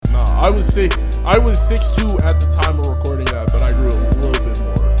was 6'2" at the time of recording that, but I grew a little bit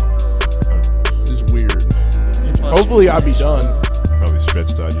more. It's weird. Hopefully I'll be done. Probably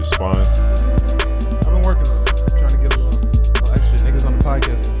stretched out your spine. I've been working on it. Trying to get a little extra niggas on the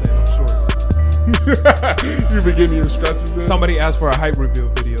podcast and saying I'm short. You've been getting your stretches in? Somebody asked for a height reveal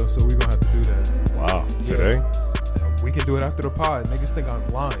video, so we're going to have to do that. Wow. Today? We can do it after the pod. Niggas think I'm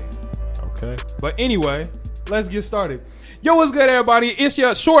lying. Okay. But anyway, let's get started. Yo, what's good, everybody? It's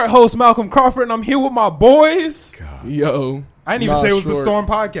your short host, Malcolm Crawford, and I'm here with my boys. God. Yo. I didn't even say it was short. the Storm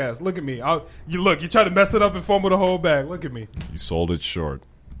podcast. Look at me. You try to mess it up and fumble the whole bag. Look at me. You sold it short.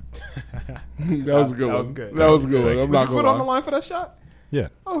 That was a good one. That was good. That was a good one. I'm Was not your foot going on the line for that shot? Yeah.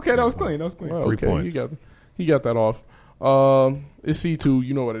 Okay, that was clean. That was clean. Well, 3 okay, points. He got that off. It's C2.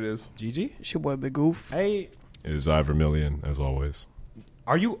 You know what it is. GG. It's your boy Big Goof. Hey, It is I Vermillion, as always.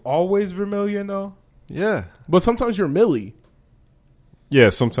 are you always Vermilion, though? Yeah. But sometimes you're Millie. Yeah,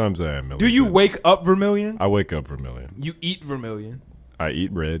 sometimes I am. Do you wake up Vermilion? I wake up Vermillion. You eat Vermilion. I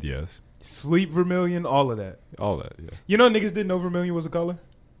eat red, yes. Sleep Vermilion, all of that. All that, yeah. You know niggas didn't know Vermilion was a color?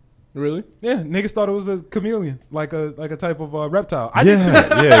 Really? Yeah, niggas thought it was a chameleon, like a type of reptile. I yeah.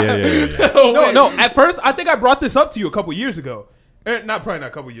 did too. yeah. No. At first, I think I brought this up to you a couple years ago. Probably not a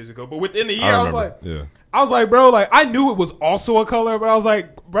couple years ago, but within the year, I was like, yeah. bro, like I knew it was also a color, but I was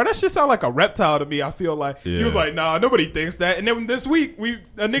like, bro, that shit sound like a reptile to me. I feel like he was Yeah. like, nah, nobody thinks that. And then this week,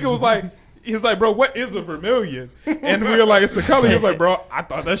 a nigga was like, he's like, bro, what is a vermilion? And we were like, it's a color. He was like, bro, I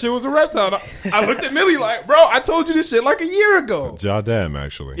thought that shit was a reptile. And I looked at Millie like, bro, I told you this shit like a year ago. Jadam,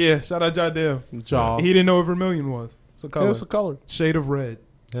 actually. Yeah, shout out Jadam. Ja. He didn't know what vermilion was. It's a color. Yeah, it's a color. Shade of red.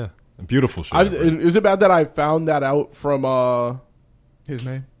 Yeah. A beautiful shit. Is it bad that I found that out from His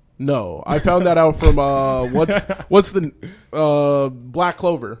name? No, I found that out from what's the Black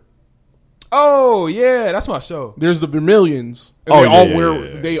Clover. Oh yeah, that's my show. There's the Vermilions. And Oh, they all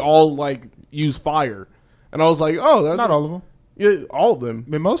yeah. they all like use fire, and I was like, oh, that's Not all of them. Yeah, all of them.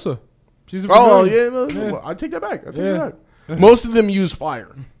 Mimosa. She's a Oh vermilion. yeah, no, Yeah. I take that back. Yeah. Most of them use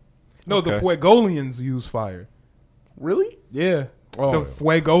fire. No, the Okay. Fuegolians use fire. Really? Yeah. Oh. The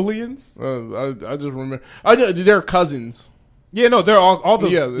Fuegolians? I just remember. They're cousins. Yeah, no, they're all the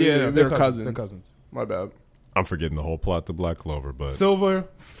they're cousins. They're cousins. My bad. I'm forgetting the whole plot to Black Clover, but Silver,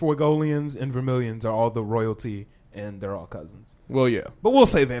 Fuegolians, and Vermilions are all the royalty, and they're all cousins. Well, yeah, But we'll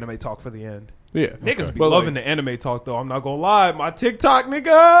save anime talk for the end. yeah. Niggas be But, loving like, the anime talk, though. I'm not gonna lie. My TikTok,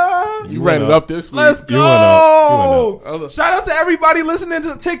 nigga. You went ran it up. up this week. Let's You went up. go. Shout out to everybody listening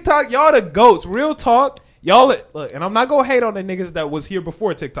to TikTok. Y'all the goats. Real talk. Y'all look, and I'm not gonna hate on the niggas that was here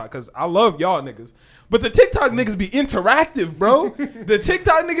before TikTok because I love y'all niggas. But the TikTok niggas be interactive, bro. The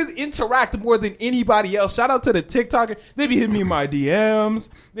TikTok niggas interact more than anybody else. Shout out to the TikToker. They be hitting me in my DMs.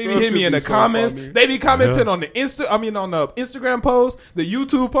 They be That hitting me should in be the so comments. funny. They be commenting on the on the Instagram post, the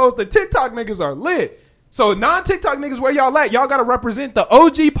YouTube post. The TikTok niggas are lit. So non-TikTok niggas, where y'all at? Y'all gotta represent the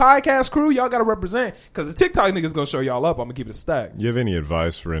OG podcast crew. Y'all gotta represent because the TikTok niggas gonna show y'all up. I'm gonna keep it a stack. you have any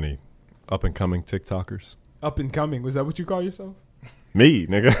advice for any up and coming TikTokers? Up and coming. Was that what you call yourself? Me,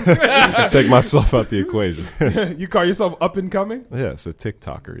 nigga. Take myself out the equation. You call yourself up and coming? Yeah, it's a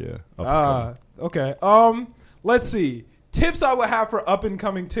TikToker, yeah. Up and coming. Okay. Let's see. Tips I would have for up and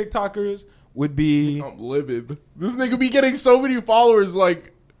coming TikTokers would be I'm livid. This nigga be getting so many followers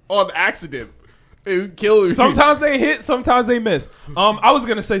like on accident. It's killing me. sometimes they hit, sometimes they miss. I was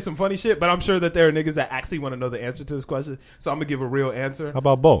gonna say some funny shit, but I'm sure that there are niggas that actually want to know the answer to this question, so I'm gonna give a real answer. How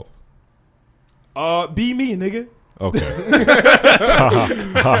about both? Be me, nigga. Okay.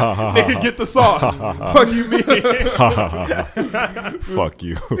 Nigga, get the sauce. Fuck you, me. Fuck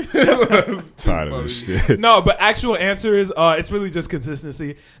you. Tired of this shit. No, but actual answer is it's really just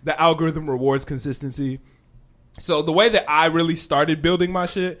consistency. The algorithm rewards consistency. So the way that I really started building my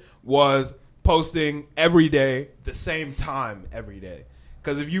shit was posting every day, the same time every day.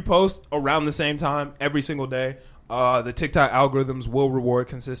 Because if you post around the same time every single day, the TikTok algorithms will reward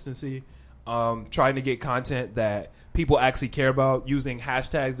consistency. Trying to get content that people actually care about, using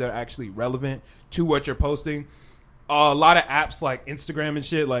hashtags that are actually relevant to what you're posting. A lot of apps like Instagram and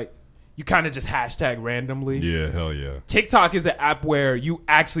shit, like you kind of just hashtag randomly. Yeah, hell yeah. TikTok is an app where you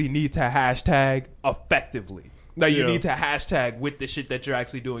actually need to hashtag effectively. Like you need to hashtag with the shit that you're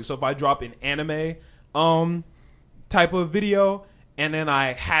actually doing. So if I drop an anime type of video and then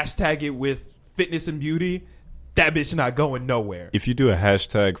I hashtag it with fitness and beauty, that bitch not going nowhere. If you do a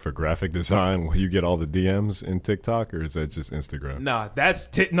hashtag for graphic design, will you get all the DMs in TikTok, or is that just Instagram? Nah, that's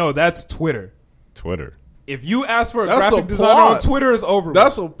Twitter. Twitter. If you ask for a That's graphic a designer plot. on Twitter, it's over.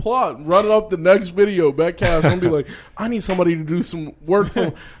 That's a plot. Running up the next video, Betcast gonna be like, I need somebody to do some work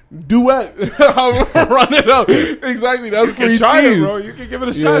from Duet. I'm gonna run it up. Exactly. That's free try it, cheese. bro. You can give it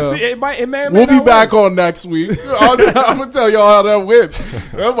a Yeah. shot. See, it may We'll be not back work. on next week. I'm gonna tell y'all how that went.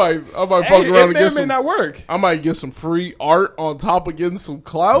 I might fuck Hey, around and it may get or may some. not work. I might get some free art on top of getting some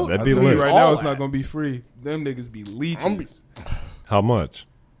clout. That'd I be tell you lit. right All now, it's that. not gonna be free. Them niggas be leeches. How much?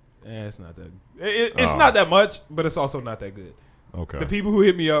 It's not that. It's not that much, but it's also not that good. Okay. The people who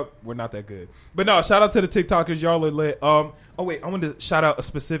hit me up were not that good. But no, shout out to the TikTokers. Y'all are lit. Oh wait, I wanted to shout out a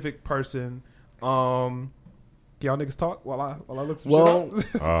specific person. Can y'all niggas talk while I look some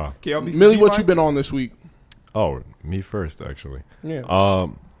shit up? Can y'all be Millie, some what you mics? been on this week? Oh, me first, actually. Yeah.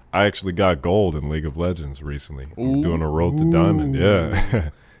 I actually got gold in League of Legends recently. I'm doing a road to diamond. Yeah.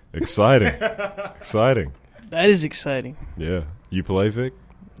 Exciting. Exciting. That is exciting. Yeah. You play, Vic?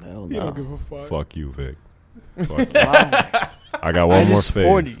 Hell You no. don't give a fuck. Fuck you, Vic. Fuck you. Wow. I got I one more just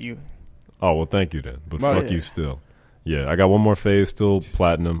supported phase. you. Oh, well, thank you then. But My- fuck you still. Yeah, I got one more phase, still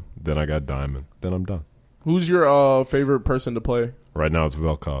platinum. Then I got diamond. Then I'm done. Who's your favorite person to play? Right now it's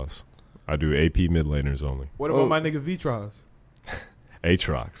Vel'Koz. I do AP mid laners only. What about Oh. my nigga Vitros?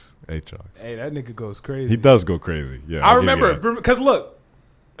 Aatrox. Hey, that nigga goes crazy. He does go crazy. Yeah, I I'll give you remember that. because look,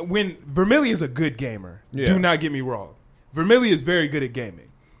 when Vermillion is a good gamer. Yeah. Do not get me wrong. Vermillion is very good at gaming.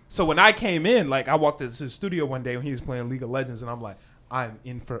 So when I came in, like I walked into the studio one day when he was playing League of Legends, and I'm like, I'm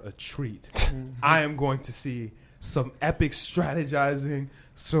in for a treat. I am going to see some epic strategizing,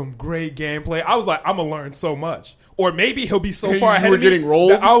 some great gameplay. I was like, I'm gonna learn so much, or maybe he'll be so Hey, far you ahead were of me getting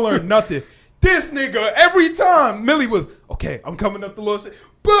rolled? that I'll learn nothing. This nigga, every time Millie was okay, I'm coming up the little shit.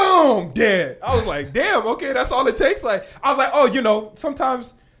 Boom, dead. I was like, damn, okay, that's all it takes. Like, I was like, oh,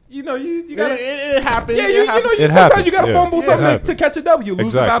 sometimes, you gotta. It happened. Yeah, It happened. It sometimes happens, you gotta yeah. fumble Yeah, it something to happens. catch a W. Lose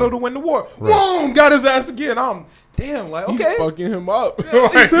Exactly. the battle to win the war. Right. Boom, got his ass again. I'm damn, like, He's okay. fucking him up.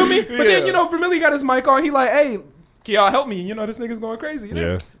 You feel me? But then, Yeah. Vermillion got his mic on. He like, hey, can y'all help me? This nigga's going crazy.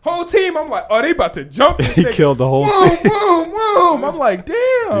 Yeah. Whole team, I'm like, oh, they about to jump this He nigga. killed the whole Boom, team. boom, boom. I'm like,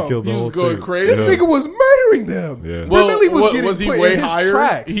 damn. He killed the He was whole going team. crazy. This Yeah. nigga was murdering them. Yeah. Vermillion was getting he put way in his higher?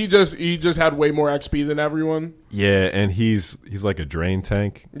 tracks. He just had way more XP than everyone. Yeah, and he's like a drain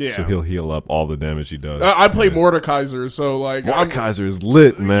tank. Yeah. So he'll heal up all the damage he does. I play Mordekaiser, so like Mordekaiser is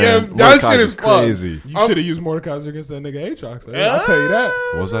lit, man. Yeah, that shit is Mordekaiser's fun. crazy. You should have used Mordekaiser against that nigga Aatrox. I'll tell you that.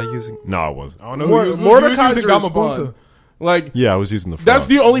 Was I using? No, I wasn't. I don't know. Mordekaiser is Gamabunta. fun. Like Yeah, I was using the frog. that's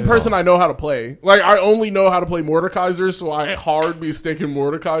the only person I know how to play. Like I only know how to play Mordekaiser, so I hard be sticking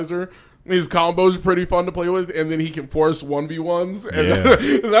Mordekaiser. His combos are pretty fun to play with, and then he can force 1v1s. And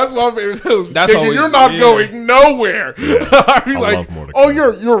Yeah. that's my favorite. That's Nigga, always- you're not yeah. going nowhere. I'd be I like, love Mordekaiser. oh,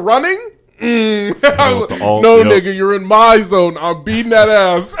 you're running? with the ult, No, yep. nigga, you're in my zone. I'm beating that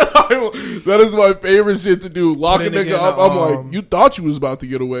ass. That is my favorite shit to do. Lock a But then nigga again, up. I'm like, you thought you was about to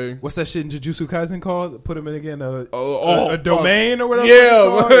get away. What's that shit in Jujutsu Kaisen called? Put him in again a fuck. domain or whatever.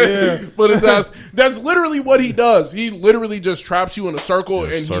 Yeah, it's called? but his ass. That's literally what he does. He literally just traps you in a circle Yeah,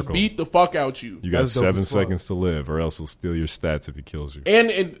 and circle. he beat the fuck out you. You got That's dope 7 as fuck. seconds to live, or else he'll steal your stats if he kills you.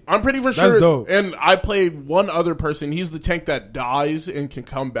 And I'm pretty for That's sure. dope. And I played one other person. He's the tank that dies and can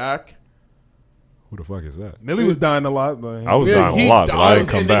come back. Who the fuck is that? Millie was dying a lot, but I was Yeah, dying he a lot, but I dies didn't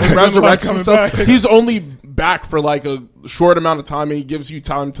come and then back. he resurrects Coming himself. back. He's only back for like a short amount of time, and he gives you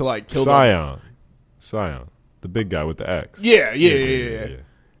time to like kill them. Scion, the big guy with the axe. Yeah.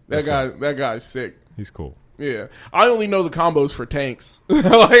 That That guy's sick. He's cool. Yeah, I only know the combos for tanks.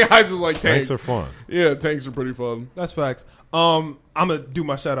 Like I just like tanks. Tanks are fun. Yeah, tanks are pretty fun. that's facts. I'm gonna do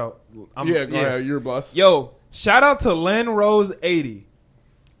my shout out. Go ahead. You're a bust. Yo, shout out to Len Rose 80.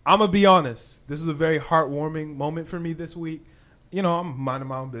 I'm gonna be honest. This is a very heartwarming moment for me this week. I'm minding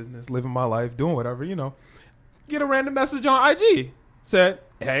my own business, living my life, doing whatever. Get a random message on IG. Said,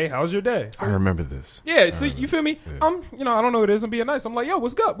 "Hey, how's your day?" I remember this. Yeah, so you feel me? Yeah. I don't know what it is. I'm being nice. I'm like, yo,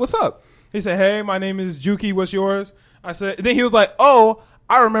 what's up? What's up? He said, hey, my name is Juki. What's yours? I said, then he was like, oh,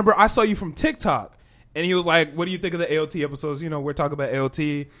 I remember I saw you from TikTok. And he was like, what do you think of the ALT episodes? We're talking about ALT,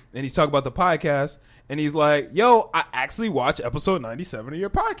 and he's talking about the podcast. And he's like, yo, I actually watched episode 97 of your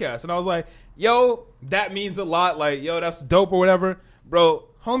podcast. And I was like, yo, that means a lot. Like, yo, that's dope or whatever. Bro,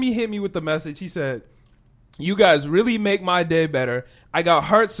 homie hit me with the message. He said, you guys really make my day better. I got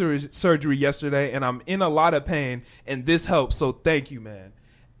heart surgery yesterday, and I'm in a lot of pain, and this helps, so thank you, man.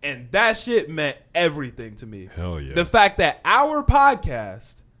 And that shit meant everything to me. Hell yeah. The fact that our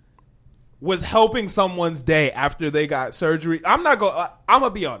podcast was helping someone's day after they got surgery. I'm going to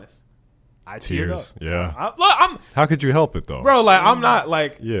be honest. I teared Tears. up. Yeah. I'm How could you help it though? bro, like, I'm not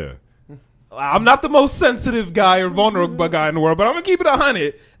like, Yeah. I'm not the most sensitive guy or vulnerable guy in the world, but I'm going to keep it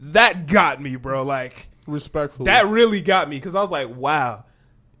 100. That got me, bro. Like, Respectfully. That really got me because I was like, wow.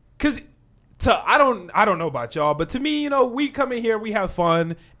 Because I don't know about y'all, but to me, we come in here, we have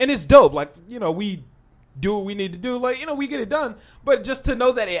fun, and it's dope. Like, we do what we need to do. Like, we get it done. But just to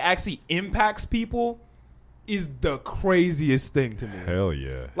know that it actually impacts people is the craziest thing to me. Hell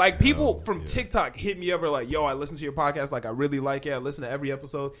yeah. Like, people from TikTok hit me up, are like, yo, I listen to your podcast. Like, I really like it. I listen to every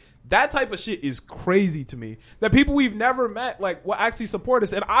episode. That type of shit is crazy to me. That people we've never met, like, will actually support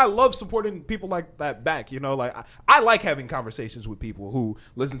us. And I love supporting people like that back, Like, I like having conversations with people who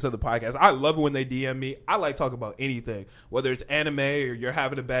listen to the podcast. I love it when they DM me. I like talking about anything, whether it's anime or you're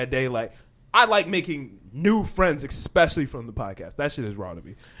having a bad day. Like, I like making new friends, especially from the podcast. That shit is raw to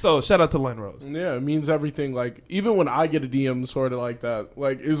me. So shout out to Len Rose. Yeah, it means everything. Like, even when I get a DM sort of like that,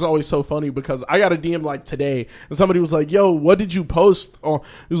 like, it's always so funny because I got a DM like today and somebody was like, yo, what did you post? Oh,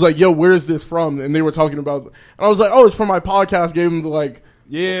 it was like, yo, where's this from? And they were talking about, and I was like, oh, it's from my podcast. Gave him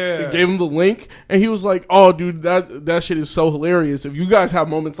gave him the link, and he was like, "Oh, dude, that shit is so hilarious. If you guys have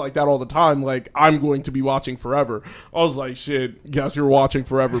moments like that all the time, like, I'm going to be watching forever." I was like, "Shit, guess you're watching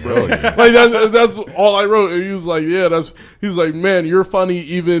forever, bro." Like that's all I wrote, and he was like, "Yeah, he's like, man, you're funny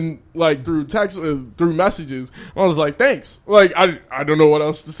even like through text, through messages." I was like, "Thanks." Like, I don't know what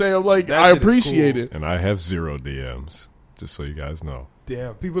else to say. I'm like, That I shit is appreciate cool. it. And I have 0 DMs, just so you guys know.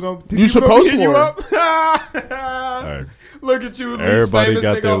 Damn, people don't. You should post more. All right. Look at you. Everybody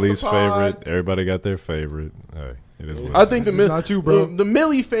got their least favorite. Everybody got their favorite. Hey, it is what I it think is. This is not you, bro. the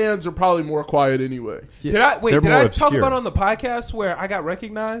Millie fans are probably more quiet anyway. Did I They're more talk obscure. about on the podcast where I got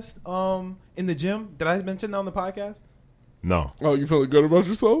recognized in the gym? Did I mention that on the podcast? No. Oh, you feeling good about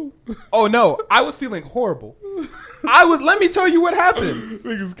yourself? Oh no, I was feeling horrible. Let me tell you what happened.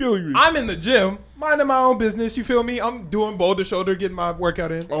 Nigga's killing me. I'm in the gym, minding my own business, you feel me? I'm doing boulder shoulder, getting my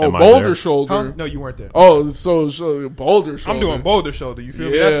workout in. Oh, Am I boulder there? shoulder. Huh? No, you weren't there. Oh, so boulder shoulder. I'm doing boulder shoulder, you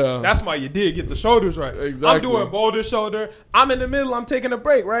feel me? Yeah. That's why you did get the shoulders right. Exactly. I'm doing boulder shoulder. I'm in the middle, I'm taking a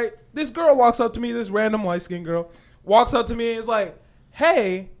break, right? This girl walks up to me, this random light-skinned girl, walks up to me and is like,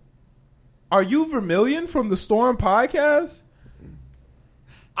 hey, are you Vermilion from the Storm podcast?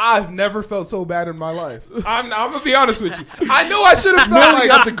 I've never felt so bad in my life. I'm gonna be honest with you. I know I should have felt like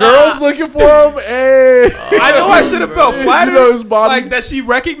got the girls looking for him. Hey, I know I should have felt flattered, You know his body. like that she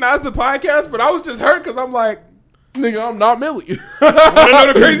recognized the podcast, but I was just hurt because I'm like, nigga, I'm not Millie. wanna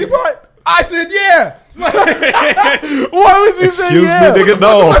know the crazy part? I said yeah. Why would you say Excuse yeah? me, nigga.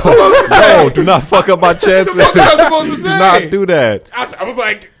 No. No, do not fuck up my chances. What was I supposed to Do say? not do that. I was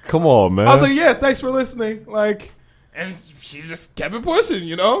like, Come on, man. I was like, yeah, thanks for listening. Like, and she just kept it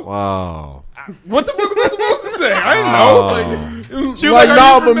pushing, Wow. What the fuck was I supposed to say? I didn't know. Like, she was Like, like, nah,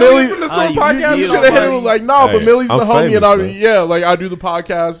 are you but Millie Millie- from the Storm you- podcast? You you should have hit it with like, nah, but Hey, Millie's the I'm homie, and famous, man. like I do the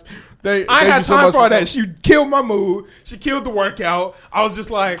podcast. I thank had you so time much for all that. She killed my mood. She killed the workout. I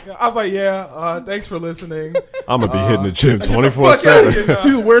was like, yeah, thanks for listening. I'm going to be hitting the gym Fuck outta 24/7. here, nah.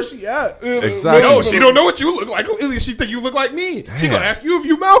 Dude, where's she at? Exactly. No, she don't know what you look like. She think you look like me. She gonna ask you if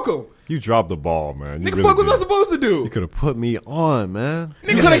you Malcolm. You dropped the ball, man. You Nigga, really fuck was I did. supposed to do? You could have put me on, man.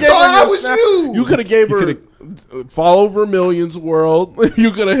 Nigga, coulda she gave thought her I your was snap- you. You could have gave her follow Vermilion's world.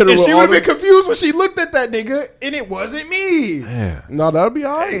 You could have hit her. And with she all would have the- been confused when she looked at that nigga, and it wasn't me. Man. No, that'd be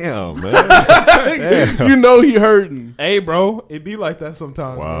alright. Damn, man. You know he hurting. Hey, bro, it be like that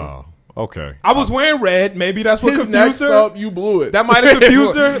sometimes. Bro. Wow. Okay. I was wearing red. Maybe that's what His confused next her. up, you blew it. That might have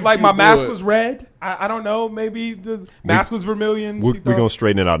confused her. Like You my blew mask it. was red. I don't know. Maybe the mask was vermilion. We're She going thought- to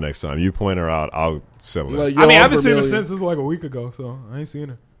straighten it out next time. You point her out. I'll settle Like, it. yo, I mean, I I'm haven't seen her Vermilion. since. This was like a week ago, so I ain't seen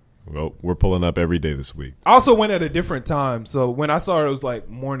her. Well, we're pulling up every day this week. I also went at a different time, so when I saw her, it was like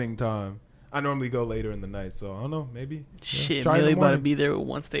morning time. I normally go later in the night, so I don't know. Maybe Shit, try in the Millie about to morning. be there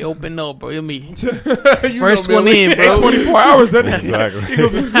once they open up, bro. You'll be You first know one Millie. in, bro. 24 hours. That Exactly. he gonna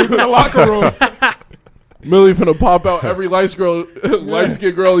be sleeping in the locker room. Millie finna pop out every light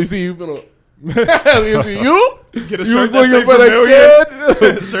skinned girl you see. You finna. You see you? Get a You shirt was that say looking for the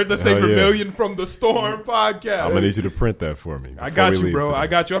Vermilion. kid. Shirt that say Hell yeah. Vermilion from the Storm podcast. I'm going to need you to print that for me. I before got we you, leave bro. today. I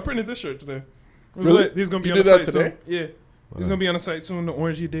got you. I printed this shirt today. It was Really? lit. He's gonna be You on the did that site today? soon. Yeah, he's gonna be on the site soon. The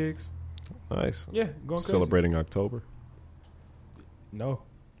Orangey Digs. Nice. Yeah, going crazy. Celebrating October. No,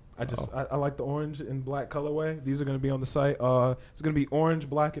 I like the orange and black colorway. These are gonna be on the site. It's gonna be orange,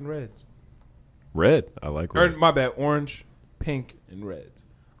 black, and red. Red. I like Or red. my bad, orange, pink, and red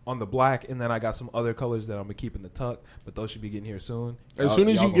on the black, and then I got some other colors that I'm gonna keep in the tuck, but those should be getting here soon. As soon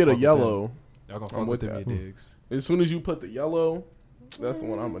as Y'all you gonna get a fuck with yellow, them. Y'all gonna I'm fuck with with them, that. you digs. as soon as you put the yellow, that's the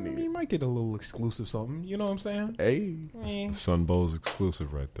one I'm gonna You need. might get a little exclusive something. You know what I'm saying? Hey, Eh. Sun Bowl's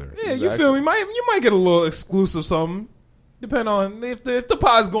exclusive right there. Yeah, you Exactly. feel me? You might get a little exclusive something. Depend on if the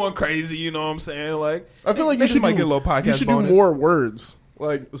pod's going crazy, you know what I'm saying? Like I feel like you niggas should might do, get a little podcast You should bonus. do more words.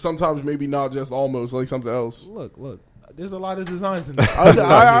 Like sometimes maybe not just almost like something else. Look. There's a lot of designs in this. You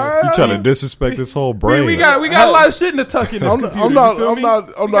trying to disrespect this whole brain? We got a lot of shit in the tuck in this computer. I'm not.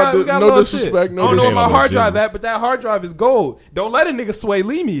 No disrespect. No I don't know where my Shit. hard drive at, but that hard drive is gold. Don't let a nigga sway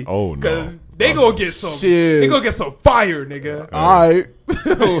leave me. Oh, no. Because they gonna get some. Shit. They gonna get some fire, nigga. All right.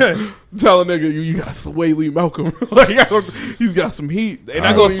 Tell a nigga you got Sway Lee Malcolm. Like, he's got some heat. And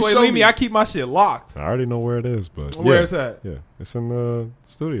I go sway leave me. I keep my shit locked. I already know where it is, but Where is that? Yeah, it's in the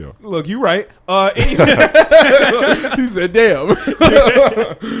studio. Look, you right. He said, "Damn."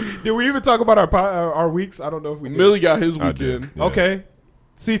 Did we even talk about our weeks? I don't know if we did. Millie got his I did. weekend. Yeah. Okay.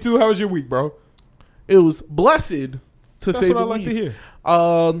 C2, how was your week, bro? It was blessed, to say what the I like to least. hear.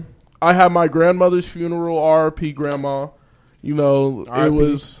 I had my grandmother's funeral. R.P. Grandma. You know,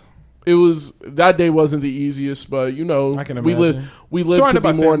 R.I.P.. it was that day wasn't the easiest, but you know, I can we imagine. live Sorry to be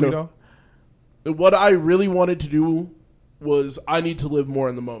about more family, in the. What I really wanted to do was I need to live more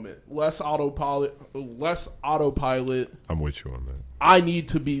in the moment, less autopilot. I'm with you on that. I need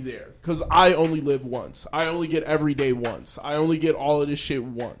to be there because I only live once. I only get every day once. I only get all of this shit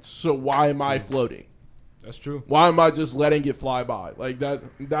once. So why am I floating? That's true. Why am I just letting it fly by? Like that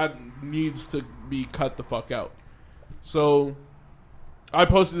needs to be cut the fuck out. So I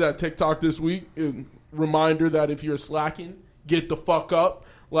posted that TikTok this week. Reminder that if you're slacking, get the fuck up.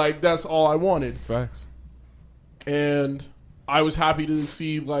 Like that's all I wanted. Facts. And I was happy to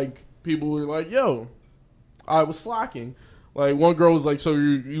see like people were like, "Yo, I was slacking." Like one girl was like, "So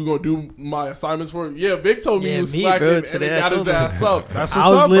you gonna do my assignments for?" Yeah, Vic told me Yeah, he was me, slacking bro, and today it I got his told him. ass up. That's I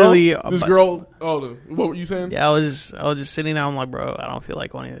what's was up, literally This girl, what were you saying? Yeah, I was just sitting there. I'm like, bro, I don't feel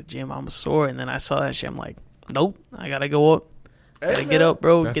like going to the gym. I'm sore. And then I saw that shit. I'm like, nope, I gotta go up. Gotta get up,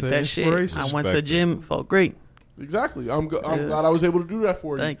 bro. That's get an that shit. inspiration. I went to the Respect it. gym. Felt great. Exactly. I'm Yeah. glad I was able to do that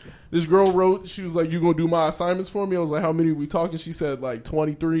for you. Thank you. This girl wrote, she was like, "You gonna do my assignments for me?" I was like, "How many are we talking?" She said like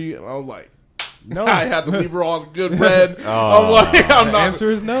 23, and I was like, "No." I had to leave her on good red. I'm like, I'm The not. answer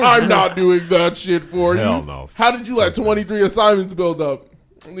is no. I'm not doing that shit for Hell you. no. How did you let 23 assignments build up?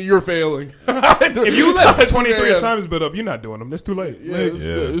 You're failing. If you let 23 Yeah. assignments build up, you're not doing them. It's too late. Yeah, Like,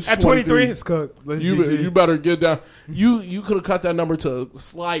 it's at 23, it's cooked. Let's You GG. you better get down. You could have cut that number to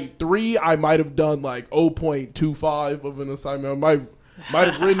slide 3. I might have done like 0.25 of an assignment. I might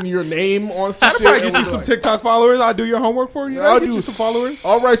have written your name on some I'd shit. probably and get you was some like, TikTok followers. I'll do your homework for you. I'll I'll get do you some followers.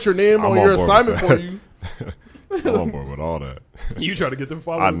 I'll write your name I'm on on your board with assignment that. for you. I'm on board with all that. You try to get them I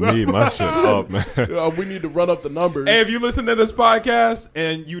followers. need my shit up, man. We need to run up the numbers. Hey, if you listen to this podcast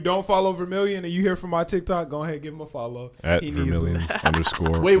and you don't follow Vermilion and you hear from my TikTok, go ahead and give him a follow. At He needs Vermilions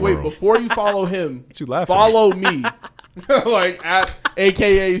 _. wait, world. before you follow him, you laughing follow me. Like at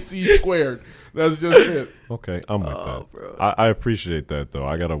AKA C squared. That's just it. Okay, I'm with Oh, that. bro. I appreciate that, though.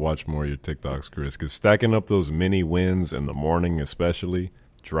 I got to watch more of your TikToks, Chris, because stacking up those mini wins in the morning especially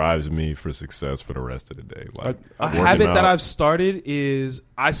drives me for success for the rest of the day. Like A working habit that out- I've started is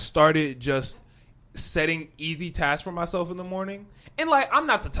I started just setting easy tasks for myself in the morning. And like, I'm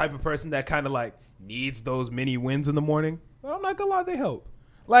not the type of person that kind of like needs those mini wins in the morning, but I'm not gonna lie, they help.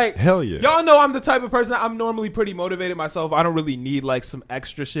 Like, Hell yeah. y'all know I'm the type of person that I'm normally pretty motivated myself. I don't really need like some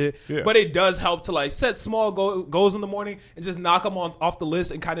extra shit, Yeah. but it does help to like set small goals in the morning and just knock them off the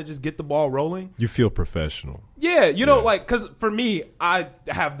list and kind of just get the ball rolling. You feel professional. Yeah, you know, Yeah. like, because for me, I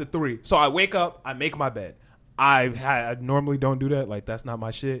have the 3. So I wake up, I make my bed. I normally don't do that. Like, that's not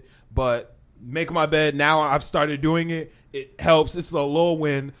my shit. But make my bed, now I've started doing it. It helps. It's a little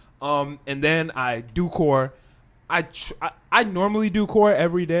win. And then I do core. I normally do core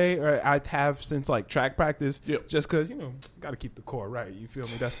every day, or I have since like track practice, Yep. just because, you know, got to keep the core right. You feel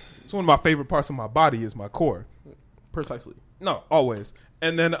me? It's one of my favorite parts of my body is my core. Precisely. No, always.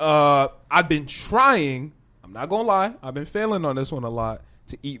 And then I've been trying, I'm not going to lie, I've been failing on this one a lot,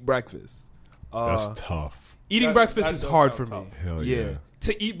 to eat breakfast. That's tough. Eating That- that that is does hard for sound me. tough. Hell yeah.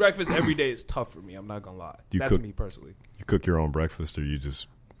 To eat breakfast every day is tough for me. I'm not going to lie. Do you That's cook- me personally. You cook your own breakfast, or you just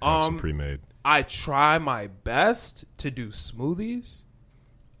have some pre-made? I try my best to do smoothies,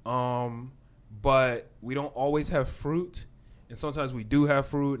 but we don't always have fruit. And sometimes we do have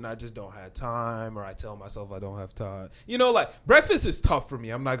fruit, and I just don't have time, or I tell myself I don't have time. You know, like, breakfast is tough for me.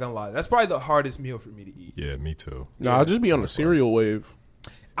 I'm not going to lie. That's probably the hardest meal for me to eat. Yeah, me too. No, I'll just be on the cereal wave.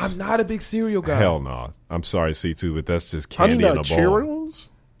 I'm not a big cereal guy. Hell no. I'm sorry, C2, but that's just Honey candy in a Nut bowl. Cheerios?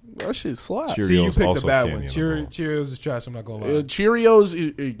 That shit slaps. Cheerios. See, you picked also the bad candy one. in a bowl. Cheerios is trash. I'm not gonna lie.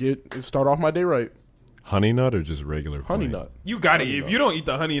 Cheerios, it start off my day right. Honey Nut or just regular Honey plain? Nut. You got it. Honey If Nut. you don't eat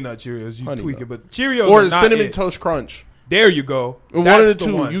the honey nut Cheerios, you Honey tweak Nut. it. But Cheerios Or are not Cinnamon it. Toast Crunch. There you go. One That's of the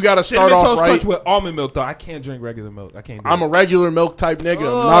two. one. You gotta start Cinnamon off Toast right. Crunch with almond milk though. I can't drink regular milk. I can't. Do I'm it. a regular milk type nigga. I'm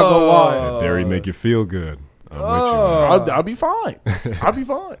not gonna lie. That dairy make you feel good. I'm with you, man. I'll be fine. I'll be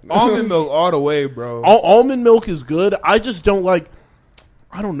fine. Almond milk all the way, bro. Almond milk is good. I just don't like.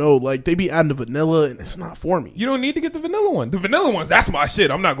 I don't know. Like they be adding the vanilla, and it's not for me. You don't need to get the vanilla one. The vanilla ones, that's my shit.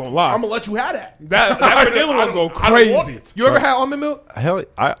 I'm not gonna lie. I'm gonna let you have that. That vanilla one go I don't want crazy. it. You ever had almond milk? Hell,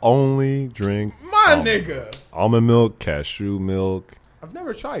 I only drink My nigga. almond milk, cashew milk. I've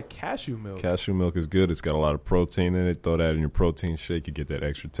never tried cashew milk. Cashew milk is good. It's got a lot of protein in it. Throw that in your protein shake. You get that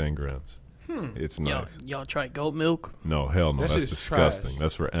extra 10 grams. It's nice. Y'all try goat milk? No, hell no. That shit That's is disgusting. trash.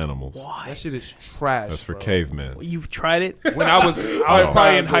 That's for animals. Why? That shit is trash. That's for bro. cavemen. You've tried it? When I was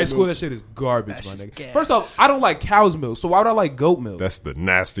probably in high school, that shit is garbage, That's my just nigga. gas. First off, I don't like cow's milk, so why would I like goat milk? That's the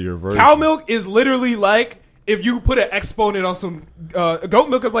nastier version. Cow milk is literally like if you put an exponent on some goat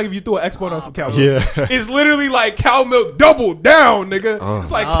milk is like if you threw an exponent on some cow milk. Yeah. It's literally like cow milk doubled down, nigga.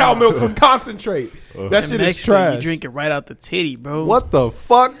 It's like cow milk from concentrate. That shit In is Mexico, trash. You drink it right out the titty, bro. What the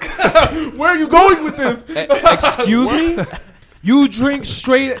fuck? Where are you going with this? Excuse me? You drink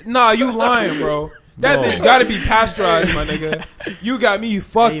straight? Nah, you lying, bro. That bitch got to be pasteurized, my nigga. You got me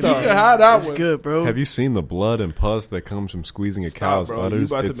fucked Hey, up. You can have that It's one. good, bro. Have you seen the blood and pus that comes from squeezing a cow's Bro, udders?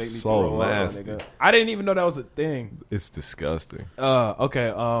 you about It's to make me so throw up, nasty. nigga. I didn't even know that was a thing. It's disgusting.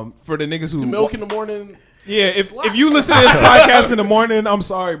 Okay. For the niggas who Milk in the morning. yeah, if you listen to this podcast in the morning, I'm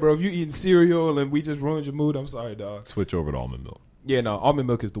sorry, bro. If you eating cereal and we just ruined your mood, I'm sorry, dog. Switch over to almond milk. Yeah, no, almond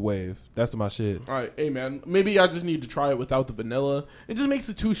milk is the wave. That's my shit. All right, hey man, maybe I just need to try it without the vanilla. It just makes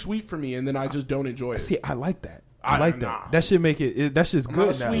it too sweet for me, and then I just don't enjoy it. See, I like that. I like that. Nah. That shit make it. That shit's I'm good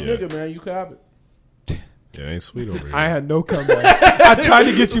not a now. sweet Yeah. nigga, man. You can have it. Yeah, it ain't sweet over here. I had no comeback. I tried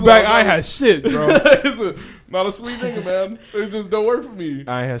to get you back. I ain't had shit, bro. Not a sweet nigga, man. It just don't work for me.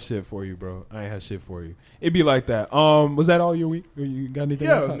 I ain't had shit for you, bro. I ain't had shit for you. It'd be like that. Was that all your week? Or you got anything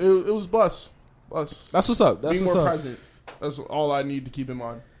Yeah, else? it was bus. That's what's up. That's Be what's more up. present. That's all I need to keep in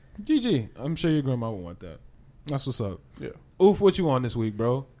mind. GG. I'm sure your grandma would want that. That's what's up. Yeah. Oof, what you on this week,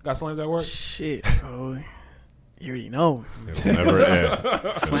 bro? Got slammed at work? Shit, bro. You already know. It'll never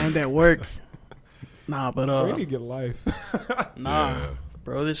end. Slammed at work. Nah, but We need to get life. nah, Yeah.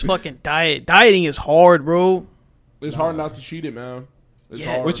 bro. This fucking dieting is hard, bro. It's hard not to cheat it, man. It's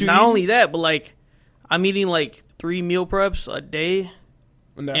Yeah, hard. What you not eating? only that, but like I'm eating like 3 meal preps a day,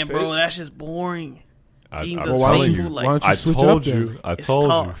 and that's and bro, it. that's just boring. Eating I'm the Well, same telling food, you. like- why don't you I switch told it up you. then? I It's told you.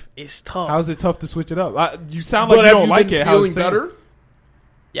 tough. It's tough. How's it tough to switch it up? You sound But like you have don't like been it. How's feeling it better?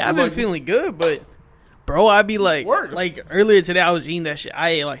 Yeah, I've been Like- feeling good, but bro, I'd be like, Work. like earlier today, I was eating that shit. I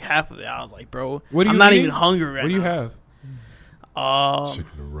ate like half of it. I was like, bro, What are I'm you not eating? even hungry right What do you now. have?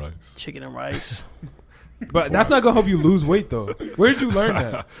 Chicken and rice. Chicken and rice, But that's not gonna help you lose weight though. Where did you learn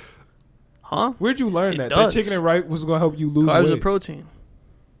that? huh? Where'd you learn It that? does. That chicken and rice was gonna help you lose Carbs weight. and protein.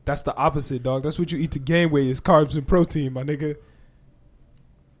 That's the opposite, dog. That's what you eat to gain weight is carbs and protein, my nigga.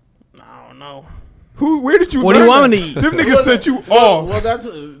 I don't know. Where did you What do learn you want me that? to eat? Them niggas set you off.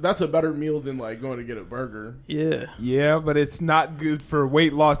 Well, that's a better meal than like going to get a burger. Yeah, Yeah, but it's not good for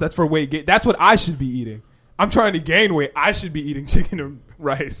weight loss. That's for weight gain. That's what I should be eating. I'm trying to gain weight. I should be eating chicken and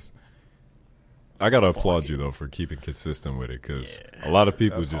rice. I gotta applaud you though for keeping consistent with it, because a lot of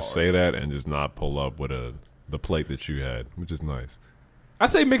people That's just hard. say that and just not pull up with the plate that you had, which is nice. I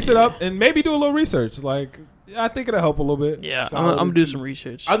say mix it up and maybe do a little research. Like, I think it'll help a little bit. yeah. Salad I'm gonna or do cheese. some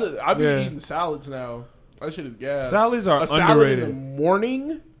research. I've been Yeah. eating salads now. That shit is gas. Salads are a salad underrated. in the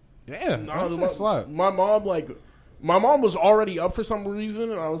morning. Yeah, No, that's a lot. my mom was already up for some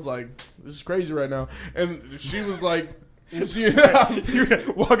reason, and I was like, "This is crazy right now." And she was like, she, You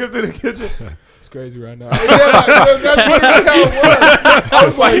walk into the kitchen. It's crazy right now. that's literally how it works. I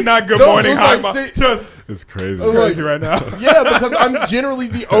was like, not good no, morning, it was hi, like Ma. sit- Just It's crazy. Oh, crazy right now. Yeah, because I'm generally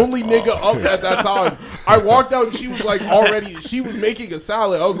the only nigga up at that time. I walked out and she was like she was making a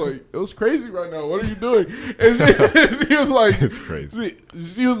salad. I was like, it was crazy right now. What are you doing? And she was like, It's crazy.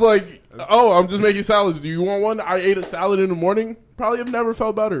 she was like, oh, I'm just making salads. Do you want one? I ate a salad in the morning. Probably have never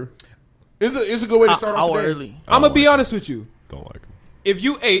felt better. It's a good way to start off How the day. early? I'm gonna be honest with you. Don't like them. If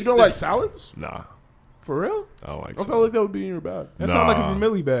you ate, You don't like salads? Nah, For real? I don't like I salad. felt like that would be in your bag. that sounds like a Nah.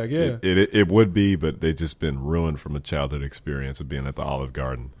 Vermilly bag. Yeah. It would be, but they just been ruined from a childhood experience of being at the Olive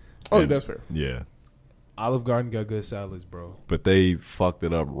Garden. Oh, And- that's fair. Yeah, Olive Garden got good salads, bro. but they fucked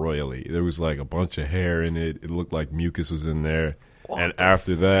it up royally. There was like a bunch of hair in it. It looked like mucus was in there. And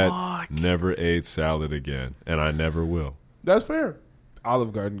after that, fuck? never ate salad again, and I never will. That's fair.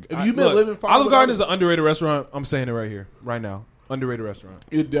 Olive Garden. If you've been living fine Olive without Garden it- is an underrated restaurant. I'm saying it right here, right now. Underrated restaurant.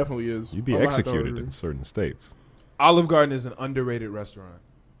 It definitely is. You'd be I'm gonna have to executed agree. in certain states. Olive Garden is an underrated restaurant.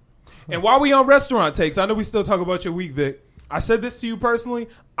 And while we on restaurant takes, I know we still talk about your week, Vic. I said this to you personally.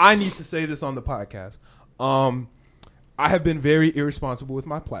 I need to say this on the podcast. I have been very irresponsible with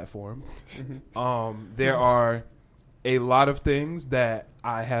my platform. There are a lot of things that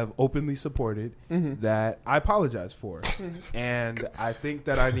I have openly supported that I apologize for. And I think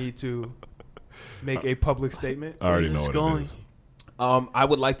that I need to make a public statement. I already know It's what going. it is. I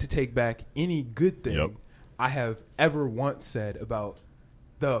would like to take back any good thing Yep. I have ever once said about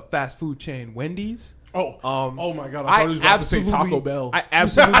the fast food chain Wendy's. Oh my god! I thought he was about to say Taco Bell. I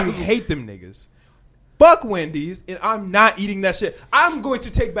absolutely hate them niggas. Fuck Wendy's, and I'm not eating that shit. I'm going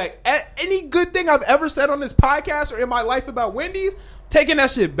to take back any good thing I've ever said on this podcast or in my life about Wendy's. Taking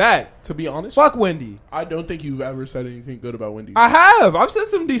that shit back. To be honest, Fuck Wendy. I don't think you've ever said anything good about Wendy's. I have. I've said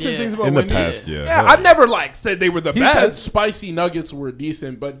some decent Yeah. things about In the Wendy's. past, yeah. Yeah, I've never like said they were the He best. said spicy nuggets were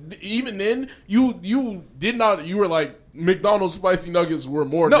decent, but even then, you did not. You were like McDonald's spicy nuggets were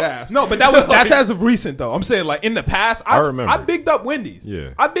more gas. No, but that's as of recent though. I'm saying like in the past, I remember. I bigged up Wendy's. Yeah.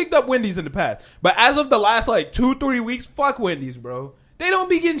 I bigged up Wendy's in the past. But as of the last like 2-3 weeks, fuck Wendy's, bro. They don't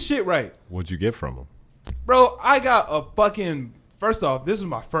be getting shit right. What'd you get from them? Bro, I got a fucking first off, this is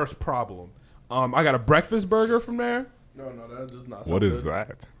my first problem. I got a breakfast burger from there. no, that does not. Sound What is good.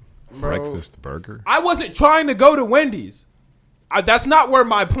 that? Bro. Breakfast burger? I wasn't trying to go to Wendy's. That's not where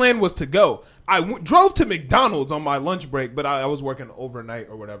my plan was to go. I drove to McDonald's on my lunch break, but I was working overnight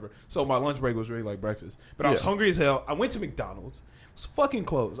or whatever. So my lunch break was really like breakfast. But I was Yeah. hungry as hell. I went to McDonald's. It was fucking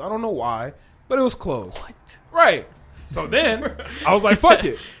closed. I don't know why, but it was closed. What? Right. So then I was like, fuck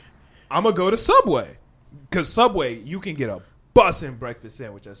it. I'm going to go to Subway. Because Subway, you can get a bussin' breakfast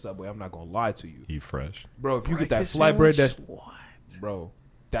sandwich at Subway. I'm not going to lie to you. Eat fresh. Bro, if you get that Breakfast flatbread, sandwich? that's What? bro,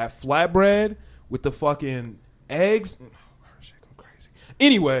 that flatbread with the fucking eggs. Shit, go crazy.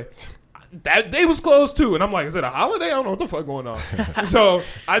 Anyway, that day was closed too, and I'm like, is it a holiday? I don't know what the fuck going on. So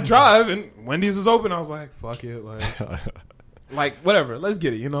I drive, and Wendy's is open. I was like, fuck it, like whatever. Let's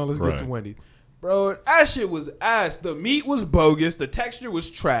get it. Let's Right. get some Wendy's, bro. That shit was ass. The meat was bogus. The texture was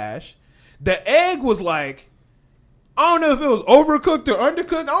trash. The egg was like, I don't know if it was overcooked or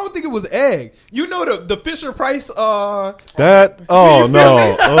undercooked. I don't think it was egg. The Fisher Price That? Oh,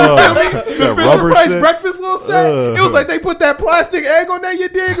 no. the That Fisher rubber Price shit? breakfast little set. It was like they put that plastic egg on there. You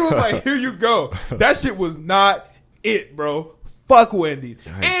dig? It was like, here you go. That shit was not it, bro. Fuck Wendy's.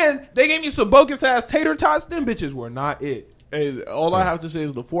 Yikes. And they gave me some bogus ass tater tots. Them bitches were not it. Hey, all I have to say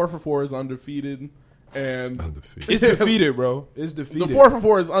is the 4 for 4 is undefeated, and Undefeated. It's defeated, bro. It's defeated. the 4 for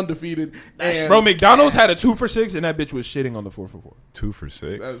 4 is undefeated. And Bro, McDonald's had a 2 for $6, and that bitch was shitting on the 4 for 4. 2 for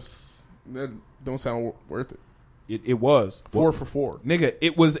 $6. that don't sound worth it. It was 4 for 4. Nigga,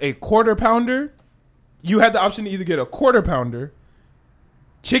 it was a quarter pounder. You had the option to either get a quarter pounder,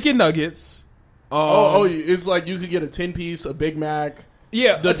 chicken nuggets. It's like you could get a 10-piece, a Big Mac,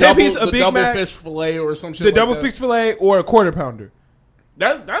 Yeah, the a 10-piece, double, a the Big double Mac, fish fillet or some shit. the like double that. fixed fillet, or a quarter pounder.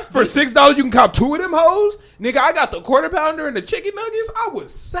 That's For $6, you can cop 2 of them hoes. Nigga, I got the quarter pounder and the chicken nuggets. I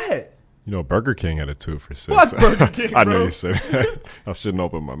was set. Burger King had a 2 for $6. Fuck Burger King, I knew bro. you said that. I shouldn't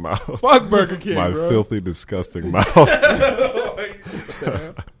open my mouth. Fuck Burger King, My bro. filthy, disgusting mouth.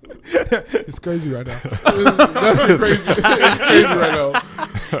 It's crazy right now. That's crazy. It's crazy right now.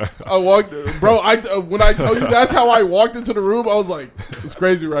 I walked, bro. When I tell you that's how I walked into the room, I was like, it's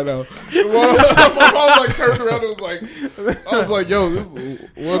crazy right now. Well, my mom like turned around and was like, I was like, yo,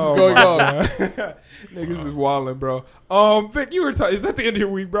 what's going on? Niggas is wilding, bro. Vic, you were is that the end of your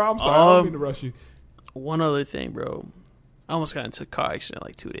week, bro? I'm sorry, I don't mean to rush you. One other thing, bro. I almost got into a car accident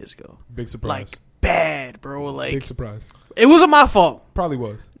like 2 days ago. Big surprise. Like bad, bro. Like Big surprise. it wasn't my fault. Probably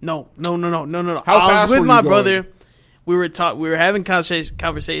was. No. How I fast was with were my you going? brother. We were having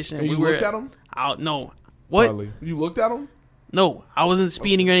conversation. And you we were looked at him? out. No. What? Probably. You looked at him? No, I wasn't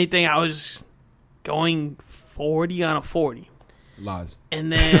speeding or anything. I was just going 40 on a 40. Lies.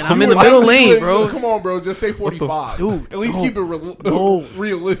 And then I'm in the middle lane, bro. Come on, bro. Just say 45. Dude, At least no. keep it No.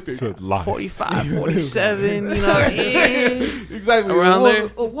 realistic. It's a lie. 45, 47, you know what I mean? Exactly. Around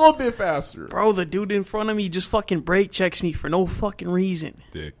a little bit faster. Bro, the dude in front of me just fucking brake checks me for no fucking reason.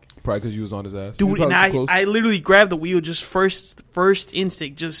 Dick. Probably because you was on his ass. Dude, probably and too close. I literally grabbed the wheel just first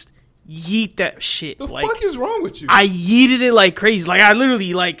instinct, just yeet that shit. The like, fuck is wrong with you? I yeeted it like crazy. Like I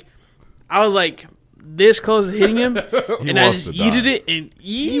literally I was like this close to hitting him, and I wants just to die. yeeted it and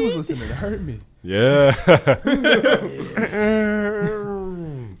he was listening to Hurt Me. Yeah.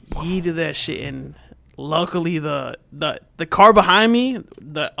 yeeted that shit. And luckily, the car behind me,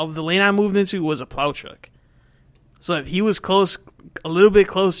 the lane I moved into was a plow truck. So if he was close, a little bit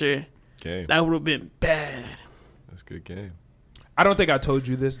closer, Game. that would have been bad. That's a good game. I don't think I told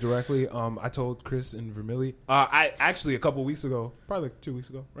you this directly. I told Chris and Vermilly. I actually a couple weeks ago, probably like 2 weeks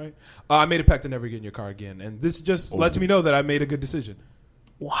ago, right? I made a pact to never get in your car again, and this just lets me know that I made a good decision.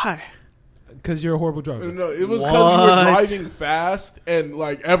 Why? Because you're a horrible driver. No, it was because you were driving fast and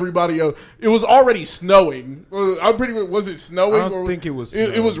like everybody else. It was already snowing. I'm pretty. Was it snowing? I don't think it was.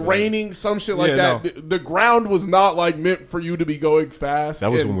 It was snowing, raining, some shit like Yeah, that. The ground was not like meant for you to be going fast.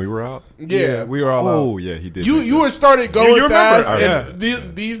 That was and- when we were out. Yeah, we were all Oh out. yeah, he did. you were started going you remember, fast, yeah. and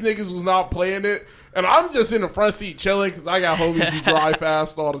these niggas was not playing it. And I'm just in the front seat chilling because I got homies who drive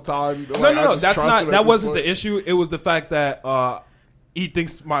fast all the time. No. That's not. That wasn't the issue. It was the fact that he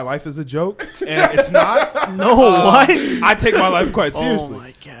thinks my life is a joke, and it's not. No, what? I take my life quite seriously. Oh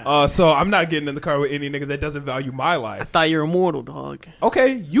my god! So I'm not getting in the car with any nigga that doesn't value my I life. thought you were immortal, dog.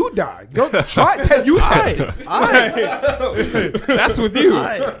 Okay, you die. Go try. You test it. That's with you.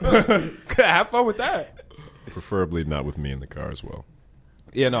 Have fun with that. Preferably not with me in the car as well.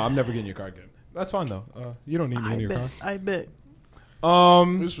 Yeah, no, I'm never getting your car again. That's fine though. You don't need me in your car. I bet.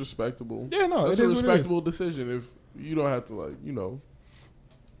 It's respectable. Yeah, no, it's it a is what it respectable decision if you don't have to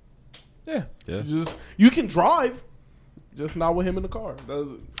Yeah. Yeah. you can drive, just not with him in the car.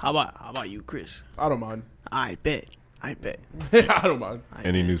 How about you, Chris? I don't mind. I bet. I don't mind.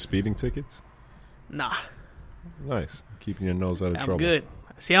 Any new speeding tickets? Nah, Nice. Keeping your nose out of I'm trouble. good.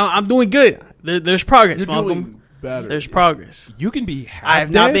 See, I'm doing good. There's progress, You're Malcolm. doing better. There's progress. You can be half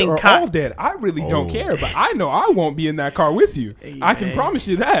I've not dead been or caught. all dead. I really don't Oh. care, but I know I won't be in that car with you. Hey, I can man. promise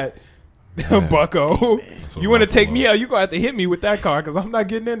you that. Man. Bucko. That's a You want to rough take one. me out, you're going to have to hit me with that car because I'm not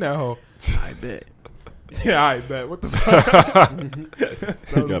getting in that hole. I bet. Yeah, I bet. What the fuck?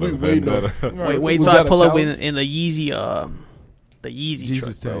 You got a vendetta. Wait Was till I that a pull up challenge? in the Yeezy,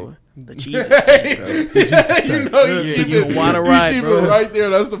 Jesus truck, bro. tank. The Jesus tank, bro. You know, Yeah, you keep you it, wanna you ride, keep bro. it right there.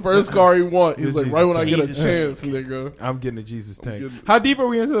 That's the first car he want. He's The like, right when I get a Jesus chance, nigga. I'm getting a Jesus tank. Good. How deep are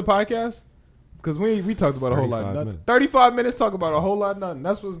we into the podcast? Because we talked about a whole lot. 35 Of nothing. minutes. 35 minutes talk about a whole lot of nothing.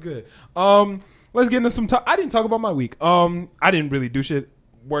 That's what's good. Let's get into some talk. I didn't talk about my week. I didn't really do shit.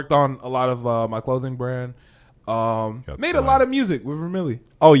 Worked on a lot of my clothing brand. Made a signed. lot of music with Vermilly.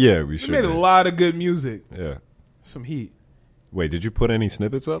 Oh yeah, we We should. made a lot of good music. Yeah. Some heat. Wait, did you put any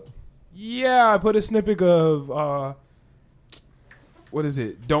snippets up? Yeah, I put a snippet of what is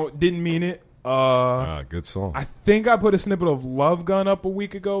it? Didn't mean it. Good song. I think I put a snippet of Love Gun up a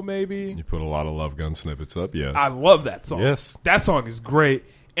week ago, maybe. You put a lot of Love Gun snippets up. Yes. I love that song. Yes. That song is great.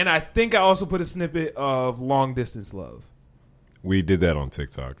 And I think I also put a snippet of Long Distance Love. We did that on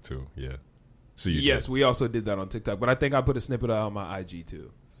TikTok too. Yeah. So you Yes, did. we also did that on TikTok, but I think I put a snippet on my IG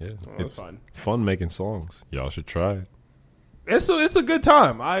too. Yeah. that's It's fine. fun making songs. Y'all should try it. It's a good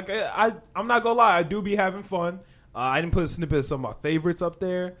time. I'm not gonna lie, I do be having fun. I didn't put a snippet of some of my favorites up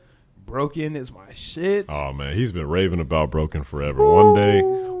there. Broken is my shit. Oh man, he's been raving about Broken forever.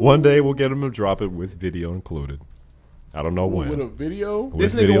 One day we'll get him to drop it with video included. I don't know when. With a video? With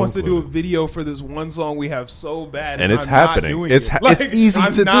This nigga video wants to do a included. video for this one song we have so bad, And it's I'm not happening. doing It's it. it's Like, easy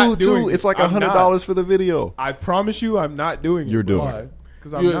I'm to not do doing too. it. It's like I'm not. $100 for the video. I promise you, I'm not doing it. You're doing Why? it.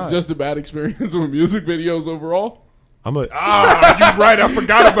 Because I'm You not. just a bad experience with music videos overall? I'm a. you're right. I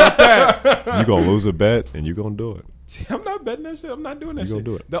forgot about that. You gonna lose a bet and you gonna do it. I'm not betting that shit. I'm not doing that You shit. gonna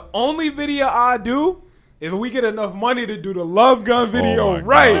do it. The only video I do, if we get enough money to do the Love Gun video my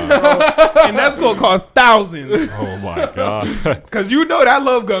right, bro, and that's gonna cost thousands. Oh my god, Cause you know that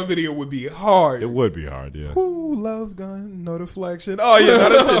Love Gun video would be hard. it would be hard. Yeah. Ooh, Love Gun, no deflection. Oh yeah, no,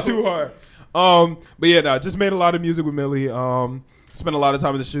 that shit too hard. But yeah, no, just made a lot of music with Millie. Spent a lot of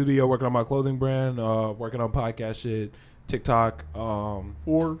time in the studio working on my clothing brand, working on podcast shit, TikTok.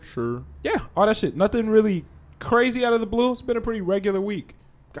 For sure. Yeah, all that shit. Nothing really crazy out of the blue. It's been a pretty regular week.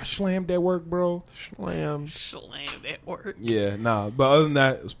 Got slammed at work, bro. Slam. Slammed at work. Yeah, nah. But other than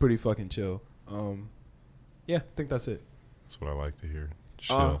that, it was pretty fucking chill. Yeah, I think that's it. That's what I like to hear.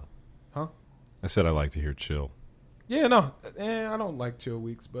 Chill. Huh? I said I like to hear chill. Yeah, no. I don't like chill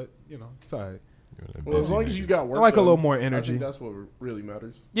weeks, but, you know, it's all right. Well, as long as you got work I like a done, little more I energy. think that's what really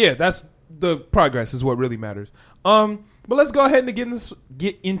matters. Yeah, that's the progress is what really matters. But let's go ahead and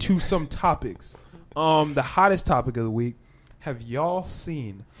get into some topics. The hottest topic of the week. Have y'all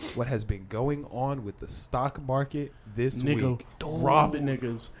seen what has been going on with the stock market this Nigga, week? robbing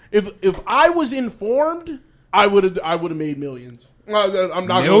niggas. If I was informed, I would have made millions. I'm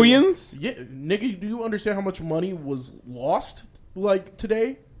not Millions? Yeah, nigga, do you understand how much money was lost like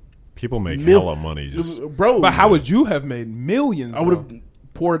today? People make Mil- hella money. Just Bro, But how would you have made millions? I would have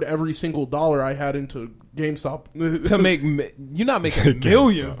poured every single dollar I had into GameStop to make. You're not making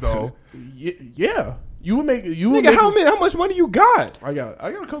millions though. Yeah. You would make Nigga, how much money you got? I got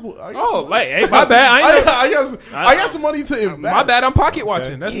a couple. Hey, my bad. I got some money to invest. My bad. I'm pocket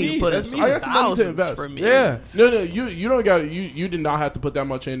watching. That's You me. put That's us me. I got some money to thousands invest. for me. Yeah. No, you don't got you did not have to put that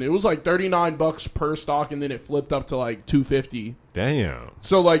much in. It was like $39 per stock, and then it flipped up to like $250. Damn.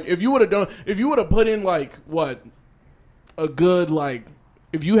 So like if you would have put in like what a good like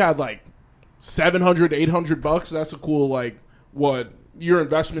if you had like $700-800, that's a cool like what your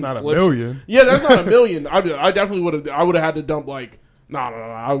investment It's not flips. $1 million. Yeah, that's not $1 million. I definitely would have. I would have had to dump like nah.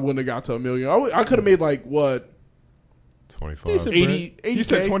 I wouldn't have got to $1 million. I could have made like what 25. Decent, 80. Brent. You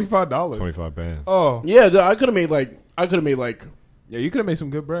said $25. 25 bands. Oh, Yeah, I could have made like yeah. You could have made some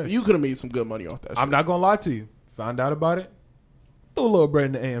good bread. you could have made some good money off that. I'm shit. not gonna lie to you. Found out about it. Threw a little bread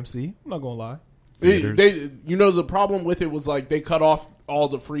in the AMC. I'm not gonna lie. They the problem with it was like they cut off all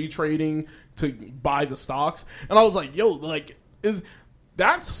the free trading to buy the stocks, and I was like, yo, like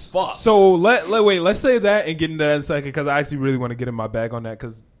that's fucked. So let's say that and get into that in a second because I actually really want to get in my bag on that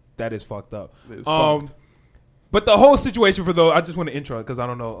because that is fucked up. It's fucked. But the whole situation for those, I just want to intro it because I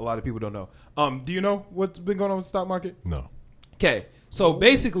don't know, a lot of people don't know. Do you know what's been going on with the stock market? No. Okay, so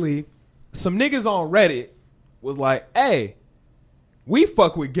basically, some niggas on Reddit was like, "Hey, we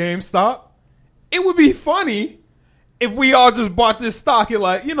fuck with GameStop. It would be funny if we all just bought this stock and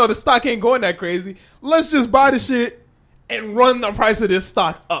like, the stock ain't going that crazy. Let's just buy the shit and run the price of this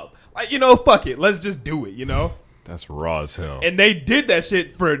stock up. Like, fuck it. Let's just do it, That's raw as hell. And they did that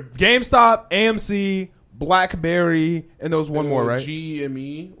shit for GameStop, AMC, BlackBerry, and there was one more, right?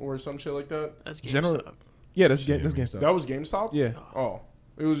 GME or some shit like that. That's General- GameStop. Yeah, that's GameStop. That was GameStop. Yeah. Oh,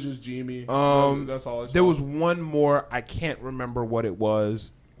 it was just GME. That's all. I saw. There was one more. I can't remember what it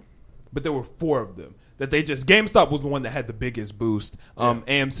was, but there were 4 of them. That they just GameStop was the one that had the biggest boost.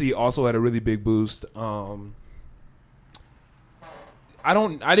 AMC also had a really big boost.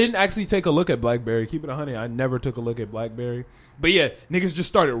 I didn't actually take a look at BlackBerry. Keep it 100. I never took a look at BlackBerry. But yeah, niggas just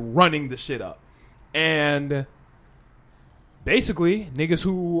started running the shit up, and basically niggas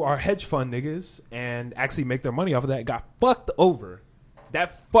who are hedge fund niggas and actually make their money off of that got fucked over.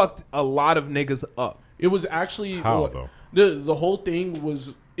 That fucked a lot of niggas up. It was actually How, though? The whole thing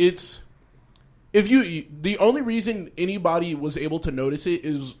was the only reason anybody was able to notice it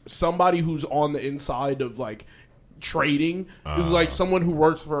is somebody who's on the inside of like trading. It was like someone who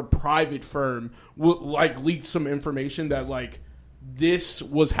works for a private firm like leaked some information that like this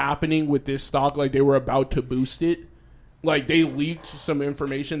was happening with this stock, like they were about to boost it. Like they leaked some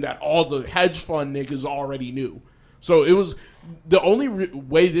information that all the hedge fund niggas already knew. So it was the only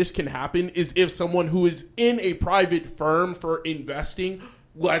way this can happen is if someone who is in a private firm for investing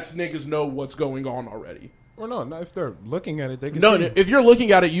lets niggas know what's going on already. Or no, not if they're looking at it, they can No, see. if you're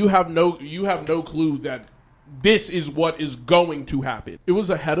looking at it, you have no clue that this is what is going to happen. It was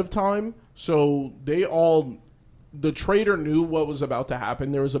ahead of time, so the trader knew what was about to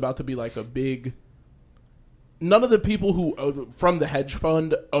happen. There was about to be like a big. None of the people who from the hedge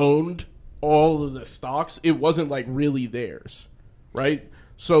fund owned all of the stocks. It wasn't like really theirs, right?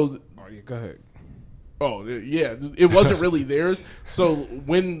 So, Oh, yeah, go ahead. oh yeah, it wasn't really theirs. So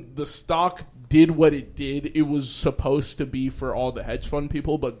when the stock did what it did, it was supposed to be for all the hedge fund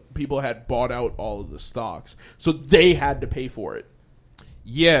people, but people had bought out all of the stocks, so they had to pay for it.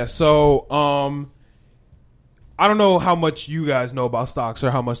 Yeah, so I don't know how much you guys know about stocks or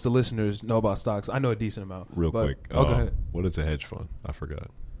how much the listeners know about stocks. I know a decent amount. Real but- quick. Oh, go ahead. What is a hedge fund? I forgot.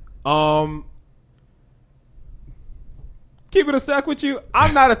 Keep it a stack with you.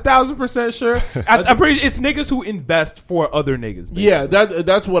 I'm not 1,000% sure. I'm pretty. It's niggas who invest for other niggas. Basically. Yeah,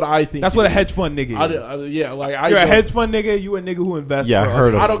 that's what I think. That's what a hedge fund nigga is. Yeah, like You're a don't- hedge fund nigga. You a nigga who invests. Yeah, for I heard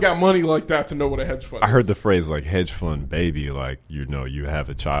other- of- I don't got money like that to know what a hedge fund. I heard is. the phrase like hedge fund baby, like you have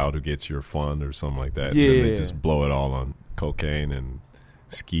a child who gets your fund or something like that. Yeah. And then they just blow it all on cocaine and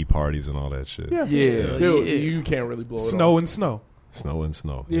ski parties and all that shit. Yeah. Dude, you can't really blow it. Snow on. and snow. Snow and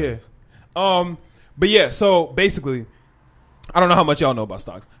snow. Yeah. Yes. But yeah, so basically, I don't know how much y'all know about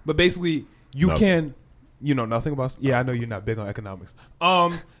stocks, but basically, you Nothing. know nothing about. Yeah, I know you're not big on economics.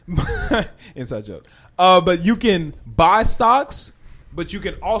 Inside joke. But you can buy stocks, but you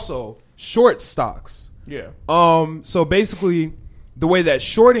can also short stocks. Yeah. So basically, the way that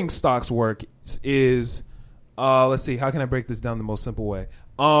shorting stocks work is, let's see, how can I break this down the most simple way?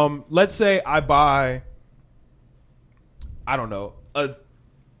 Let's say I buy, I don't know, a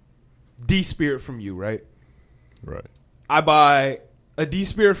D Spirit from you, right? Right. I buy a D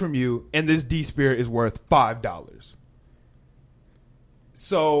Spirit from you, and this D Spirit is worth $5.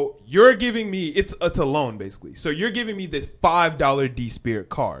 So you're giving me it's a loan basically. So you're giving me this $5 D Spirit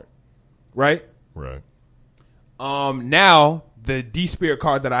card, right? Right. Now the D Spirit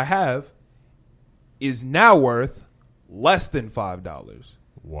card that I have is now worth less than $5.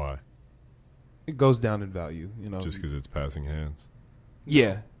 Why? It goes down in value, Just because it's passing hands?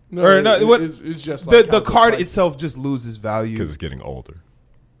 Yeah. No, it's just like the card itself just loses value. Because it's getting older.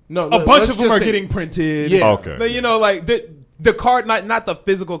 No, A bunch of them are getting printed. Yeah. Okay. Like the card, not the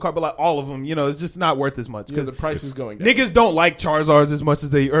physical card, but like all of them. It's just not worth as much because the price is going down. Niggas don't like Charizards as much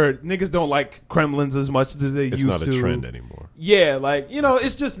as niggas don't like Kremlins as much as they It's used not to. a trend anymore. Yeah,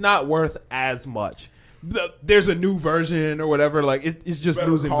 it's just not worth as much. There's a new version or whatever. Like it's just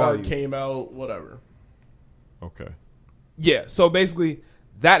Better losing card value. came out, whatever. Okay. Yeah, so basically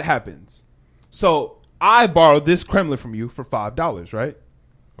that happens. So I borrowed this Kremlin from you for $5, right?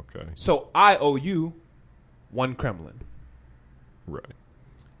 Okay. So I owe you 1 Kremlin. Right.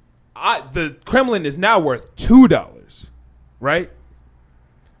 The Kremlin is now worth $2, right?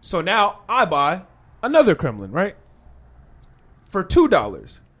 So now I buy another Kremlin, right? For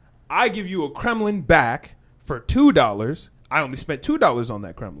 $2. I give you a Kremlin back for $2. I only spent $2 on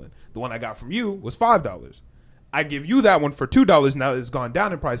that Kremlin. The one I got from you was $5. I give you that one for $2. Now it's gone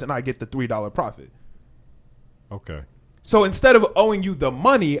down in price, and I get the $3 profit. Okay. So instead of owing you the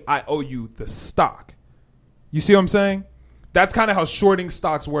money, I owe you the stock. You see what I'm saying? That's kind of how shorting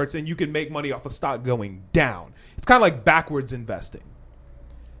stocks works, and you can make money off a stock going down. It's kind of like backwards investing.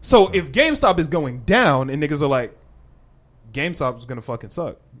 So if GameStop is going down and niggas are like, GameStop is going to fucking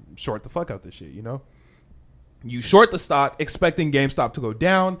suck, short the fuck out this shit, You short the stock expecting GameStop to go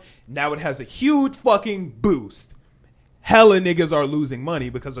down. Now it has a huge fucking boost. Hella niggas are losing money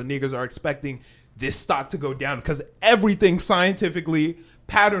because the niggas are expecting this stock to go down because everything scientifically,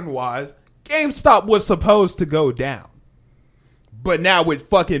 pattern-wise, GameStop was supposed to go down. But now it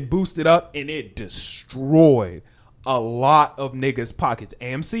fucking boosted up and it destroyed a lot of niggas' pockets.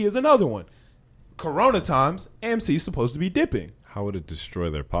 AMC is another one. Corona times, AMC is supposed to be dipping. How would it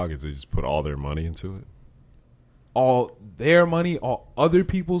destroy their pockets? They just put all their money into it? All their money, all other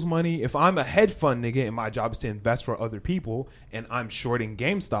people's money. If I'm a hedge fund nigga and my job is to invest for other people and I'm shorting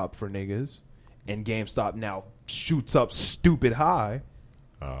GameStop for niggas and GameStop now shoots up stupid high,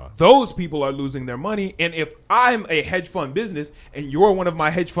 those people are losing their money. And if I'm a hedge fund business and you're one of my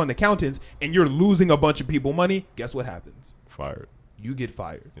hedge fund accountants and you're losing a bunch of people money, guess what happens? Fired. You get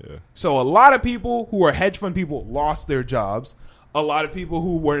fired. Yeah. So a lot of people who are hedge fund people lost their jobs. A lot of people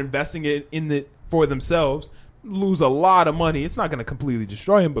who were investing it for themselves lose a lot of money. It's not going to completely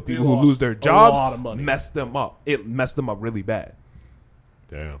destroy them, but people who lose their jobs mess them up. It messed them up really bad.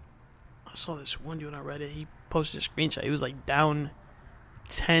 Damn. I saw this one dude on Reddit. He posted a screenshot. He was like down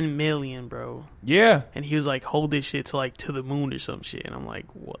 10 million, bro. Yeah. And he was like, hold this shit to the moon or some shit. And I'm like,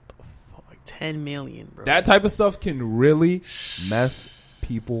 what the fuck? 10 million, bro. That type of stuff can really mess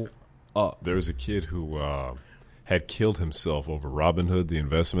people up. There was a kid who had killed himself over Robinhood, the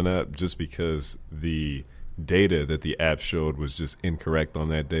investment app, just because the data that the app showed was just incorrect on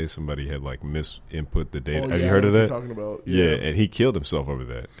that day. Somebody had misinput the data. Have you heard of that? Talking about, yeah, and he killed himself over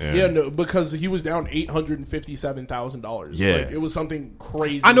that. And yeah, no, because he was down $857,000. Yeah, it was something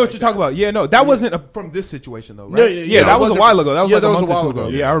crazy. I know what you're talking about. Yeah, no, that wasn't from this situation though, right? Yeah, that was a while ago. That was that a was month a or while two ago.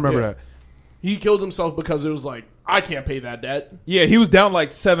 ago. Yeah, I remember that. He killed himself because it was like, I can't pay that debt. Yeah, he was down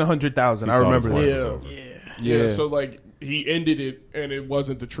like 700,000. I remember He thought his that. life was over. Yeah. So he ended it, and it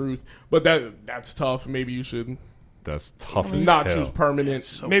wasn't the truth. But that's tough. Maybe you should That's tough as not hell. choose permanent.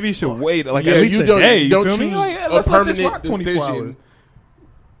 So Maybe you should wait at Yeah, least you a don't day. You don't feel me? choose Like, yeah, a let's let this permanent rock 24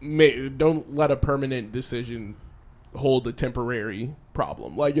 decision. Don't let a permanent decision hold a temporary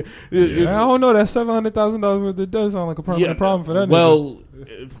problem. Like, I don't know. That $700,000 it does sound like a permanent problem for that. Well,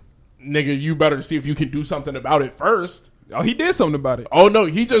 nigga, you better see if you can do something about it first. Oh, he did something about it. Oh no,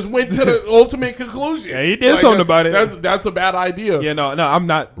 he just went to the ultimate conclusion. Yeah, he did something about it. That's a bad idea. Yeah, no, I'm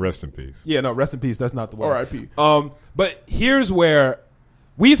not. Rest in peace. Yeah, no, rest in peace. That's not the word. R.I.P. But here's where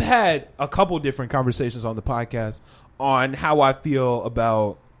we've had a couple different conversations on the podcast on how I feel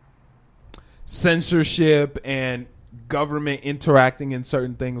about censorship and government interacting in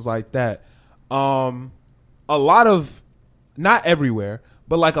certain things like that. A lot of, not everywhere,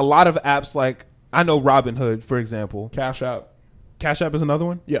 but a lot of apps I know Robinhood, for example. Cash App. Cash App is another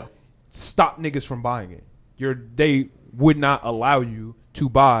one? Yeah. Stop niggas from buying it. They would not allow you to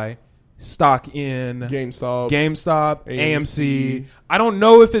buy stock in GameStop, AMC. I don't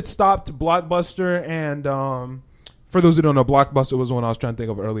know if it stopped Blockbuster and for those who don't know, Blockbuster was the one I was trying to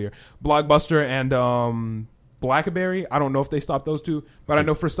think of earlier. Blockbuster and BlackBerry. I don't know if they stopped those two, but I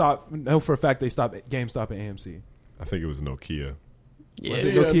know for a fact they stopped GameStop and AMC. I think it was Nokia. Yeah,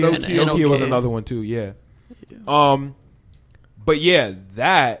 Nokia was another one too. Yeah. But yeah,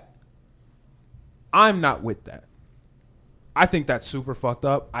 that I'm not with that. I think that's super fucked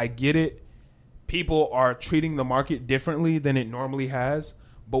up. I get it. people are treating the market differently than it normally has.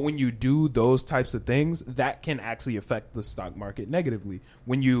 But when you do those types of things, that can actually affect the stock market negatively.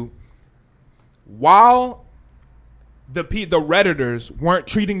 While the Redditors weren't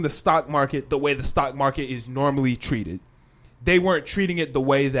treating the stock market the way the stock market is normally treated, they weren't treating it the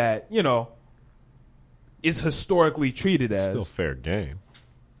way that, is historically treated as. Still fair game.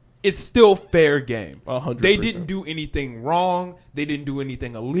 It's still fair game. 100%. They didn't do anything wrong. They didn't do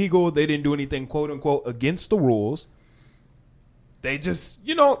anything illegal. They didn't do anything, quote unquote, against the rules. They just,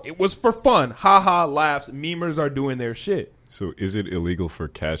 it was for fun. Ha ha, laughs. Memers are doing their shit. So is it illegal for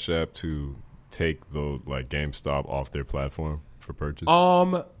Cash App to take the GameStop off their platform for purchase?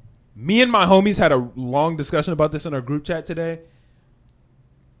 Me and my homies had a long discussion about this in our group chat today.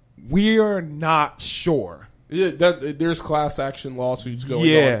 We are not sure. Yeah, there's class action lawsuits going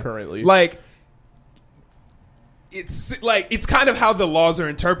on currently. It's kind of how the laws are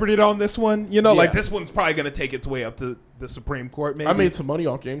interpreted on this one. Like this one's probably going to take its way up to the Supreme Court. Maybe. I made some money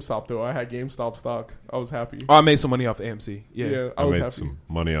off GameStop though. I had GameStop stock. I was happy. Oh, I made some money off AMC. Yeah, I was made happy. some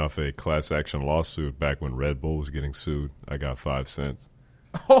money off a class action lawsuit back when Red Bull was getting sued. I got 5 cents.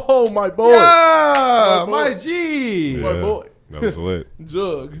 Oh my boy, Yeah, boy. my G. my boy, That was lit.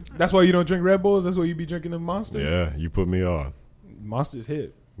 Jug. That's why you don't drink Red Bulls. That's why you be drinking them Monsters. Yeah, you put me on. Monsters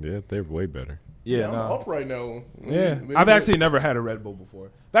hit. Yeah, they're way better. Yeah, I'm nah. up right now. Yeah, I've actually never had a Red Bull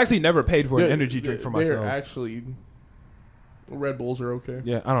before. I've actually never paid for an energy drink for myself. They're actually Red Bulls are okay.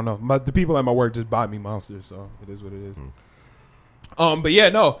 Yeah, I don't know. The people at my work just buy me Monsters, so it is what it is. But yeah,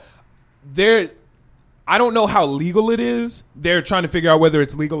 no, I don't know how legal it is. They're trying to figure out whether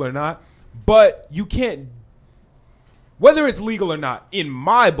it's legal or not. But you can't, whether it's legal or not, in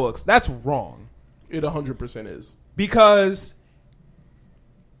my books, that's wrong. It 100% is. Because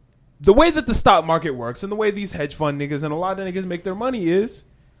the way that the stock market works and the way these hedge fund niggas and a lot of niggas make their money is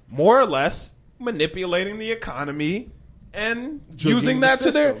more or less manipulating the economy and using that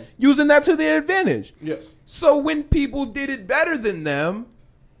to their advantage. Yes. So when people did it better than them,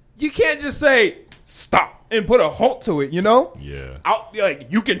 you can't just say stop and put a halt to it, Yeah.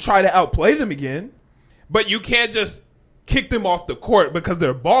 You can try to outplay them again, but you can't just kick them off the court because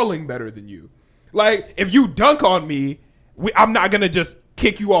they're balling better than you. Like, if you dunk on me, I'm not going to just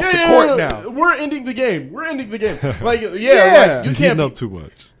kick you off the court now. We're ending the game. Like, Yeah. like, you You're can't hitting up too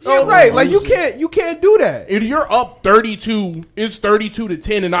much. Yeah, right. Like, you can't do that. If you're up 32, it's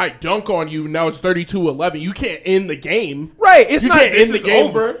 32-10, and I dunk on you. Now it's 32-11. You can't end the game. Right. It's You not can't this end the is game.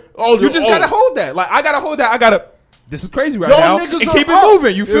 over. Oh, You just gotta hold that. Like, I gotta hold that. This is crazy right Y'all now. niggas And are keep it up.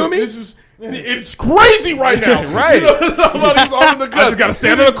 moving. You feel me? It's crazy right now. Right. Somebody's on the I just gotta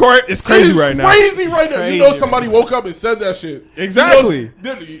stand on the court. It's crazy right now. Crazy right now. Crazy. Somebody woke up and said that shit. Exactly.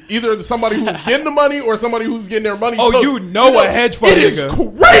 Either somebody who's getting the money or somebody who's getting their money. Oh, took. a hedge fund It is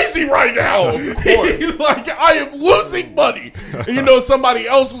nigga. crazy right now. Of course. He's like, I am losing money. And somebody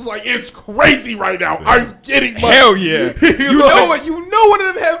else was like, it's crazy right now. I'm getting money. Hell yeah. He's You know like- what? You know one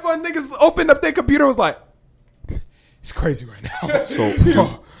of them hedge fund niggas opened up their computer and was like, it's crazy right now. So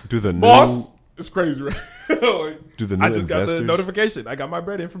do the new Boss, it's crazy right now. do the new I just got investors the notification. I got my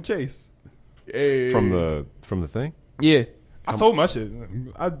bread in from Chase. Hey. from the thing? Yeah. I sold my shit.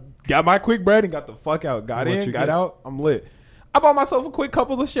 I got my quick bread and got the fuck out. Got How much in, you got get? out. I'm lit. I bought myself a quick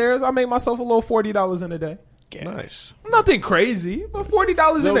couple of shares. I made myself a little $40 in a day. Nice. Nothing crazy, but $40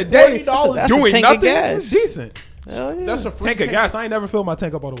 in No, a day $40 that's a doing tank of nothing gas. is decent. Hell yeah. That's a free Tank of gas. I ain't never filled my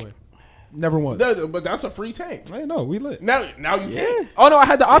tank up all the way. Never once. But that's a free tank. I know, we lit. Now you can. Oh no, I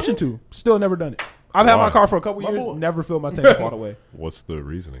had the option to. Still never done it. I've had Why? my car for a couple My years. boy. Never filled my tank up all the way. What's the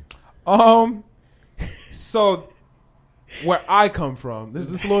reasoning? So where I come from,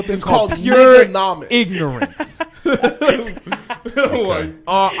 there's this little thing It's called called pure Negonomics. ignorance. Like,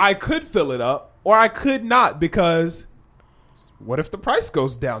 I could fill it up, or I could not, because what if the price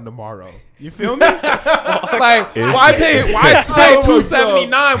goes down tomorrow? You feel me? Like, why pay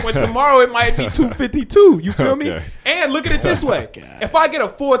 $279 when tomorrow it might be $252? You feel me? Okay. And look at it this way: if I get a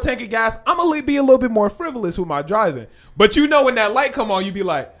full tank of gas, I'm gonna be a little bit more frivolous with my driving. But when that light come on, you be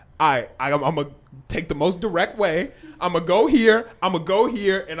like, I'm gonna take the most direct way. I'm gonna go here, and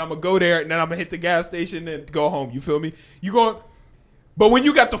I'm gonna go there, and then I'm gonna hit the gas station and go home. You feel me? But when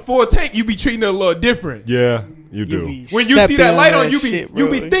you got the full tank, you be treating it a little different. Yeah, you do. When you see that light on, you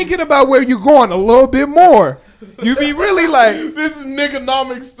be thinking about where you're going a little bit more. You be really like, this is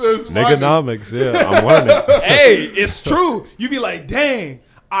Negonomics to his Negonomics, yeah, I'm learning. hey, it's true. You be like, dang,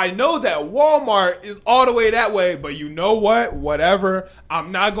 I know that Walmart is all the way that way, but you know what? Whatever.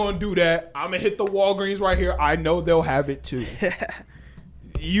 I'm not going to do that. I'm going to hit the Walgreens right here. I know they'll have it too.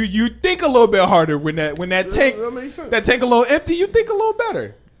 You think a little bit harder when that tank That makes sense. that tank a little empty. You think a little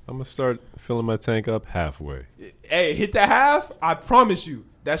better. I'm gonna start filling my tank up halfway. Hey, hit the half. I promise you,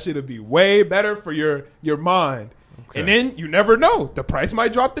 that shit'll be way better for your mind. Okay. And then you never know. The price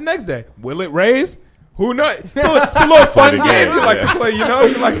might drop the next day. Will it raise? Who knows? So it's a little fun the game game, you like yeah. to play. You know,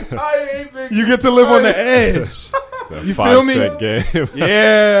 you like I ain't nigga. you get to live on the edge. That You feel me? 5-cent game.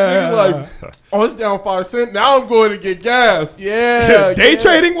 Yeah. Nigga like, oh, it's down 5 cents. Now I'm going to get gas. Yeah. Day yeah.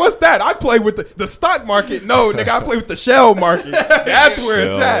 trading, what's that? I play with the stock market. No, nigga, I play with the shell market. That's where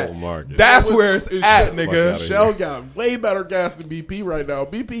it's Shell at. market. That's where it's It's at, shit. nigga. Fuck outta Shell got way better gas than BP right now.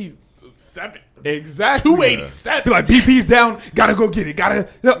 BP 7. Exactly. 287. Be like, BP's down. Gotta go get it. Gotta.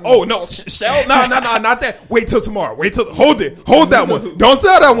 Oh no, Shell. No, not that. Wait till tomorrow. Hold that one. Don't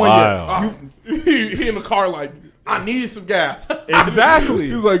sell that one Wow. yet. He in the car like, I need some gas. Exactly.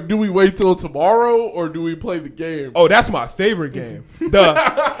 He was like, do we wait till tomorrow or do we play the game? Oh, that's my favorite game.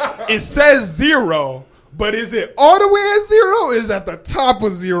 It says 0, but is it all the way at 0? Or is at the top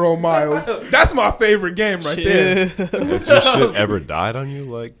of 0 miles? That's my favorite game right there. Has your shit ever died on you,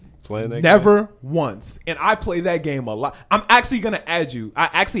 like playing that game? Never once. And I play that game a lot. I'm actually going to add you. I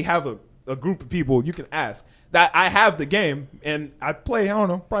actually have a group of people you can ask that I have the game, and I play, I don't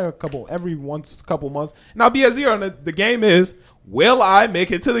know, probably a couple months, and I'll be at 0. And the game is, will I make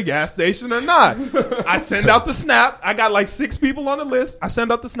it to the gas station or not? I send out the snap. I got like 6 people on the list. I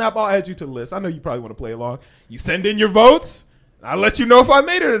send out the snap. I'll add you to the list. I know you probably want to play along. You send in your votes. I'll let you know if I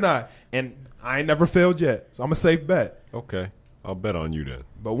made it or not. And I ain't never failed yet, so I'm a safe bet. Okay, I'll bet on you then.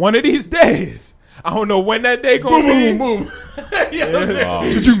 But one of these days, I don't know when that day gonna be. Boom, boom. Oh,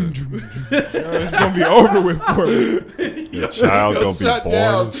 shit. It's gonna be over with for me. Your child gonna be Shut born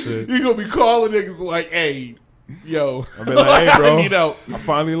down. and shit. You gonna be calling niggas like, hey, yo. I be like, hey, bro, I need help. I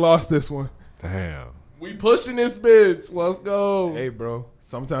finally lost this one. Damn. We pushing this bitch. Let's go. Hey, bro,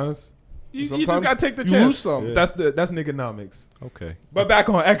 sometimes you just Sometimes gotta take the you chance. lose something. That's niggonomics. Okay. But back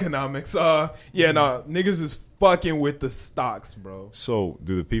on economics, niggas is fucking with the stocks, bro. So,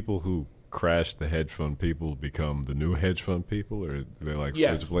 do the people who crash the hedge fund people become the new hedge fund people, or do they like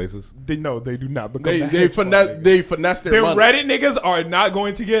Yes. switch places? They do not become. They the they hedge fund finesse niggas. they finesse their Them money. Reddit niggas are not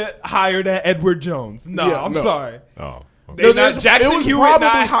going to get hired at Edward Jones. No, Yeah, I'm no. sorry. Oh, okay. They not Jackson Hewitt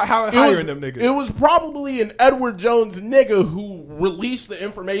not it hiring was- them niggas. It was probably an Edward Jones nigga who released the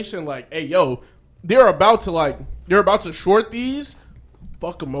information like, hey, yo, they're about to short these.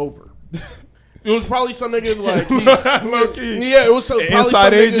 Fuck them over. It was probably some nigga like, Low-key. yeah, it was probably Inside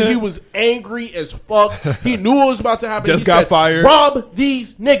some nigga. agent. He was angry as fuck. He knew what was about to happen. Just He got said, fired. Rob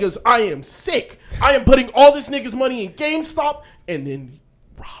these niggas. I am sick. I am putting all this niggas' money in GameStop and then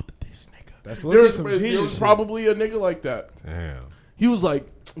rob this nigga. That's there was, some there genius was shit. probably a nigga like that. Damn. He was like,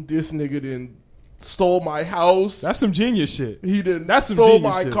 this nigga didn't stole my house. That's some genius shit. He didn't That's some stole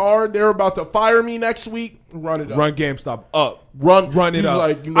genius my shit. car. They're about to fire me next week. Run it up. Run GameStop up. Run Run it He's up.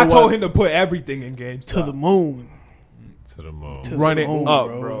 like, you know I told what? him to put everything in GameStop. To the moon. To the moon. To Run the it moon, up,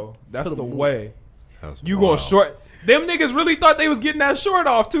 bro. bro. That's To the the moon. way. That's You wild. going short. Them niggas really thought they was getting that short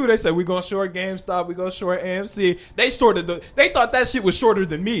off too. They said we gonna short GameStop, we gonna short AMC. They thought that shit was shorter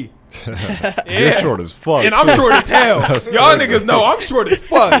than me. You're short as fuck. And I'm too. short as hell. That's Y'all crazy. niggas know I'm short as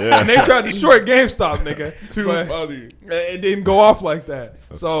fuck. Yeah. And they tried to short GameStop, nigga. Too But funny. it didn't go off like that.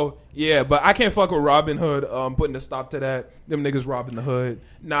 So yeah, but I can't fuck with Robin Hood putting a stop to that. Them niggas robbing the hood.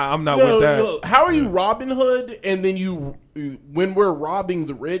 Nah, I'm not with that. Yo, how are you Robin Hood and then when we're robbing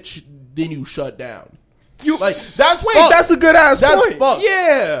the rich, then you shut down? That's That's a good ass That's point. fucked.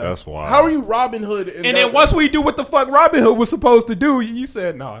 Yeah. That's wild. How are you Robin Hood? And then once we do what the fuck Robin Hood was supposed to do, you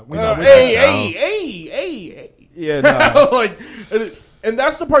said nah. We not with hey, that. hey. Yeah, nah. Like, and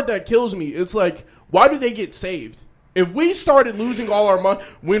that's the part that kills me. It's like, why do they get saved? If we started losing all our money,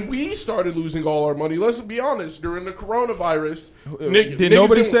 when we started losing all our money, let's be honest, during the coronavirus, Did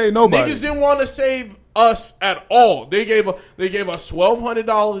nobody save nobody? Niggas didn't want to save us at all. They gave us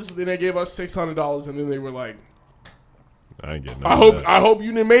 $1,200, then they gave us $600, and then they were like, I ain't getting. I hope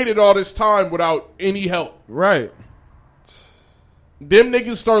you done made it all this time without any help. Right. Them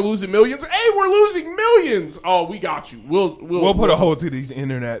niggas start losing millions. Hey, we're losing millions. Oh, we got you. We'll put a hold to these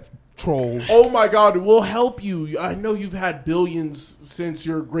internet trolls. Oh my God, we'll help you. I know you've had billions since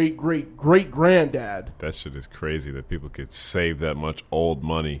your great granddad. That shit is crazy that people could save that much old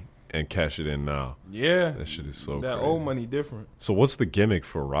money and cash it in now. Yeah. That shit is so That crazy. old money different. So what's the gimmick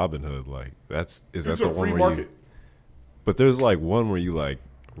for Robinhood? Like is that It's the a one free where market. you? But there's like one where you like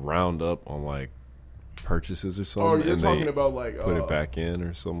round up on like purchases or something. Oh, you're and talking they about like put it back in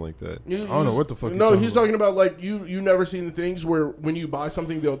or something like that. I don't know what the fuck you're No, talking he's about. talking about like you never seen the things where when you buy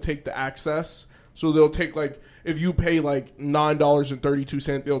something they'll take the access. So they'll take like if you pay like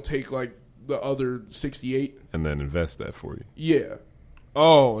 $9.32, they'll take like the other 68. And then invest that for you. Yeah.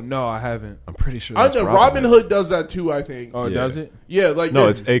 Oh no, I haven't. I'm pretty sure. I That's know Robinhood does that too. I think. Oh, Yeah. does it? Yeah, like No, they-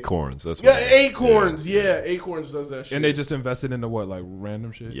 it's Acorns. That's yeah, what Acorns. Yeah, Acorns does that shit. And they just invested into what, like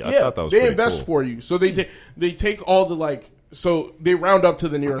random shit? Yeah, I yeah, thought that was they pretty invest cool. for you. So they take all the like. So they round up to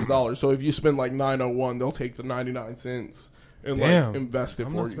the nearest dollar. So if you spend like 901, they'll take the 99 cents and Damn. like invest it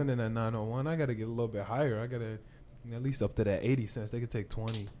I'm for not you. spending that 901. I got to get a little bit higher. I got to at least up to that 80 cents. They could take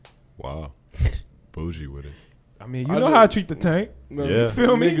 20. Wow, bougie with it. I mean, you I know do. how I treat the tank. No, Yeah. you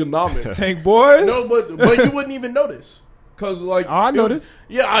feel me? Nigganomics. Tank boys. No, but you wouldn't even notice. Cause like Oh, I notice.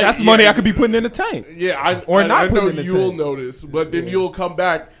 Yeah, That's money I could be putting in the tank. Yeah, Or not I know putting in the you'll tank. notice, but then you'll come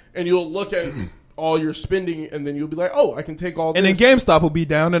back and you'll look at all your spending, and then you'll be like, "Oh, I can take all." And then this. GameStop will be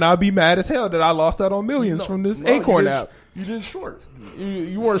down, and I'll be mad as hell that I lost out on millions from this Acorn you did, app. You did short.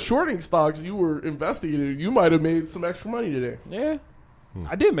 You weren't shorting stocks. You were investing in it. You might have made some extra money today. Yeah.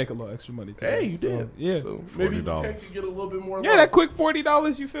 I did make a little extra money today. Hey, you did. Yeah. So maybe the $40. tank could get a little bit more. Yeah, that quick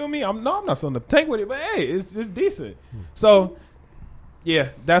 $40, you feel me? I'm not filling the tank with it, but hey, it's decent. So, yeah,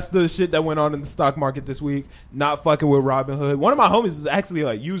 that's the shit that went on in the stock market this week. Not fucking with Robinhood. One of my homies is actually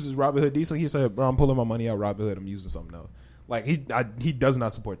like uses Robinhood decent. He said, "Bro, I'm pulling my money out Robinhood. I'm using something else." Like he does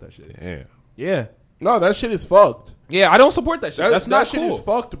not support that shit. Damn. Yeah, No, that shit is fucked. yeah, I don't support that shit. That's that not shit cool. is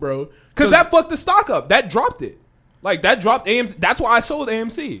fucked, bro. Because that fucked the stock up. That dropped it. Like that dropped AMC. That's why I sold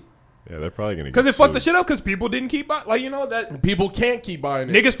AMC. Yeah, they're probably gonna. Because Because it fucked the shit up. Because people didn't keep buying. Like, you know that. people can't keep buying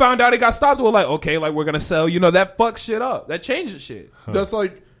it. Niggas found out it got stopped. We're like, okay, like we're gonna sell. You know that fucks shit up. That changes shit. That's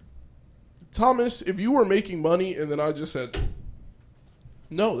like, Thomas, if you were making money and then I just said,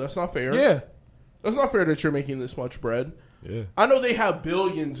 no, that's not fair. Yeah. That's not fair that you're making this much bread. Yeah. I know they have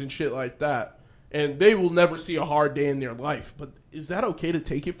billions and shit like that, and they will never see a hard day in their life, but is that okay to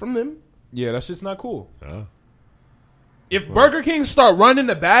take it from them? Yeah, that shit's not cool. Yeah. If Burger King start running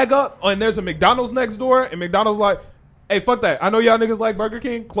the bag up and there's a McDonald's next door and McDonald's like, hey, fuck that. I know y'all niggas like Burger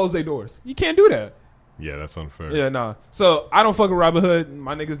King. Close their doors. You can't do that. Yeah, that's unfair. Yeah, nah. So I don't fuck with Robinhood.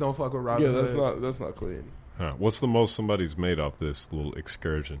 My niggas don't fuck with Robinhood. Yeah, that's not clean. Huh. What's the most somebody's made off this little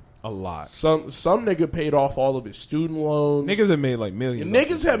excursion? a lot. Some nigga paid off all of his student loans. Niggas have made like millions.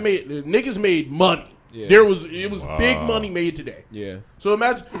 Niggas made money. Yeah. It was Wow. big money made today. Yeah. So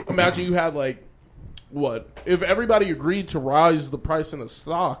imagine you had like what if everybody agreed to rise the price in a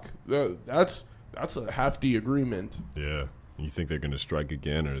stock? That's a hefty agreement. Yeah. You think they're gonna strike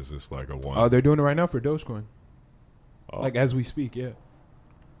again, or is this like a one? Oh, they're doing it right now for Dogecoin. Oh, Like as we speak, yeah.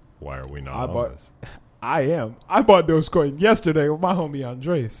 why are we not I on bought- this? I am. I bought Dogecoin yesterday with my homie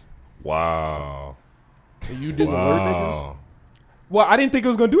Andres. Wow. And you didn't alert niggas. Wow. Well, I didn't think it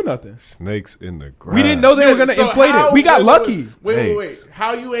was gonna do nothing. Snakes in the grass. We didn't know they were gonna So inflate how- it. We got lucky. Wait. Thanks.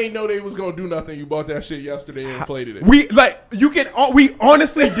 How you ain't know they was gonna do nothing? You bought that shit yesterday and inflated it. We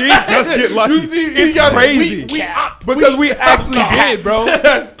honestly did just get lucky. You see, It's got- crazy because we actually did, bro.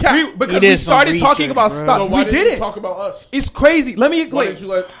 That's cap. Because We we did some started talking research, about bro. stock. So why We didn't you didn't. talk about us? It's crazy. Let me Why didn't you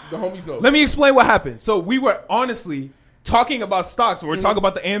let the homies know? Let me explain what happened. So we were honestly talking about stocks. We're talking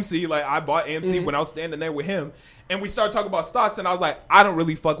about the AMC. Like I bought AMC when I was standing there with him, and we started talking about stocks. And I was like, I don't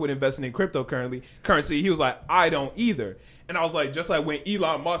really fuck with investing in cryptocurrency. He was like, I don't either. And I was like, just like when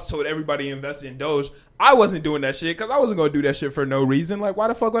Elon Musk told everybody to invest in Doge, I wasn't doing that shit because I wasn't gonna do that shit for no reason. Like, why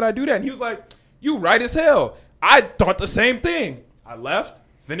the fuck would I do that? And he was like, you right as hell. I thought the same thing. I left,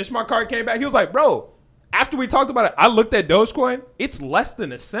 finished my card, came back. He was like, bro, after we talked about it, I looked at Dogecoin. It's less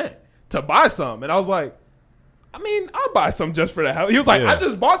than a cent to buy some. And I was like, I mean, I'll buy some just for the hell. He was like, Yeah. I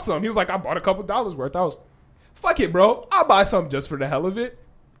just bought some. He was like, I bought a couple dollars worth. I was, fuck it, bro. I'll buy some just for the hell of it.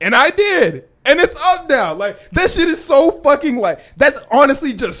 And I did. And it's up now. Like, that shit is so fucking that's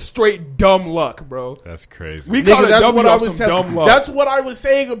honestly just straight dumb luck, bro. That's crazy. We caught a that's W what I off was some saying. dumb luck. That's what I was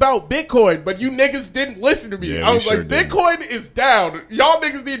saying about Bitcoin, but you niggas didn't listen to me. Yeah, I we was sure like, didn't. Bitcoin is down. Y'all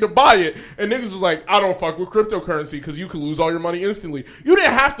niggas need to buy it. And niggas was like, I don't fuck with cryptocurrency because you can lose all your money instantly. You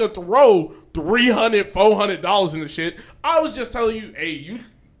didn't have to throw $300, $400 in the shit. I was just telling you, hey, you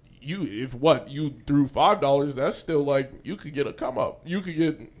if you threw $5, that's still like you could get a come up. You could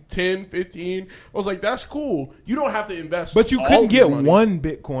get 10, 15. I was like, that's cool. You don't have to invest. But you all couldn't of your get money. one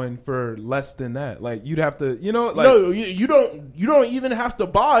Bitcoin for less than that. Like, you'd have to, like. No, you don't. You don't even have to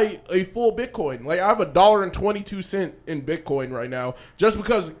buy a full Bitcoin. Like I have $1.22 in Bitcoin right now, just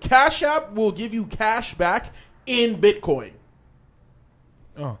because Cash App will give you cash back in Bitcoin.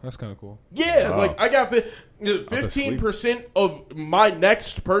 Oh, that's kind of cool. Yeah, Wow. like I got 15% of my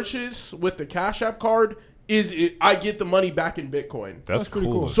next purchase with the Cash App card I get the money back in Bitcoin. That's pretty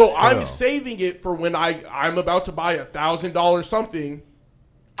cool. cool. as So I'm hell. saving it for when I'm about to buy $1,000 something.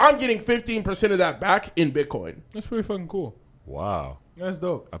 I'm getting 15% of that back in Bitcoin. That's pretty fucking cool. Wow. That's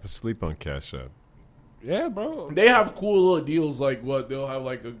dope. I could sleep on Cash App. Yeah, bro. They have cool little deals like what they'll have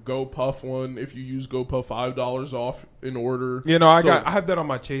like a GoPuff one if you use GoPuff $5 off in order. You know, I So- have that on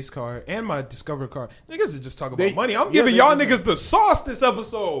my Chase card and my Discover card. Niggas is just talking about They- money. I'm yeah, giving they y'all just- niggas the sauce this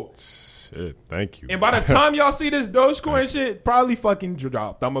episode. Shit, thank you. And by the time y'all see this Dogecoin shit, probably fucking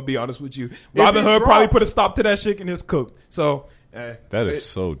dropped. I'm gonna be honest with you. it Robin Hood probably drops- put a stop to that shit and it's cooked. So that is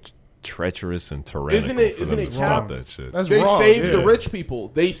so treacherous and tyrannical Isn't it- for isn't them it to stop cap? that shit. that's They wrong. saved yeah. the rich people.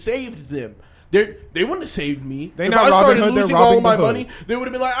 They saved them. They wouldn't have saved me. They if not I Robin started Hood, they're losing all robbing my the hood. money, they would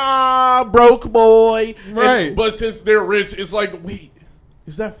have been like, broke boy. Right. But since they're rich, it's like, wait,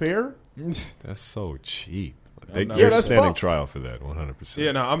 is that fair? That's so cheap. not- They're Yeah, that's standing fucked. trial for that 100%.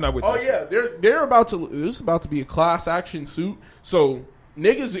 Yeah, no, I'm not with Oh that. yeah, they're about to. This is about to be a class action suit. So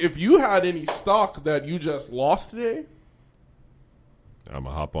niggas, if you had any stock that you just lost today, I'm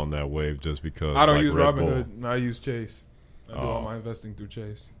gonna hop on that wave just because I don't like use Red Robin Bull. Hood. No, I use Chase. I do all Oh. my investing through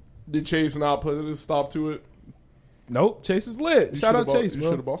Chase. did Chase not put a stop to it? Nope, Chase is lit. You Shout out should've bought- Chase, You bro.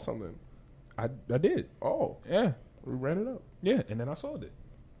 should have bought something. I did. Oh, Yeah, we ran it up. yeah, and then I sold it.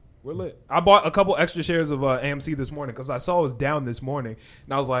 We're lit. I bought a couple extra shares of AMC this morning because I saw it was down this morning,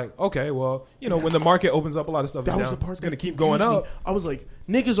 and I was like, okay, well, you know, when the market opens up, a lot of stuff That is was down. the part It's gonna that keep going confused up. me. I was like,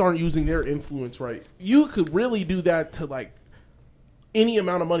 niggas aren't using their influence right. You could really do that to like any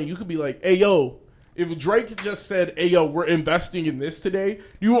amount of money. You could be like, hey yo, if Drake just said, hey yo, we're investing in this today,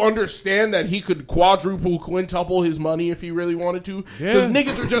 you understand that he could quadruple, quintuple his money if he really wanted to? Because Yeah.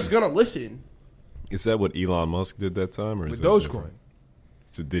 niggas are just gonna listen. Is that what Elon Musk did that time, or is With that Dogecoin. different?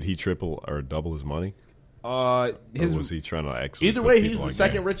 So did he triple or double his money, His or was he trying to actually? Either put way, people he's the on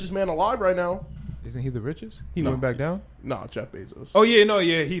second game? richest man alive right now. isn't he the richest? He No. went back down. Nah, Jeff Bezos. Oh yeah, no,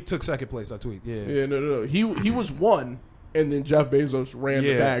 yeah, he took second place. I tweet. Yeah, Yeah, no. He was one, and then Jeff Bezos ran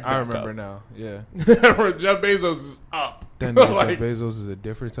the yeah, bag. I back remember up. now. Yeah, Jeff Bezos is up. then Like, Jeff Bezos is a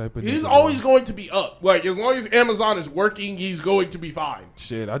different type of. he's nigga, always bro. going to be up. Like, as long as Amazon is working, he's going to be fine.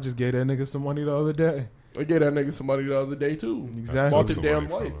 Shit. I just gave that nigga some money the other day. I gave that nigga some money the other day, too. Exactly. Bought the Took damn some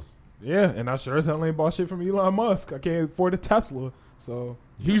money from lights. Yeah, and I sure as hell ain't bought shit from Elon Musk. I can't afford a Tesla. So,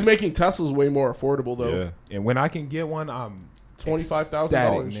 He's making Teslas way more affordable, though. Yeah, and when I can get one, I'm $25,000.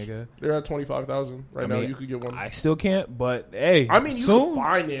 ecstatic, nigga. They're at $25,000 right I now. mean, You could get one. I still can't, but hey, I mean, you soon. could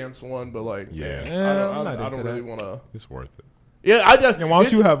finance one, but like, Yeah. I'm not I into don't really that. want to. it's worth it. Yeah, I just. And why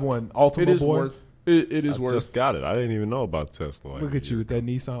don't you have one, Ultima It is boy? worth. It is I worth. just got it. I didn't even know about Tesla. Like Look a at you year with that ago.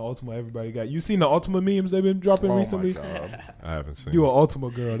 Nissan Ultima. Everybody got. You seen the Ultima memes they've been dropping Oh recently? my god! I haven't seen. You it. an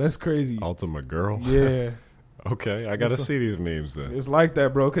Ultima girl? That's crazy. Ultima girl. Yeah, Okay, I gotta It's a- see these memes then. it's like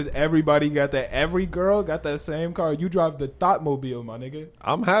that, bro. Because everybody got that. Every girl got that same car. You drive the Thoughtmobile, my nigga.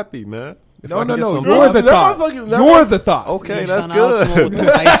 I'm happy, man. If No, I no, can get no. some You're love- the That thought. motherfucker- that You're the thought. Okay, Next that's on Ultima good. with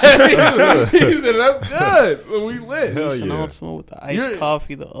the ice, he said, "That's good. We lit." Hell next on yeah. Ultima with the iced You're-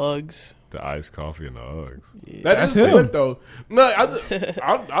 coffee, the Uggs. The iced coffee and the Uggs. Yeah. That That's is him. whip though. No,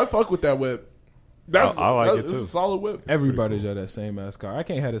 I fuck with that whip. That's I like it, it's too. a solid whip. Everybody pretty got that same ass car. I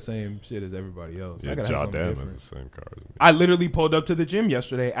can't have the same shit as everybody else. Yeah, I gotta have Jaw something Dam different. has the same car as me. I literally pulled up to the gym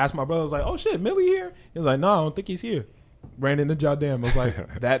yesterday, asked my brother, I was like, oh shit, Millie here? He was like, no, I don't think he's here. Ran into Jadam. I was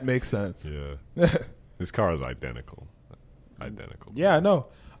like, that makes sense. Yeah, this car is identical. Identical. Yeah, I know.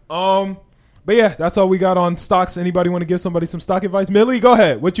 But yeah, that's all we got on stocks. Anybody want to give somebody some stock advice? Millie, go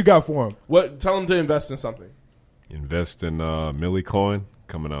ahead. What you got for him? What? Tell him to invest in something. Invest in Millicoin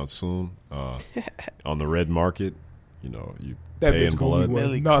coming out soon on the red market. You know, you That pay in bitch gonna blood. be worth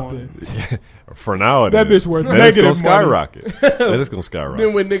Millie nothing. For now, it That is. bitch worth Then it's gonna negative money. skyrocket. Then it's gonna skyrocket.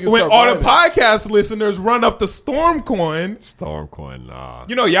 Then when niggas When start all the buying it, podcast listeners run up the Storm coin, Stormcoin, nah.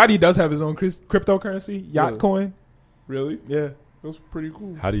 you know Yachty does have his own cryptocurrency, Yacht Yeah. coin. really, Yeah, that's pretty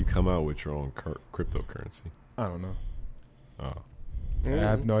cool. How do you come out with your own cryptocurrency? I don't know. Oh, I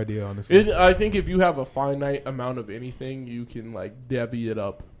have no idea, honestly. I think if you have a finite amount of anything, you can like divvy it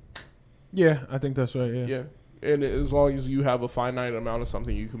up. Yeah, I think that's right. Yeah. Yeah, and as long as you have a finite amount of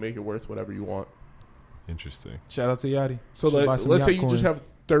something, you can make it worth whatever you want. interesting. Shout out to Yachty. So Should buy let's some say Yacht you just coin. have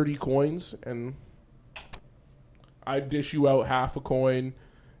 30 coins, and I dish you out half a coin.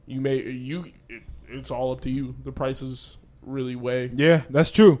 It's all up to you. The prices really weigh. Yeah,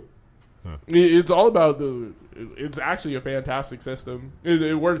 that's true. It's all about the. It's actually a fantastic system.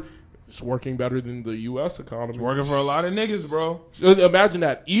 It's working better than the U.S. economy. It's working for a lot of niggas, bro. So imagine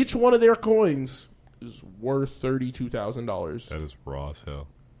that each one of their coins is worth $32,000. That is raw as hell.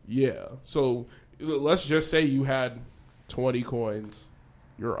 Yeah. So let's just say you had 20 coins.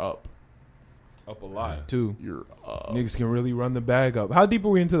 You're up. Up a lot, too. You're up. Niggas can really run the bag up. How deep are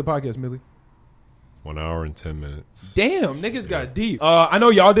we into the podcast, Millie? 1 hour and 10 minutes. Damn, niggas got deep. I know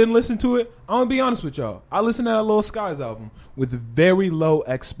y'all didn't listen to it. I'm gonna be honest with y'all. I listened to that Lil Skies album with very low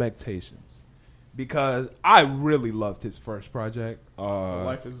expectations. because I really loved his first project.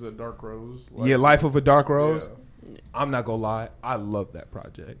 Life is a Dark Rose. Life of a Dark Rose. Yeah. I'm not gonna lie, I love that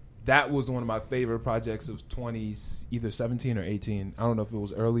project. That was one of my favorite projects of either 17 or 18. I don't know if it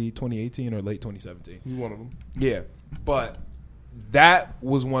was early 2018 or late 2017. He's one of them. Yeah, but that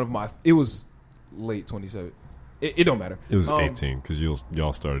was one of my. It was late 2017. It don't matter. It was 18 because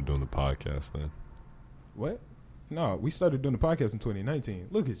y'all started doing the podcast then. What? No, we started doing the podcast in 2019.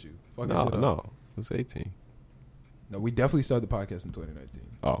 Look at you. Fucking shit up. No, it was 18. No, we definitely started the podcast in 2019.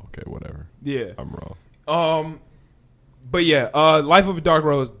 Oh, okay, whatever. Yeah. I'm wrong. But yeah, Life of a Dark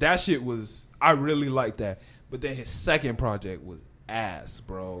Rose, that shit was, I really liked that. But then his second project was ass,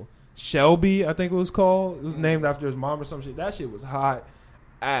 bro. Shelby, I think it was called. It was named after his mom or some shit. That shit was hot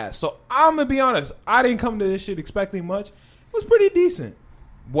ass. So I'm going to be honest, I didn't come to this shit expecting much. It was pretty decent.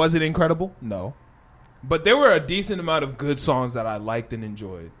 Was it incredible? No. But there were a decent amount of good songs that I liked and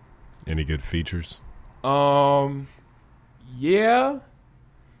enjoyed. Any good features? Yeah.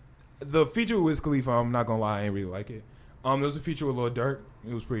 The feature with Wiz Khalifa, I'm not gonna lie, I ain't really like it. There was a feature with Lil Durk.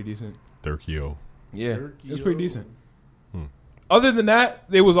 It was pretty decent. Durkio. Yeah, Durkio. it was pretty decent. Other than that,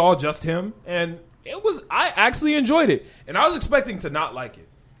 it was all just him, and I actually enjoyed it. And I was expecting to not like it.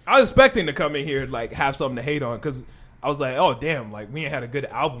 I was expecting to come in here and like have something to hate on because I was like, oh damn, like we ain't had a good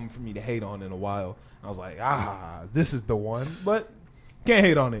album for me to hate on in a while. I was like, this is the one, but can't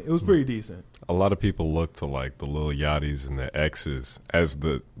hate on it. It was pretty decent. A lot of people look to like the Lil Yachty's and the X's as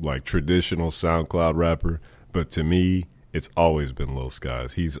the like traditional SoundCloud rapper, but to me, it's always been Lil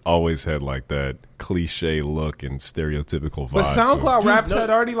Skies. He's always had like that cliche look and stereotypical vibe. But SoundCloud Dude, raps no. had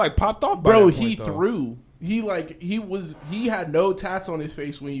already like popped off. By Bro, that point, he though. threw. He had no tats on his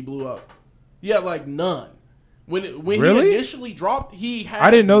face when he blew up. He had like none. When Really? he initially dropped, he had I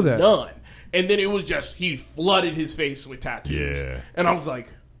didn't know that. none. And then it was just he flooded his face with tattoos. Yeah. And I was like,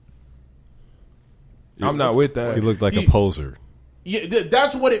 I'm not with that. He looked like He- a poser. yeah,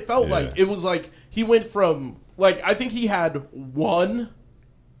 that's what it felt Yeah. like. It was like he went from like I think he had one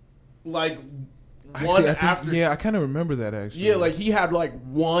Actually, I think- after Yeah, I kind of remember that actually. yeah, like he had like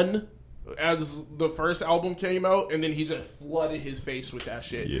one as the first album came out, and then he just flooded his face with that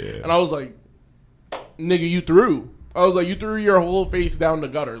shit. Yeah. And I was like, nigga, you threw. I was like, you threw your whole face down the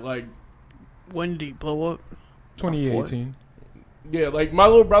gutter. Like, When did he blow up? 2018. yeah, like my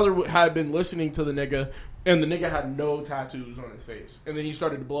little brother had been listening to the nigga, and the nigga had no tattoos on his face. And then he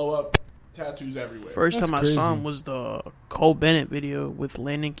started to blow up, tattoos everywhere. First That's time I crazy. saw him was the Cole Bennett video with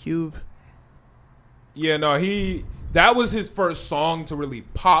Landon Cube. Yeah, no, that was his first song to really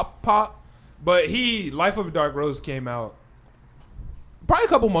pop. But Life of a Dark Rose came out probably a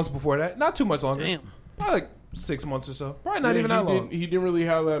couple months before that. Not too much longer. Damn. Probably like 6 months or so. Probably not Yeah, even that long. He didn't really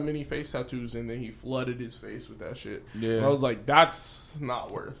have that many face tattoos, and then he flooded his face with that shit. Yeah. And I was like, that's not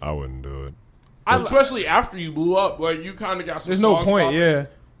worth. I wouldn't do it. Especially after you blew up, like you kind of got some. There's no songs point, popping. yeah.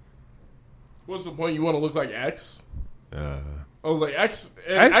 What's the point? You want to look like X? Uh, I was like X.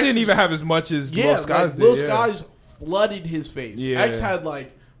 And X didn't is- even have as much as Yeah, Lil Skies like, did. Lil yeah. Skies flooded his face. Yeah. X had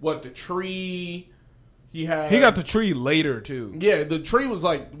like what the tree. He got the tree later too. Yeah, the tree was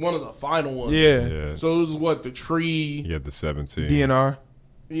like one of the final ones. Yeah. yeah. So it was what the tree. He had the 17. DNR.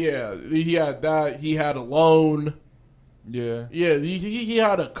 Yeah, he had that. He had Alone. Yeah. Yeah, he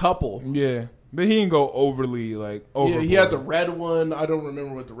had a couple. Yeah. But he didn't go overly like over. Yeah, he had the red one. I don't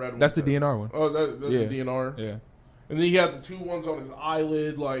remember what the red one. That's the said. DNR one. Oh, that's Yeah. the DNR. Yeah. And then he had the two ones on his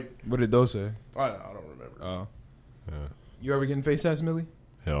eyelid. Like What did those say? I don't remember. Oh. Yeah. You ever getting face tats, Millie?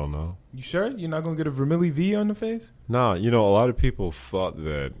 Hell no. You sure? You're not gonna get a Vermilly V on the face? Nah, a lot of people thought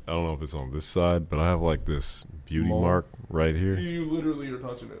that, I don't know if it's on this side, but I have like this beauty Mole. mark right here. You literally are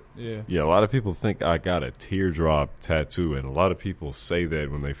touching it. Yeah. Yeah, a lot of people think I got a teardrop tattoo, and a lot of people say that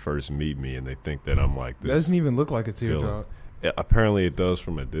when they first meet me, and they think that I'm like That this. doesn't even look like a villain. teardrop. Yeah, apparently it does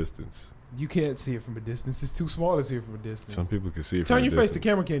from a distance. You can't see it from a distance. It's too small to see it from a distance. Some people can see it Turn from your a face. The distance.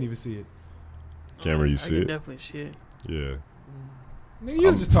 camera can't even see it. Camera, you I see can it? definitely see it. Yeah. Nigga, you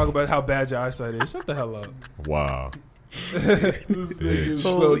was just talking about how bad your eyesight is. Shut the hell up. Wow. This nigga is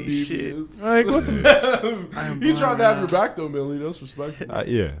so Holy devious. shit. Like, what the- I am He blind tried to right have now. your back though, Millie. That's respectful.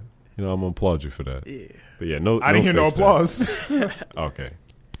 Yeah. I'm going to applaud you for that. Yeah. But yeah, no I didn't hear no face tats. applause. Okay.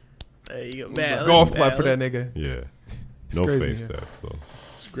 There you go. Bad. Golf Bad. clap for that nigga. Yeah. It's No crazy, face yeah. tats, though.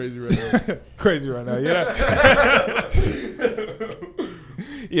 It's crazy right now. Crazy right now. Yeah.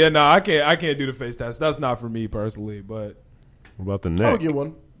 Yeah. No, I can't do the face tats. That's not for me personally. But What about the I'll neck? get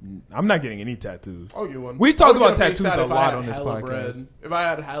one. I'm not getting any tattoos. I'll get one. We talked I would about get face tattoos tat a if I lot had on this hella podcast. bread. If I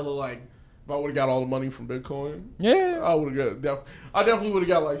had hella like, if I would have got all the money from Bitcoin, Yeah. I would have got. I definitely would have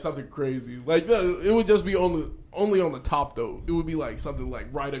got like something crazy. Like it would just be on only on the top though. It would be like something like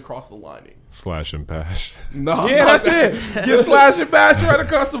right across the lining. Slash and bash. No, Yeah, that's it. Get slash and bash right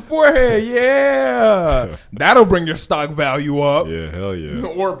across the forehead. Yeah. That'll bring your stock value up. Yeah, hell yeah.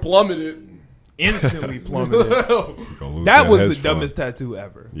 Or plummet it. Instantly plummeted. Gonna lose That was hedge the fund. dumbest tattoo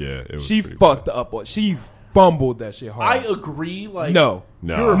ever. Yeah, it was. She pretty fucked up. She fumbled that shit hard. I agree. Like, No.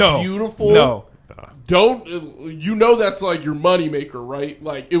 you're No. beautiful. No. Don't you know that's like your moneymaker, right?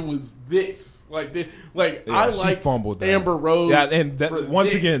 Like it was this. Like I she like fumbled that. Amber Rose. Yeah, and that, for once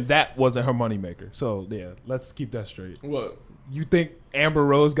this. again, that wasn't her moneymaker. So yeah, let's keep that straight. What? You think Amber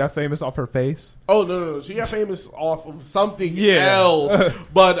Rose got famous off her face? Oh no, she got famous off of something Yeah. else.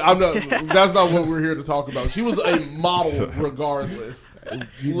 But I'm not. That's not what we're here to talk about. She was a model, regardless.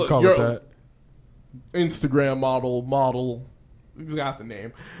 You Look, can call you're- it that. Instagram model. He's got the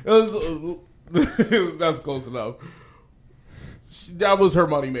name. That's close enough. That was her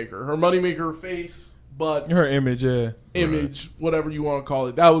moneymaker. Her moneymaker face, but Her image, yeah. image, whatever you want to call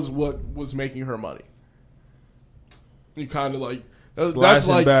it. That was what was making her money. You kind of like Slash that's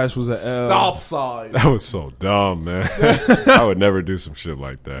and like bash was an L. stop sign. That was so dumb, man. I would never do some shit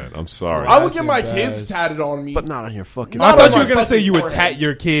like that. I'm sorry. I would Slash get my and kids bash. tatted on me. but not on your fucking. Not I on thought you my were gonna say fucking you would forehead. tat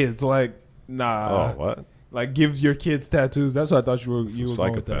your kids. Like, nah. Oh, what? Like, give your kids tattoos. That's what I thought you were Some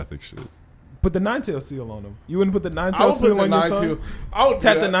going with that. psychopathic shit. Put the nine-tail seal on them. You wouldn't put the I nine-tail would put seal the on your 9 son? too. I would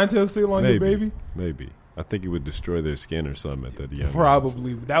Tat do the that. nine-tail seal on your baby? Maybe. I think it would destroy their skin or something at that young age.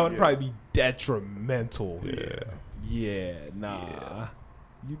 Probably. That would Yeah. probably be detrimental. Yeah. Yeah, nah.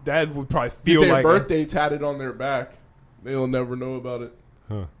 That would probably Get feel their like birthday tatted on their back. They'll never know about it.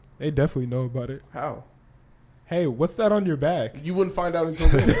 they definitely know about it. How? Hey, what's that on your back? You wouldn't find out until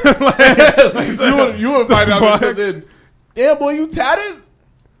then. you wouldn't find out fuck? until then. Damn, boy, you tatted?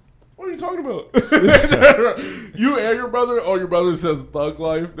 What are you talking about? You and your brother? Oh, your brother says thug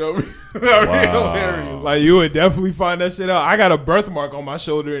life? That would be Wow. hilarious. Like, you would definitely find that shit out. I got a birthmark on my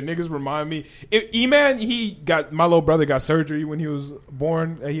shoulder, and niggas remind me. E-Man, my little brother got surgery when he was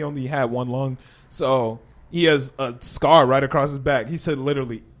born. And he only had one lung. So he has a scar right across his back. He said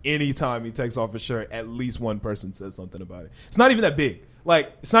literally anytime he takes off his shirt, at least one person says something about it. It's not even that big.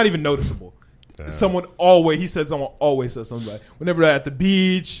 Like, it's not even noticeable. Damn. Someone always says something about it. Whenever they're at the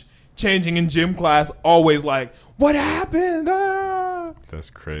beach, changing in gym class, always like, what happened? Ah. That's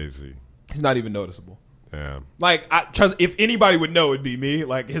crazy. It's not even noticeable. Damn. Like, I trust if anybody would know, it'd be me.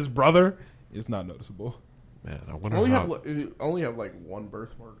 Like, his brother, it's not noticeable. Man, I I wonder only how. have like one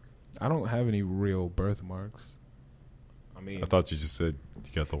birthmark. I don't have any real birthmarks. I mean, I thought you just said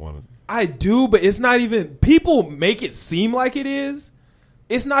you got the one. I do, but it's not even. People make it seem like it is.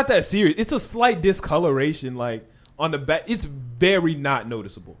 It's not that serious. It's a slight discoloration, like on the back. It's very not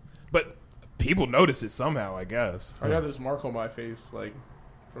noticeable, but people notice it somehow, I guess. I got this mark on my face, like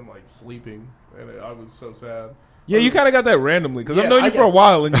from like sleeping, and I was so sad. Yeah, you kind of got that randomly because Yeah, I've known I you for a got-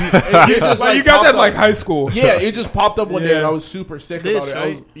 while, and you, It just, like, you got popped that up. in, like high school. Yeah, it just popped up one day, Yeah. and I was super sick This, about it. I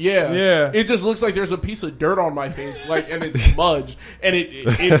was, right? yeah, Yeah. It just looks like there's a piece of dirt on my face, like, and it's smudged, and it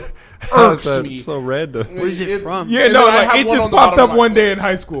irks me. so random. Where's it from? Yeah, And no, then I like have it one just on the popped bottom up of my one foot. day in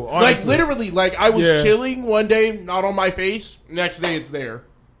high school. Like Honestly. literally, like I was Yeah. chilling one day, not on my face. Next day, it's there.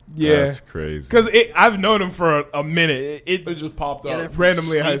 Yeah, That's crazy. because I've known him for a minute. It It just popped Yeah, up. that-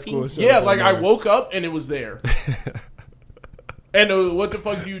 randomly in high Sleeping? school. Yeah, like I woke up and it was there. And what the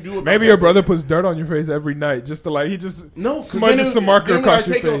fuck do you do about Maybe that? your brother puts dirt on your face every night just to like he just No, 'cause smudges then it- some marker then when across I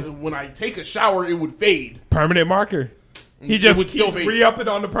your take face. when I take a shower, it would fade. Permanent marker. He It just would still keeps fade. re-upping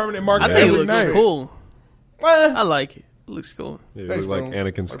on the permanent marker I think it every looks night. cool. Eh, I like it. It looks cool. Yeah, Thanks, you look like bro.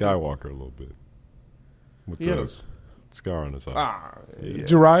 Anakin Skywalker a little bit. With the Yes. scar on his eye. yeah.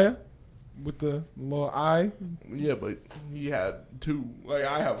 Jiraiya with the little eye. Yeah, but he had two. Like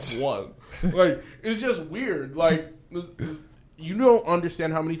I have one. Like it's just weird. Like you don't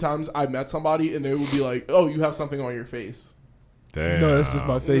understand how many times I met somebody and they would be like, "Oh, you have something on your face." Damn. No, that's just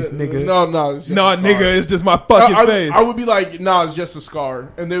my face, nigga. No, it's just No, a scar. nigga, it's just my fucking I, face. I would be like, "Nah, it's just a scar,"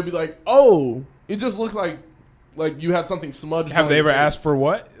 and they would be like, "Oh, it just looked like you had something smudged." Have on they your ever face." asked for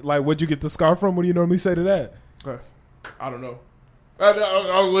what? Like, where'd you get the scar from? What do you normally say to that? I don't know.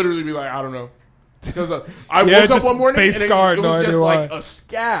 I'll literally be like, I don't know, because I Yeah, woke up just one morning face and scarred, it no was idea just like why. a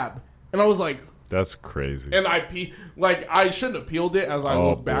scab, and I was like, That's crazy. and I shouldn't have peeled it as I Oh,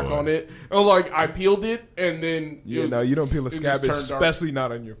 look back boy. on it. I was like, I peeled it, and then Yeah, no, you don't peel a it just scab, turned dark. especially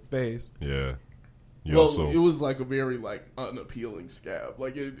not on your face. Yeah. You Well, also it was like a very like unappealing scab.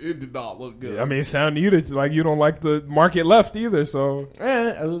 Like it did not look good. I mean, it sounded to you that like you don't like the market left either. So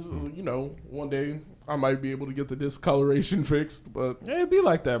it was, one day I might be able to get the discoloration fixed, but yeah, it'd be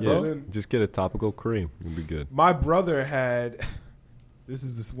like that, yeah, bro. just get a topical cream. You'll be good. My brother had. This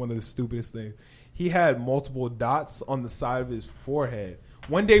is one of the stupidest things. he had multiple dots on the side of his forehead.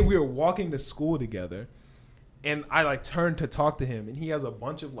 One day we were walking to school together, and I like turned to talk to him, and he has a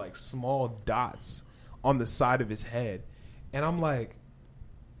bunch of like small dots on the side of his head, and I'm like,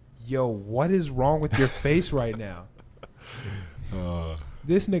 "Yo, what is wrong with your face right now?"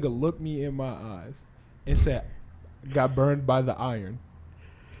 This nigga looked me in my eyes and said, "Got burned by the iron."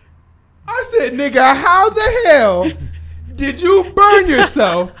 I said, "Nigga, how the hell did you burn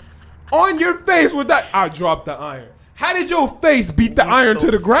yourself on your face with that?" I dropped the iron. How did your face beat the iron to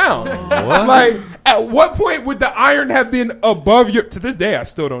the ground? Like, at what point would the iron have been above your... To this day, I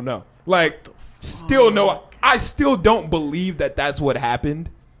still don't know. Like, still no... I still don't believe that that's what happened.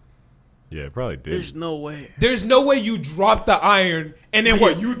 Yeah, it probably did. There's no way. There's no way you dropped the iron and then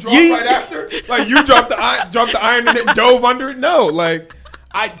what? You dropped right after? Like, you dropped the iron and then dove under it? No. Like,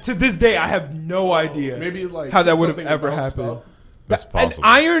 to this day, I have no idea Maybe like how that would have something ever bounced happened. up. That's An possible.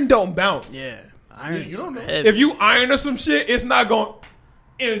 iron don't bounce. Yeah. Iron You don't know. If you iron or some shit, it's not going.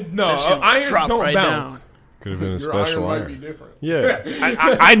 No, That shit irons drop don't right bounce. Could have been a Your special iron iron. might be different.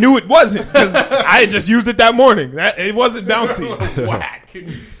 Yeah. I knew it wasn't because I just used it that morning. It wasn't bouncy. Whack.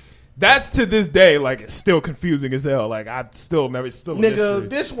 That's to this day, like, it's still confusing as hell. Like, I've still never, still a mystery. Nigga,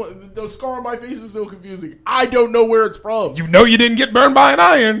 this one, the scar on my face is still confusing. I don't know where it's from. You know you didn't get burned by an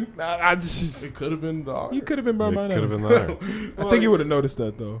iron. I just, It could have been the iron. you could have been burned by an It could have iron. been iron. I think you would have noticed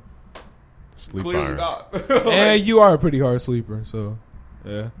that though. Sleep Clearly iron. not. And you are a pretty hard sleeper, so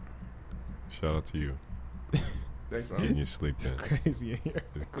yeah. Shout out to you. Thanks, Getting man. you sleep in. Crazy in here.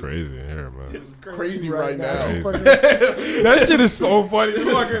 It's crazy in here, man. It's crazy right now. Crazy. That shit is so funny.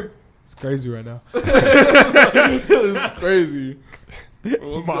 It's crazy right now. It's crazy.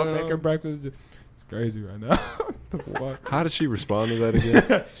 What's Mom going making on? breakfast. It's crazy right now. The fuck? How did she respond to that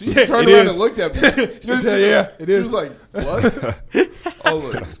again? She turned it around is. and looked at me. She said, "Yeah, it She is." was like, "What?" I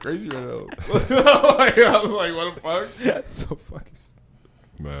was like, "It's crazy right now." I was like, "What the fuck?" So fucking.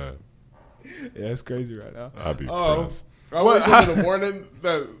 Man, Yeah, it's crazy right now. I'd be Oh. pissed. I wake up in the morning.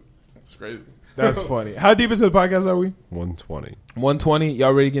 It's crazy. That's funny. How deep into the podcast are we? 120. 120.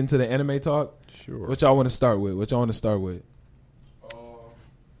 Y'all ready to get into the anime talk? Sure. What y'all want to start with?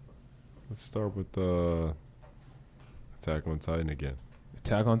 Let's start with Attack on Titan again.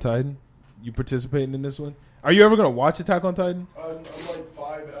 Attack on Titan. You participating in this one? Are you ever gonna watch Attack on Titan? I'm like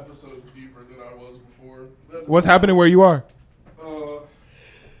 5 episodes deeper than I was before. What's happening where you are?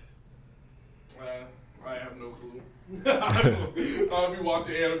 I have no clue. I'll be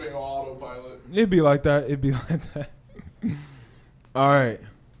watching anime on autopilot. It'd be like that. All right.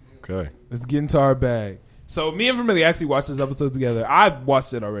 Okay. Let's get into our bag. So me and Vermilly actually watched this episode together. I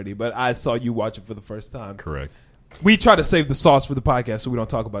watched it already, but I saw you watch it for the first time. Correct. We try to save the sauce for the podcast, so we don't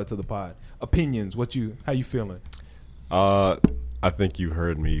talk about it to the pod. Opinions? How you feeling? I think you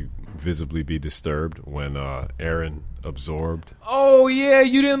heard me visibly be disturbed when Aaron absorbed Oh yeah,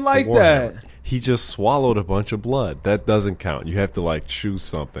 you didn't like the that. Warhammer. He just swallowed a bunch of blood. That doesn't count. You have to like choose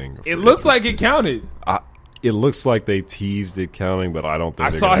something. It looks like it counted. It looks like they teased it counting, but I don't think I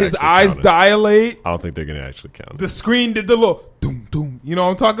they're saw gonna his actually eyes count it. dilate. I don't think they're gonna actually count it. The screen did the little doom doom. You know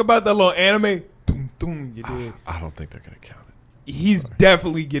what I'm talking about? That little anime doom doom. You did. I don't think they're gonna count it. He's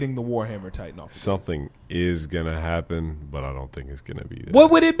definitely getting the Warhammer Titan off. Something is gonna happen, but I don't think it's gonna be that.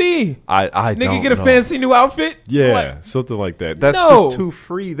 What would it be? I Nigga don't get a know. fancy new outfit? Yeah, What? something like that. That's No. just too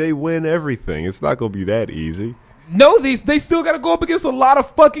free. They win everything. It's not gonna be that easy. No, they still got to go up against a lot of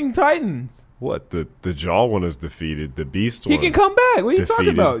fucking Titans. What the Jaw one is defeated. The Beast He one. can come back. What are you talking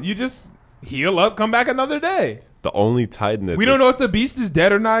defeated. about? You just heal up, come back another day. The only Titan that's We don't know if the Beast is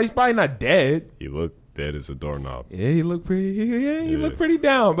dead or not. He's probably not dead. He looked dead as a doorknob. Yeah, he looked pretty. Yeah, he Yeah. looked pretty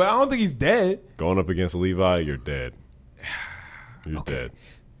down, but I don't think he's dead. Going up against Levi, you're dead. You're dead.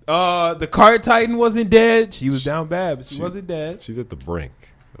 The Card Titan wasn't dead. She was down bad, but she wasn't dead. She's at the brink.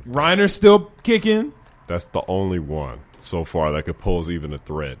 Reiner's still kicking. That's the only one so far that could pose even a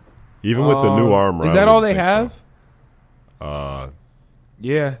threat. Even with the new armor. Is I that don't all they think have? so.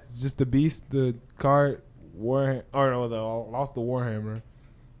 Yeah, it's just the Beast, the Card, Warhammer. Or no, they lost the Warhammer.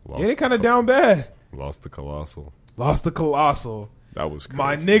 Lost Yeah, they kind of the- down bad. Lost the Colossal. Lost the Colossal. That was crazy.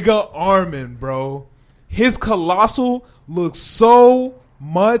 My nigga Armin, bro. His Colossal looks so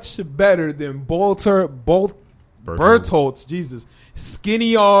much better than Bertolt's. Jesus.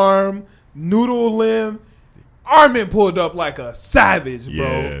 Skinny arm, noodle limb. Armin pulled up like a savage, bro.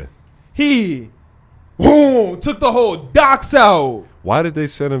 Yeah. He took the whole docks out Why did they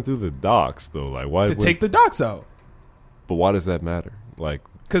send him through the docks though? Like why? to take the docks out. But why does that matter? Like,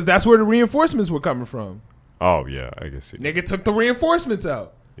 Because that's where the reinforcements were coming from. oh yeah, I can see. Nigga took the reinforcements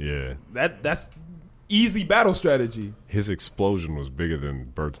out. Yeah. That's easy battle strategy. His explosion was bigger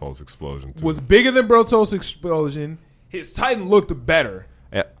than Berthold's explosion, too. Was bigger than Bertolt's explosion. His Titan looked better.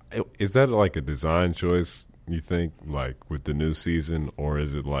 Is that like a design choice, you think, like with the new season, or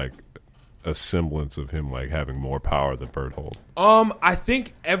is it like a semblance of him like having more power than Berthold? I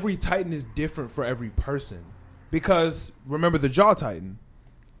think every Titan is different for every person. Because remember the Jaw Titan.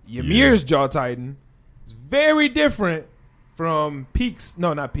 Ymir's Jaw Titan is very different from Peak's.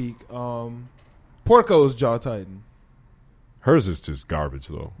 No, not Peak. Porco's Jaw Titan. Hers is just garbage,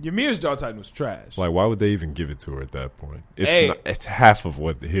 though. Ymir's Jaw Titan was trash. Like, why would they even give it to her at that point? It's Hey. it's half of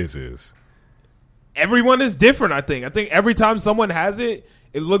what his is. Everyone is different, I think. I think every time someone has it,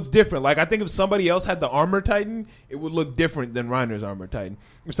 it looks different. Like, I think if somebody else had the Armor Titan, it would look different than Reiner's Armor Titan.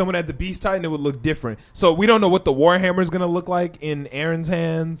 If someone had the Beast Titan, it would look different. So we don't know what the Warhammer is going to look like in Aaron's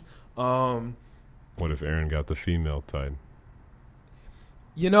hands. What if Aaron got the female Titan?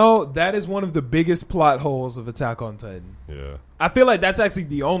 You know, that is one of the biggest plot holes of Attack on Titan. Yeah. I feel like that's actually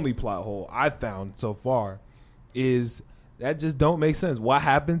the only plot hole I've found so far, is that just don't make sense. What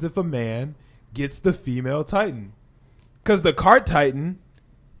happens if a man gets the female Titan? Because the Cart Titan,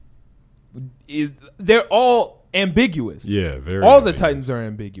 they're all ambiguous. Yeah, very All the ambiguous. Titans are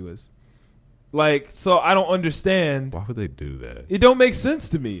ambiguous. Like, so I don't understand. Why would they do that? It don't make sense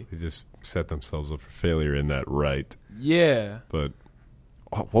to me. They just set themselves up for failure in that right. Yeah. But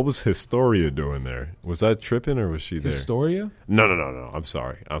what was Historia doing there? Was I tripping or was she there? Historia? No. I'm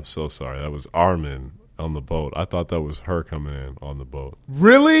sorry. I'm so sorry. That was Armin on the boat. I thought that was her coming in on the boat.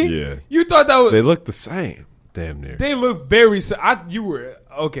 Really? Yeah. You thought that was... They look the same. Damn near. They look very... You were...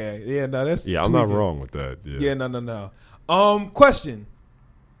 Okay. Yeah, no, that's... Yeah, I'm not tweaking. wrong with that. Yeah. Yeah, no. Question.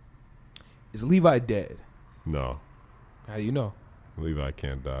 Is Levi dead? No. How do you know? Levi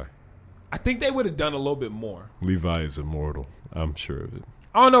can't die. I think they would have done a little bit more. Levi is immortal. I'm sure of it.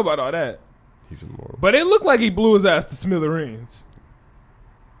 I don't know about all that. He's immortal. But it looked like he blew his ass to smithereens.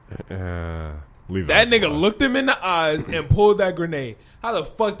 Levi's That nigga alive. looked him in the eyes and pulled that grenade. How the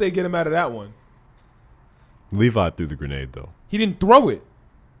fuck they get him out of that one? Levi threw the grenade, though. He didn't throw it.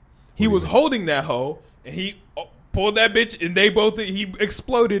 He do you was mean? holding that hoe, and he pulled that bitch, and he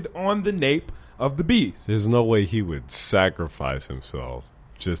exploded on the nape of the beast. There's no way he would sacrifice himself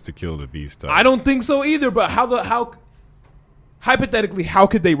just to kill the beast type. I don't think so either, but how hypothetically, how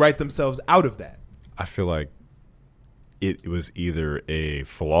could they write themselves out of that? I feel like it was either a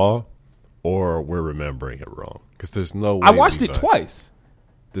flaw or we're remembering it wrong. Because there's no way. I watched it twice.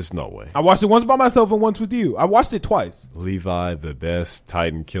 There's no way. I watched it once by myself and once with you. I watched it twice. Levi, the best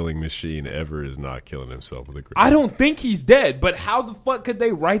Titan killing machine ever, is not killing himself with a grenade. I don't think he's dead, but how the fuck could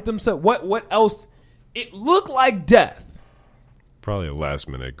they write themselves? What else? It looked like death. Probably a last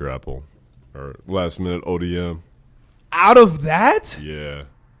minute grapple or last minute ODM. Out of that? Yeah.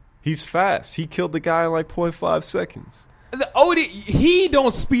 He's fast. He killed the guy in like 0.5 seconds. He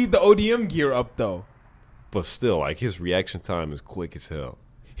don't speed the ODM gear up though. But still, like, his reaction time is quick as hell.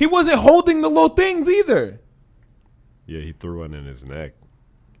 He wasn't holding the little things either. Yeah, he threw one in his neck.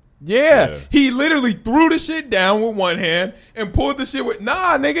 Yeah, Yeah. he literally threw the shit down with one hand and pulled the shit with,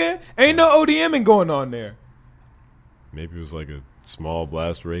 nah, nigga, ain't no ODMing going on there. Maybe it was like a small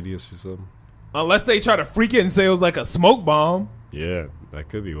blast radius or something. Unless they try to freak it and say it was like a smoke bomb. Yeah, that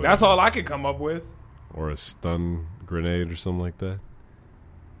could be what That's it all was. I could come up with. Or a stun grenade or something like that.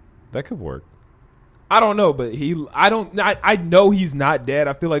 That could work. I don't know, but I know he's not dead.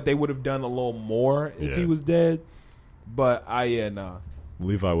 I feel like they would have done a little more if he Yeah. was dead. But nah.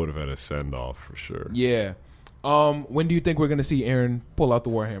 Levi would have had a send off for sure. Yeah. When do you think we're gonna see Aaron pull out the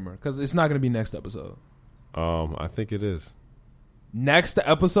Warhammer? Because it's not gonna be next episode. I think it is. Next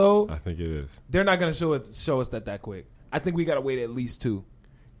episode, I think it is. they're not gonna show us that quick. I think we gotta wait at least 2.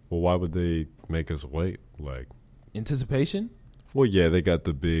 Well, why would they make us wait? Like, Anticipation? well, yeah, they got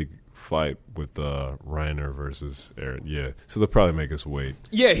the big fight with Reiner versus Aaron. Yeah, so they'll probably make us wait.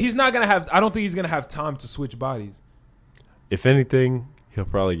 Yeah, he's not gonna have. I don't think he's gonna have time to switch bodies. If anything, he'll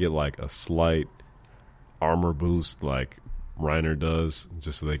probably get like a slight armor boost, like Reiner does,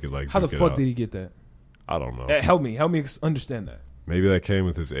 just so they could like. How the duke it fuck out. did he get that? I don't know. Help me understand that. Maybe that came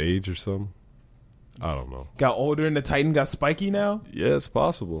with his age or something. I don't know. Got older and the Titan got spiky now. Yeah, it's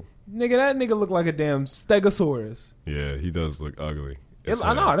possible. Nigga, that nigga look like a damn Stegosaurus. Yeah, he does look ugly.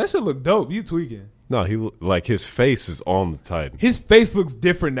 I know that shit look dope. You tweaking? No, like his face is on the Titan. His face looks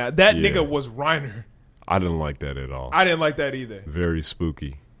different now. That Yeah. nigga was Reiner. I didn't like that at all. I didn't like that either. Very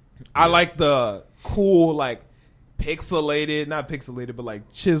spooky. I like the cool, like pixelated, not pixelated, but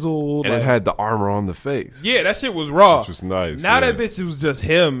like chiseled. And like, it had the armor on the face. yeah, that shit was raw. Which was nice. Now yeah. that bitch was just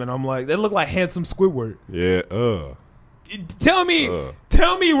him, and I'm like, that looked like handsome Squidward. Yeah, Tell me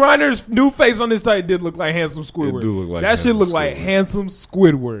Reiner's new face on this Titan did look like handsome Squidward. It do look like that shit handsome look like Squidward. handsome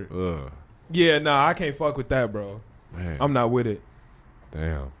Squidward. Ugh, Yeah, nah, I can't fuck with that, bro. man, I'm not with it.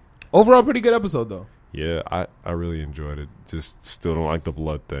 damn. Overall, pretty good episode though. Yeah, I really enjoyed it. Just still don't like the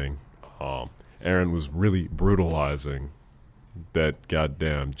blood thing. Aaron was really brutalizing that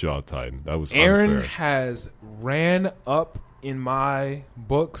goddamn Jaw Titan. That was Aaron unfair. has ran up in my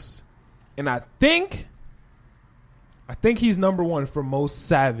books, and I think he's number one for most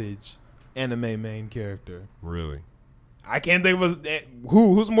savage anime main character. Really, I can't think of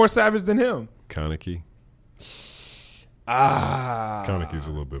who's more savage than him. Kaneki. Ah, Kaneki's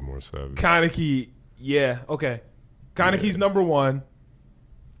a little bit more savage. Kaneki. Yeah, okay. Kaneki's number one,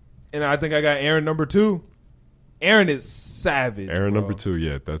 and I think I got Aaron number two. Aaron is savage. Aaron bro. number 2,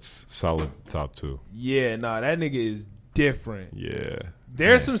 yeah, that's solid top 2. Yeah, nah, that nigga is different. Yeah,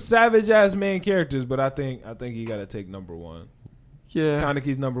 There's some savage ass main characters, but I think he got to take number one. yeah.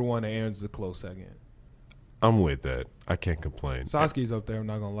 Kaneki's number one, and Aaron's a close second. I'm with that. I can't complain. Sasuke's up there. I'm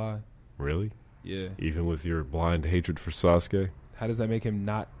not gonna lie. Really? Yeah. Even with your blind hatred for Sasuke? How does that make him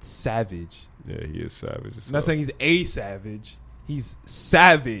not savage? Yeah, he is savage. I'm not saying he's a savage. He's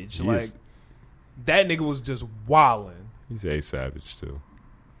savage. He like is. that nigga was just wilding. He's a savage too.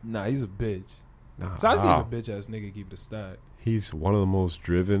 Nah, he's a bitch. Nah, Sasuke's a bitch ass nigga. Keep it a stack. He's one of the most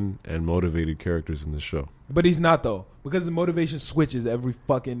driven and motivated characters in the show. But he's not though, because the motivation switches every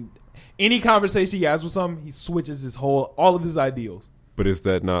fucking any conversation he has with something. He switches all of his ideals. But is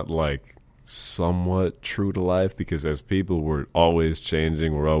that not like somewhat true to life? Because as people, we're always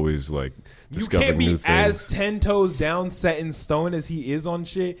changing. We're always like You discovering can't be new as things. 10 toes down, set in stone as he is on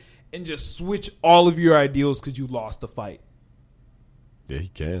shit, and just switch all of your ideals because you lost a fight. Yeah, he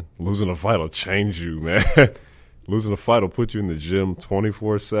can. Losing a fight will change you, man. Losing a fight will put you in the gym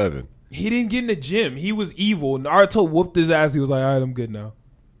 24/7. He didn't get in the gym. He was evil. Naruto whooped his ass. He was like, all right, I'm good now.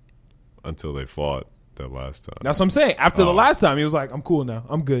 Until they fought that last time. That's what I'm saying. After the Oh. last time, he was like, I'm cool now.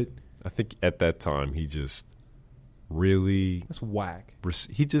 I'm good. I think at that time he just really That's whack.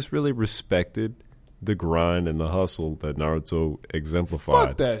 he just really respected the grind and the hustle that Naruto exemplified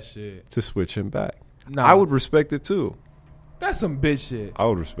Fuck that shit. to switch him back. Nah. I would respect it too. That's some bitch shit. I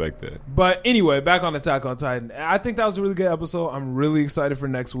would respect that. But anyway, back on Attack on Titan. I think that was a really good episode. I'm really excited for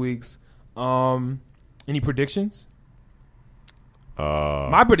next week's. Any predictions?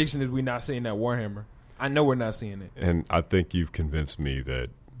 My prediction is we're not seeing that Warhammer. I know we're not seeing it. And I think you've convinced me that,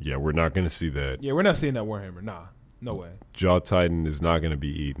 yeah, we're not going to see that. Yeah, we're not seeing that Warhammer. Nah, no way. Jaw Titan is not going to be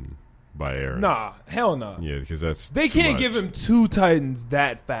eaten by Aaron. Nah, hell no. Yeah, because that's They too can't much. give him 2 Titans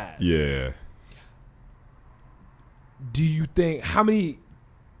that fast. Yeah. Do you think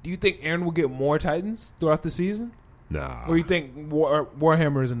Aaron will get more Titans throughout the season? Nah. Or you think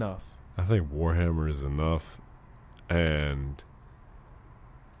Warhammer is enough? I think Warhammer is enough. And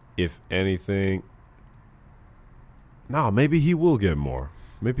if anything, maybe he will get more.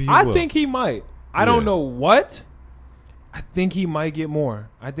 Maybe he will. I think he might. I don't Yeah. know what. I think he might get more.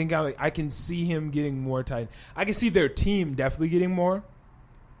 I think I can see him getting more Titan. I can see their team definitely getting more.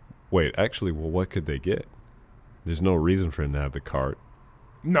 Wait, actually, well, what could they get? There's no reason for him to have the cart.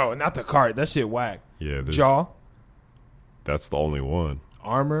 No, not the cart. That shit whack. Yeah, Jaw, that's the only one.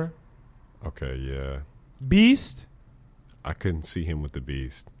 armor, Okay, yeah. beast. I couldn't see him with the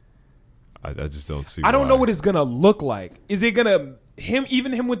beast. I just don't see I don't why. know what it's gonna look like. Is it gonna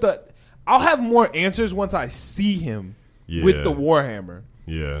him with the? I'll have more answers once I see him with Yeah. the Warhammer,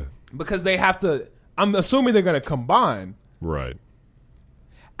 Yeah, because they have to. I'm assuming they're gonna combine. right.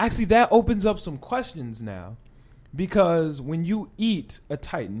 Actually, that opens up some questions now, because when you eat a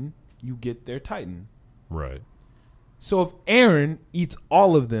Titan, you get their Titan. Right. So if Aaron eats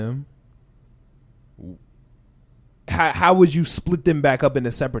all of them, how would you split them back up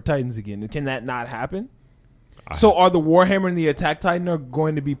into separate Titans again? Can that not happen? So are the Warhammer and the Attack Titan are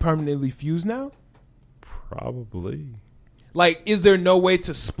going to be permanently fused now? Probably. Like, is there no way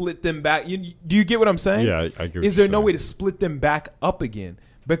to split them back? Do you get what I'm saying? Yeah, I get what Is you're there no saying. way to split them back up again?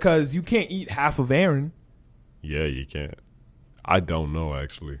 Because you can't eat half of Aaron. Yeah, you can't. I don't know,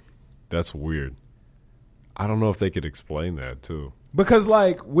 actually. That's weird. I don't know if they could explain that, too. Because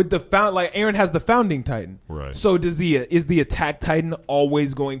like with the Aaron has the founding Titan. Right. So is the Attack Titan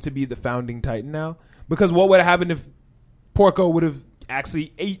always going to be the founding Titan now? Because what would have happened if Porco would have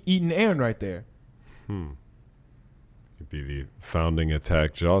actually eaten Aaron right there? It'd be the founding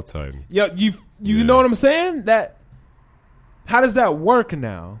Attack Jaw Titan. Yeah, you Yeah. know what I'm saying? How does that work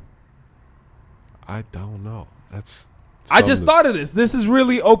now? I don't know. That's. I just something thought of this. This is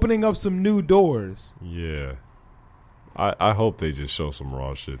really opening up some new doors. Yeah. I hope they just show some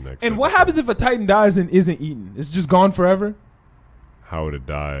raw shit next. And what episode. happens if a Titan dies and isn't eaten? It's just gone forever? How would it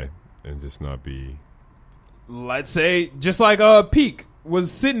die and just not be? Let's say, just like Peak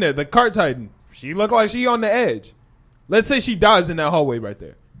was sitting there, the cart Titan. She looked like she on the edge. Let's say she dies in that hallway right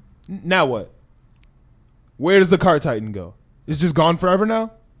there. Now what? Where does the cart Titan go? It's just gone forever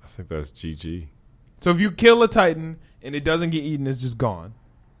now? I think that's GG. So if you kill a Titan and it doesn't get eaten, it's just gone.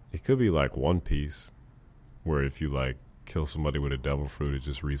 It could be like One Piece, where if you like kill somebody with a devil fruit, it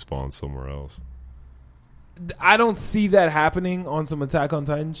just respawns somewhere else. I don't see that happening on some Attack on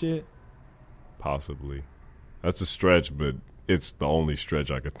Titan shit. Possibly. That's a stretch, but it's the only stretch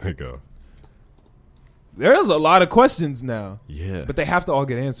I could think of. There's a lot of questions now, Yeah. but they have to all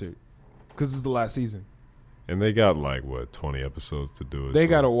get answered because it's the last season. And they got like, what, 20 episodes to do it. They so-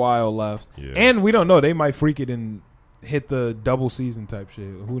 got a while left. Yeah. And we don't know. They might freak it and hit the double season type shit.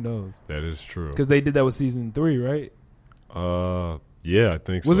 Who knows? That is true. Because they did that with season 3, right? Yeah, I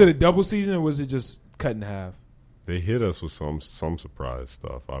think so. Was it a double season or was it just cut in half? They hit us with some surprise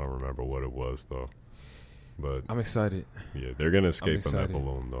stuff. I don't remember what it was, though. But, I'm excited. yeah, they're going to escape on that excited.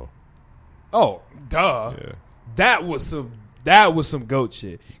 balloon, though. Oh, duh. Yeah. That was some goat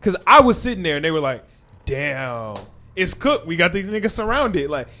shit. Because I was sitting there and they were like, damn, it's cooked. We got these niggas surrounded.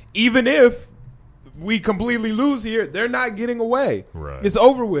 Like, even if we completely lose here, they're not getting away. Right. It's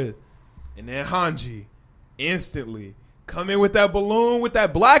over with. And then Hanji instantly come in with that balloon with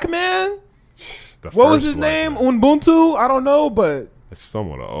that black man. What was his name? Ubuntu? I don't know, but It's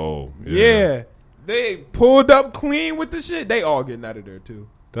somewhat old. yeah. They pulled up clean with the shit. They all getting out of there too.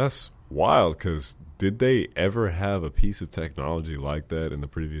 That's wild, because did they ever have a piece of technology like that in the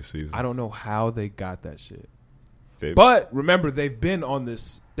previous season? I don't know how they got that shit. They, But remember, they've been on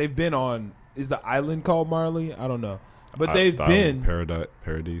this. They've been on. Is the island called Marley? I don't know. But they've the been island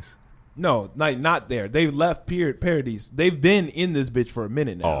Paradise. no, not there. They've left Paradise. They've been in this bitch for a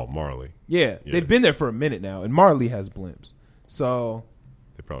minute now. Oh, Marley. Yeah, Yeah. they've been there for a minute now, and Marley has blimps. So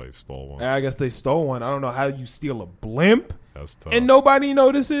They probably stole one. I guess they stole one. I don't know how you steal a blimp That's tough. and nobody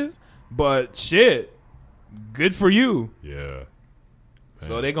notices. But shit, good for you. Yeah.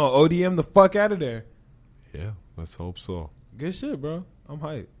 So Man. they gonna ODM the fuck out of there. Yeah, let's hope so. Good shit, bro. I'm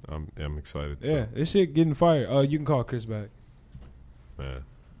hyped. I'm excited too. Yeah, this shit getting fired. You can call Chris back. Man.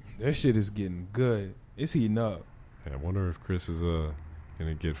 That shit is getting good. It's heating up. I wonder if Chris is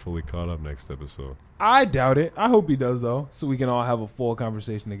gonna get fully caught up next episode. I doubt it. I hope he does though, so we can all have a full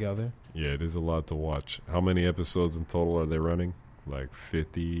conversation together. Yeah, it is a lot to watch. How many episodes in total are they running? Like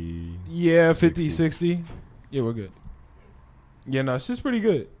 50? Yeah, 50, 60. 60. Yeah, we're good. Yeah, no, it's just pretty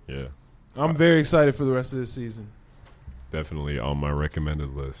good. Yeah. I'm very excited for the rest of this season. Definitely on my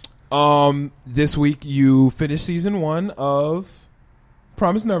recommended list. This week you finished season 1 of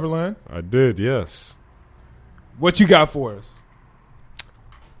Promised Neverland. I did, yes. What you got for us?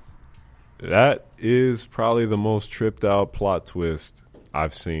 That is probably the most tripped out plot twist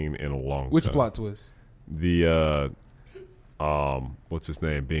I've seen in a long Which time. plot twist? The what's his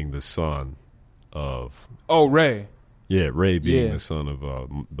name being the son of Oh, Ray. Ray being Yeah. the son of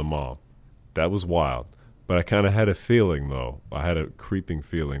the mom. That was wild. But I kind of had a feeling though. I had a creeping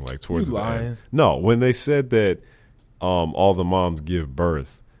feeling like towards You the lying. end. No, when they said that all the moms give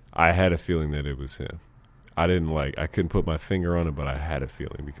birth, I had a feeling that it was him. I couldn't put my finger on it, but I had a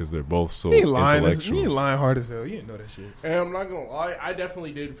feeling because they're both so He ain't lying. intellectual. He ain't lying hard as hell. You didn't know that shit. And I'm not gonna lie, I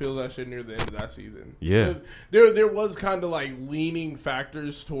definitely did feel that shit near the end of that season. Yeah. There was kind of like leaning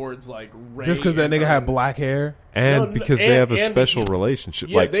factors towards like Ray Just because that and nigga her. had black hair. And No, because they have a and- special relationship.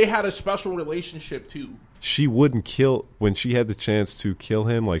 Yeah, like they had a special relationship too. she wouldn't kill when she had the chance to kill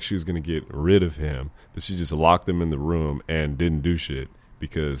him, like she was going to get rid of him, but she just locked him in the room and didn't do shit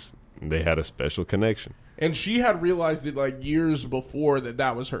because they had a special connection. And she had realized it like years before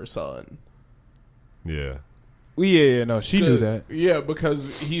that was her son. Yeah. Well, yeah, no, she knew that. Yeah,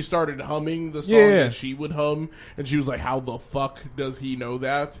 because he started humming the song Yeah. that she would hum, and she was like, "How the fuck does he know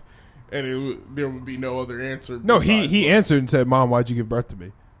that?" And there would be no other answer. No, he besides, like, answered and said, "Mom, why'd you give birth to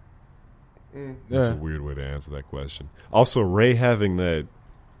me?" That's Yeah. a weird way to answer that question. Also, Ray having that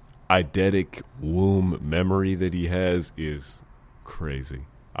eidetic womb memory that he has is crazy.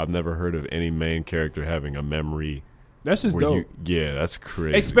 I've never heard of any main character having a memory That's just where dope. yeah, that's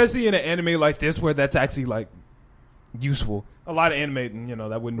crazy. Especially in an anime like this where that's actually like useful. A lot of anime,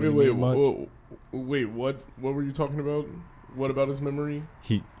 that wouldn't really mean much. Wait, what were you talking about? What about his memory?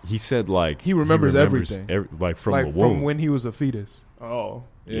 He said like He remembers everything. like from like the womb. from when he was a fetus. Oh,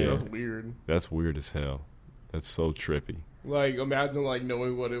 Yeah. that's weird. That's weird as hell. That's so trippy. Like, imagine like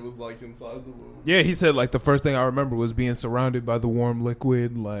knowing what it was like inside the womb. Yeah, he said like the first thing I remember was being surrounded by the warm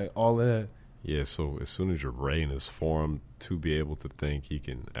liquid, like all of that. Yeah, so as soon as your brain is formed to be able to think, he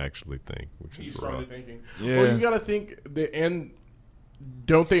can actually think, which He is started rough. thinking. Yeah. Well, you gotta think and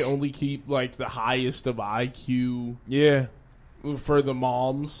don't they only keep like the highest of IQ Yeah. for the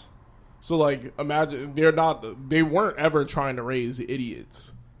moms? So like, imagine they weren't ever trying to raise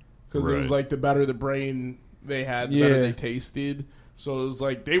idiots because it was Right. like the better the brain they had, the better Yeah. they tasted. So it was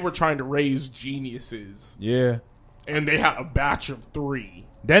like they were trying to raise geniuses, Yeah. and they had a batch of 3.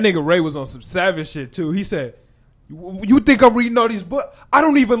 That nigga Ray was on some savage shit too. He said, "You think I'm reading all these books? I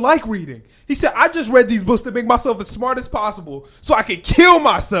don't even like reading." He said, "I just read these books to make myself as smart as possible so I could kill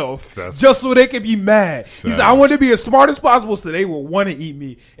myself That's just so they could be mad." He said, "I want to be as smart as possible so they will want to eat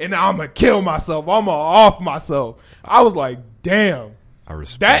me, and I'm gonna kill myself. I'm gonna off myself." I was like, "Damn, I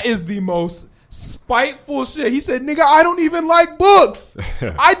respect that is the most spiteful shit." He said, "Nigga, I don't even like books.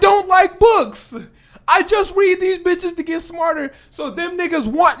 I don't like books. I just read these bitches to get smarter so them niggas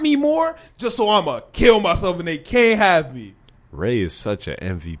want me more just so I'ma kill myself and they can't have me." Ray is such an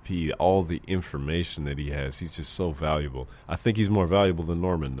MVP. All the information that he has, he's just so valuable. I think he's more valuable than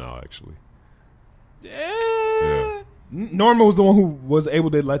Norman now, actually. Yeah. Norman was the one who was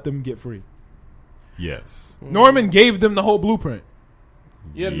able to let them get free. Yes. Norman gave them the whole blueprint.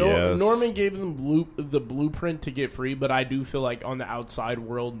 Yeah, Yes. Norman gave them the blueprint to get free, but I do feel like on the outside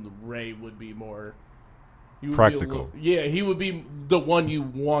world, Ray would be more he would be Practical. he would be the one you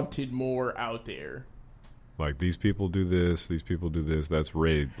wanted more out there. Like, these people do this, these people do this. That's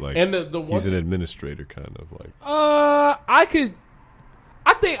Ray. Like, And the one he's an administrator, kind of. Like, I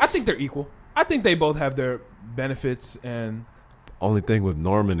think they're equal. I think they both have their benefits and only thing with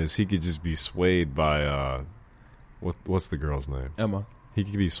Norman is he could just be swayed by, what's the girl's name? Emma. He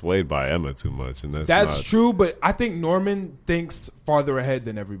could be swayed by Emma too much, and that's not, True, but I think Norman thinks farther ahead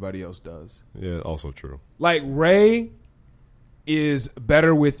than everybody else does. Yeah, also true. Like, Ray is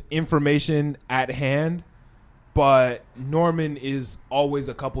better with information at hand, but Norman is always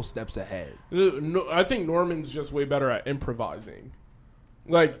a couple steps ahead. No, I think Norman's just way better at improvising.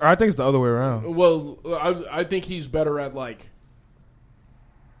 Like, Or I think it's the other way around. well, I think he's better at like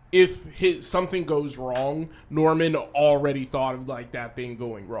if something goes wrong, Norman already thought of like that thing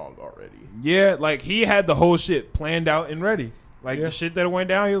going wrong already. Yeah, like he had the whole shit planned out and ready. Like the shit that went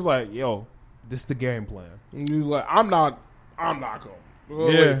down, he was like, "Yo, this the game plan." And he's like, I'm not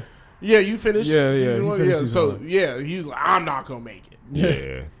going. Yeah. Yeah, you finished Yeah, season he 1? finished Yeah, season so one. yeah, he's like, I'm not gonna make it.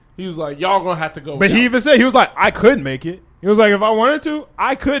 Yeah. He was like, y'all gonna have to go. But he without even said, he was like, "I could make it." He was like, "If I wanted to,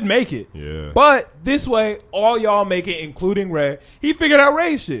 I could make it." Yeah. But this way, all y'all make it, including Ray. He figured out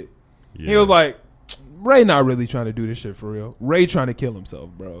Ray's shit. He Yeah. was like, "Ray not really trying to do this shit for real. Ray trying to kill himself,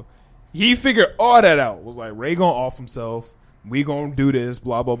 bro." He figured all that out. Was like, Ray gonna off himself. We gonna do this,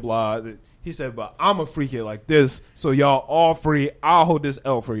 blah, blah, blah. He said, "But I'm a freak it like this, so y'all all free. I'll hold this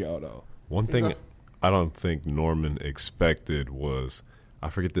L for y'all, though." One thing I don't think Norman expected was, I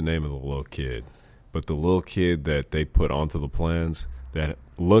forget the name of the little kid, but the little kid that they put onto the plans that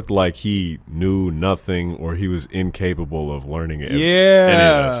looked like he knew nothing or he was incapable of learning any of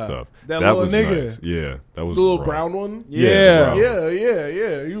that stuff. That That little was nigga. nice. Yeah, that was the little raw. brown one. Yeah, the Yeah. brown one.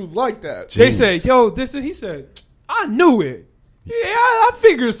 Yeah. He was like that. They Genius. said, "Yo, this is," he said, "I knew it. Yeah, I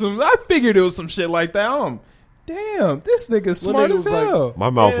figured it was some shit like that." Damn, this nigga smart nigga as was like, hell.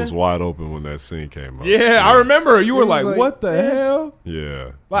 My mouth Man. was wide open when that scene came up. Yeah, I remember. You were He was like, like, "What the hell?"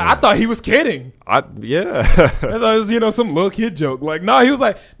 Yeah. Like, I thought he was kidding. Yeah. I thought it was, some little kid joke. Like, no, he was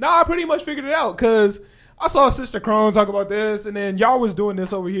like, "Nah, I pretty much figured it out because I saw Sister Crone talk about this, and then y'all was doing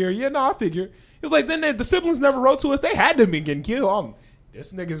this over here." Yeah, no, I figured. He was like, then the siblings never wrote to us. They had to be getting killed.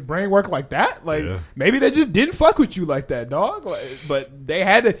 This nigga's brain work like that? Like, Yeah. maybe they just didn't fuck with you like that, dog. Like, but they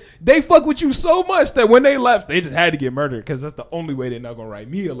had to. They fuck with you so much that when they left, they just had to get murdered because that's the only way they're not gonna write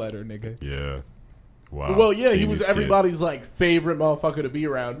me a letter, nigga. Yeah. Wow. Well, yeah, he Genius was kid. everybody's like favorite motherfucker to be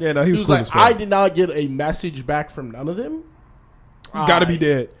around. Yeah, no, he was cool like, as fuck. I did not get a message back from none of them. You gotta be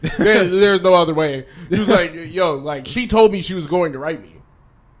dead. There's no other way. He was like, yo, like she told me she was going to write me.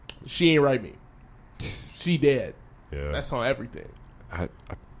 She ain't write me. She dead. Yeah. That's on everything.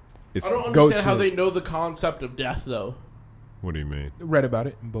 It's, I don't Goat understand how shit. they know the concept of death though. what do you mean? Read about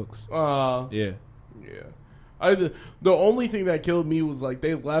it in books. Yeah. Yeah. The only thing that killed me was like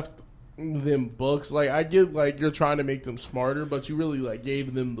they left them books. Like I get like you're trying to make them smarter, but you really like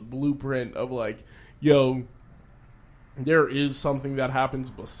gave them the blueprint of like, yo, there is something that happens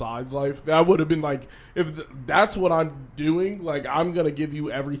besides life. That would have been like if that's what I'm doing. Like I'm gonna give you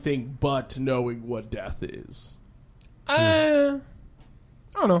everything but knowing what death is. I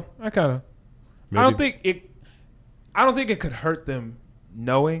don't know. I don't think it could hurt them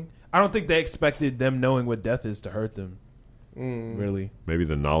knowing. I don't think they expected them knowing what death is to hurt them. Really. Maybe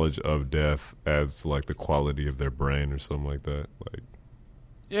the knowledge of death adds to like the quality of their brain or something like that. Like,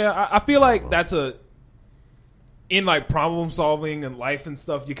 Yeah, I feel like that's in like problem solving and life and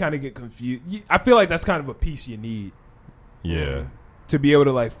stuff, you kind of get confused. I feel like that's kind of a piece you need yeah, to be able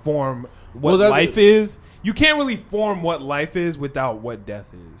to like form what Well, life is. You can't really form what life is without what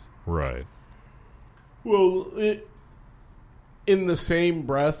death is. right. Well, in the same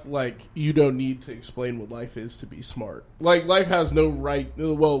breath, like, you don't need to explain what life is to be smart. Like, life has no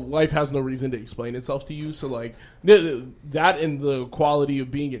reason to explain itself to you. So, like, that and the quality of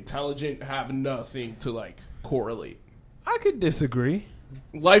being intelligent have nothing to, like, correlate. I could disagree.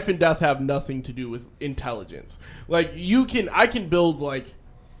 Life and death have nothing to do with intelligence. Like, I can build, like,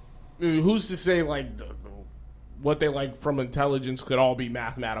 who's to say, like, what they like from intelligence could all be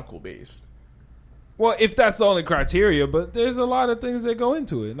mathematical based. Well, if that's the only criteria, but there's a lot of things that go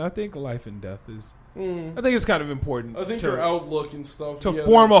into it, and I think life and death is. I think it's kind of important. I think your outlook and stuff. To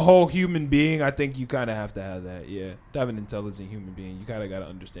form a whole human being, I think you kind of have to have that. Yeah, to have an intelligent human being, you kind of got to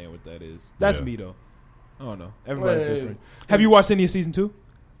understand what that is. That's Yeah. me though. I don't know. Everybody's different. Have you watched any of season 2?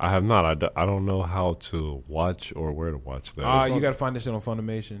 I have not. I don't know how to watch or where to watch that. You got to find this shit on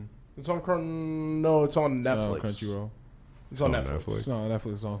Funimation. It's on no, it's on Netflix. It's on Crunchyroll. It's on Netflix. It's not on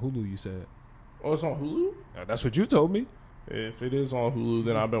Netflix. It's on Hulu. You said. Oh, it's on Hulu? That's what you told me. If it is on Hulu,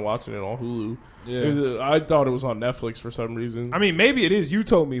 then I've been watching it on Hulu. Yeah. I thought it was on Netflix for some reason. I mean, maybe it is. You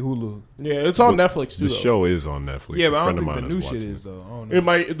told me Hulu. Yeah, it's on Netflix too. The though. show is on Netflix. Yeah, A but I friend don't of think the mine new shit watching is it. though. I don't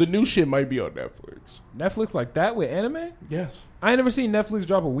know. The new shit might be on Netflix. Netflix like that with anime? Yes. I ain't never seen Netflix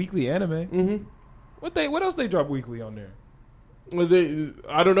drop a weekly anime. Mm-hmm. What else they drop weekly on there?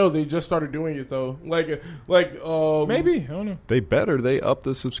 I don't know. They just started doing it though. Maybe Maybe, I don't know. They up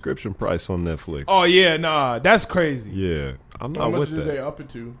the subscription price on Netflix. Oh yeah, nah, that's crazy. Yeah, I'm How not much with did that. they up it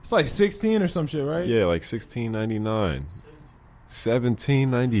to? It's like 16 or some shit, right? Yeah, like $16.99,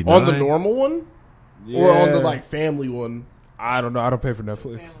 $17.99 On the normal one or on the Yeah. like family one? I don't know. I don't pay for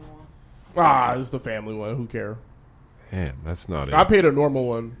Netflix. It's the family one. Who care? Man, that's not it. I paid a normal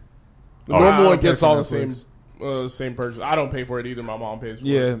one. The I normal don't one pay gets for all the Netflix. same perks. I don't pay for it either. My mom pays for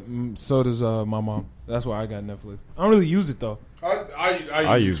Yeah, it. so does my mom. That's why I got Netflix. I don't really use it though.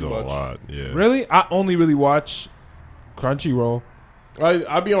 I use it it too a much. lot. Yeah, Really, I only really watch Crunchyroll.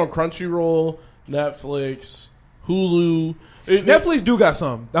 I be on Crunchyroll, Netflix, Hulu. Netflix do got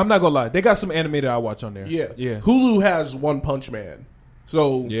some. I'm not gonna lie, they got some anime that I watch on there. Yeah, yeah, Hulu has One Punch Man,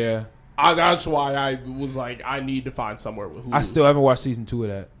 so yeah. that's why I was like, I need to find somewhere with Hulu. I still haven't watched season 2 of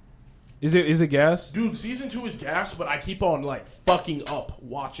that. Is it gas? Dude, season 2 is gas, but I keep on like fucking up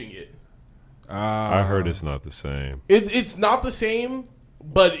watching it. I heard it's not the same. It's not the same,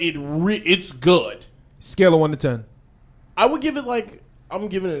 but it's good. Scale of 1 to 10. I would give it I'm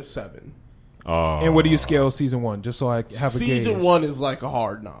giving it a 7. And what do you scale season 1? Just so I have a Season gauge. 1 is like a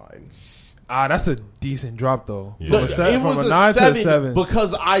hard 9. That's a decent drop though. Yeah. From But a it was from a 9 to a 7 7.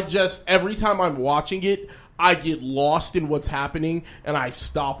 because every time I'm watching it, I get lost in what's happening and I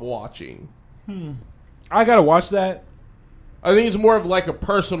stop watching. I gotta watch that. I think it's more of like a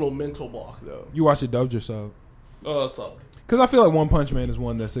personal mental block though. You watch it dubbed yourself. So Because I feel like One Punch Man is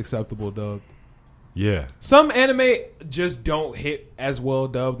one that's acceptable dubbed. Yeah, Some anime just don't hit as well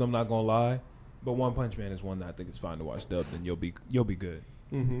dubbed. I'm not gonna lie, but One Punch Man is one that I think is fine to watch dubbed, and you'll be good.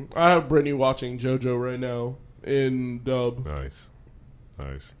 I have Brittany watching JoJo right now in dub. nice.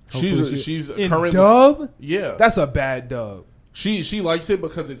 Hopefully She's in currently dub. yeah. That's a bad dub. She likes it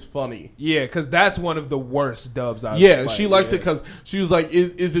because it's funny. Yeah, because that's one of the worst dubs I've. Yeah, like, she likes it because she was like,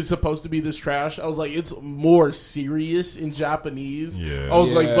 "Is it supposed to be this trash?" I was like, "It's more serious in Japanese." Yeah. I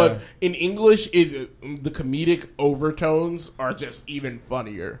was like, Yeah. "But in English, the comedic overtones are just even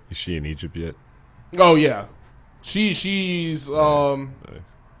funnier." Is she in Egypt yet? Oh yeah, she's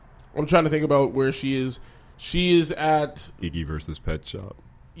Nice. I'm trying to think about where she is. She is at Iggy versus Pet Shop.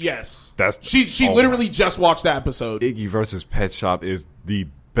 yes. That's She oh literally just watched that episode. Iggy versus Pet Shop is the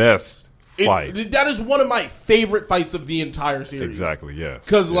best fight. That is one of my favorite fights of the entire series. Exactly. Yes.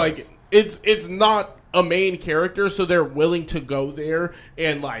 Because Yes. like it's not a main character, so they're willing to go there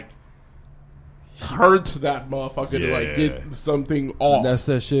and like hurt that motherfucker to like Yeah. get something off. That's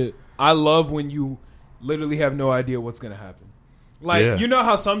that shit. I love when you literally have no idea what's gonna happen. Like Yeah. you know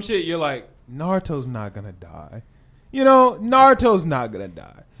how some shit you're like, Naruto's not gonna die. You know, Naruto's not gonna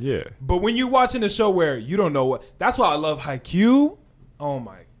die. Yeah. But when you're watching a show where you don't know what, that's why I love Haikyuu. Oh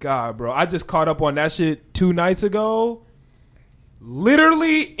my god, bro! I just caught up on that shit 2 nights ago.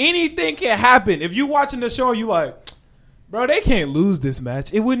 Literally anything can happen. If you watching the show, you like, bro, they can't lose this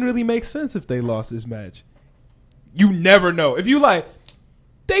match. It wouldn't really make sense if they lost this match. You never know. If you like,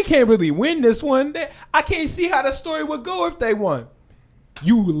 they can't really win this one. I can't see how the story would go if they won.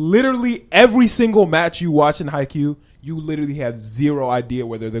 You literally, every single match you watch in Haikyuu, you literally have zero idea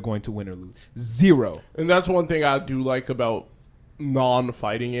whether they're going to win or lose. Zero. And that's one thing I do like about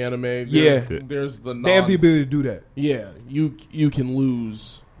non-fighting anime. There's the they have the ability to do that. Yeah, you can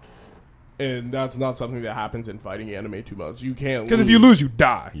lose, and that's not something that happens in fighting anime too much. You can't, because if you lose, you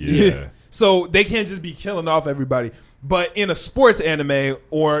die. Yeah. So they can't just be killing off everybody. But in a sports anime,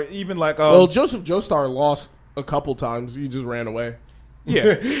 or even like well, Joseph Joestar lost a couple times. He just ran away. yeah,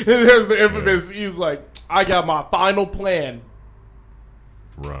 And there's the infamous. He's like, I got my final plan.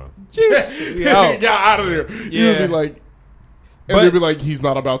 Run. jeez, Get out of there. Yeah. You'd be like, and they'd be like, he's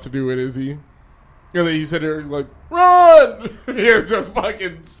not about to do it, is he? And then he said there, he's like, run! He's just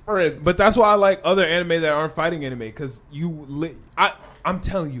fucking sprint. But that's why I like other anime that aren't fighting anime, because I'm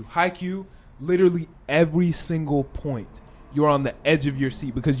telling you, Haikyuu, literally every single point, you're on the edge of your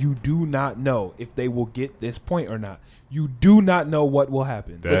seat because you do not know if they will get this point or not. You do not know what will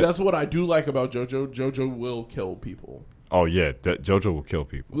happen. But that's what I do like about JoJo. JoJo will kill people. Oh yeah, JoJo will kill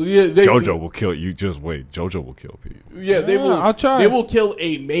people. Yeah, JoJo will kill you. Just wait, JoJo will kill people. Yeah, they will. I'll try. They will kill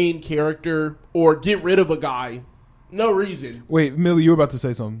a main character or get rid of a guy, no reason. Wait, Millie, you were about to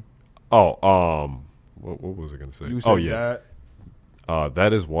say something. Oh, what was I gonna say? You said Oh yeah,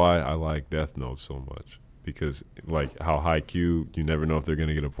 that is why I like Death Note so much, because like how Haikyuu, you never know if they're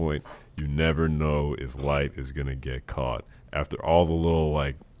gonna get a point. You never know if Light is gonna get caught. After all the little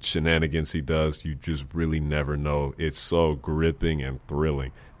like shenanigans he does, you just really never know. It's so gripping and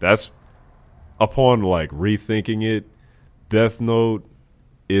thrilling. That's, upon like rethinking it, Death Note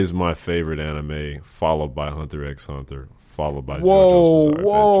is my favorite anime, followed by Hunter x Hunter, followed by JoJo's Bizarre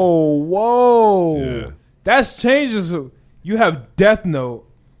Whoa. Adventure. Yeah. That's changes. You have Death Note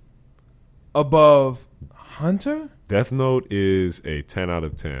above Hunter? Death Note is a 10 out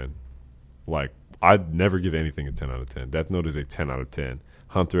of 10. Like, I'd never give anything a 10 out of 10. Death Note is a 10 out of 10.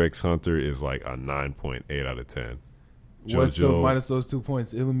 Hunter x Hunter is like a 9.8 out of 10. What's the JoJo, minus those 2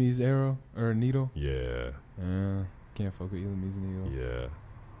 points? Illumi's arrow or needle? yeah, Can't fuck with Illumi's needle. yeah.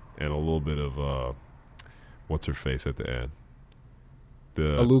 And a little bit of, what's her face at the end?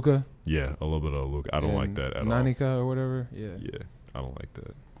 Aluka? Yeah, a little bit of Luke. I don't like that at all. Nanika or whatever? Yeah. Yeah, I don't like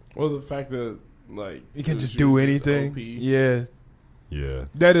that. Well, the fact that like You can just she do was anything. OP. Yeah. Yeah,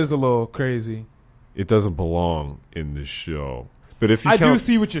 That is a little crazy. it doesn't belong in this show. But if you I do count,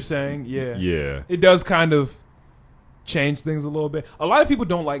 see what you're saying. Yeah. yeah, It does kind of change things a little bit. A lot of people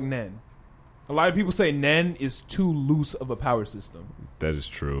don't like Nen. A lot of people say Nen is too loose of a power system. that is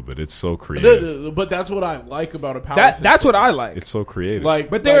true. But it's so creative. But that's what I like about a power system. That's what I like. It's so creative.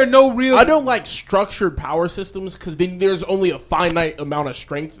 But there are no real. I don't like structured power systems because then there's only a finite amount of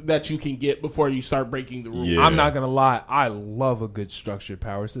strength that you can get before you start breaking the rules. Yeah. I'm not gonna lie. I love a good structured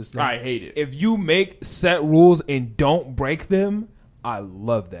power system. I hate it. If you make set rules and don't break them, I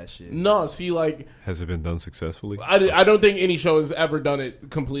love that shit. No, see, like Has it been done successfully? I don't think any show has ever done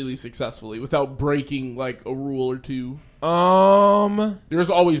it completely successfully without breaking like a rule or two. There's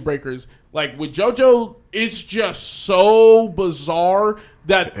always breakers. Like with JoJo, it's just so bizarre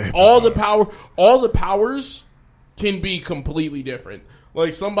that all the powers can be completely different.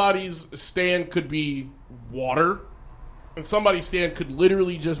 Like somebody's stand could be water, and somebody's stand could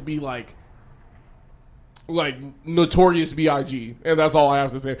literally just be like Notorious B.I.G. And that's all I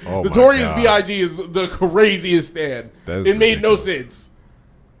have to say. Oh my Notorious God. B.I.G. is the craziest stand. That is It made no ridiculous. sense.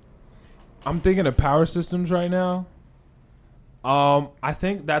 I'm thinking of power systems right now. I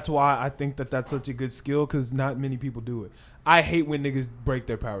think that's why I think that's such a good skill, because not many people do it. I hate when niggas break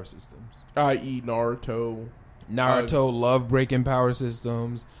their power systems. I.e. Naruto. Naruto love breaking power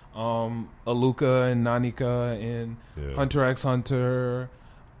systems. Aluka and Nanika and Yeah. Hunter x Hunter.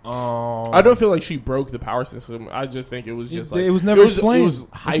 I don't feel like she broke the power system. I just think it was just like It was never explained. It was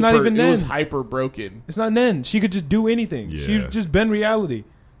It's hyper, not even it was then. hyper broken. It's not Nen. She could just do anything. She Yeah. just bend reality.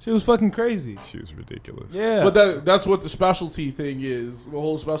 She was fucking crazy. She was ridiculous. Yeah. But that's what the specialty thing is. The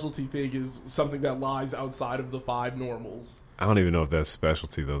whole specialty thing is something that lies outside of the 5 normals. I don't even know if that's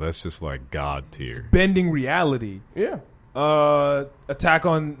specialty though. That's just like God tier. Bending reality. Yeah. Attack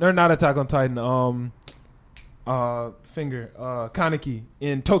on Titan. Kaneki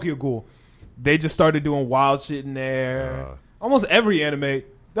in Tokyo Ghoul. They just started doing wild shit in there. Almost every anime.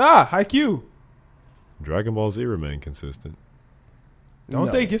 Haikyuu. Dragon Ball Z remained consistent. Don't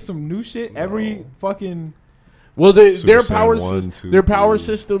No. they get some new shit every fucking? Well, Super their Saiyan power 1, 2, their power 3.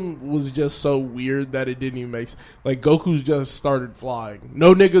 system was just so weird that it didn't even make like Goku's just started flying.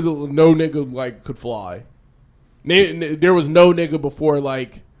 No nigga like could fly. There was no nigga before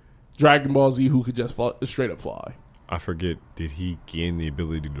like Dragon Ball Z who could just straight up fly. I forget, did he gain the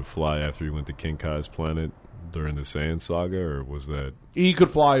ability to fly after he went to King Kai's planet during the Saiyan saga, or was that... He could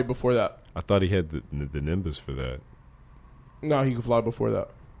fly before that. I thought he had the Nimbus for that. No, he could fly before that.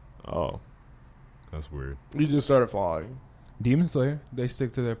 Oh. That's weird. He just started flying. Demon Slayer, they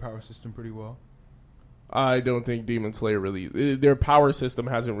stick to their power system pretty well. I don't think Demon Slayer really... Their power system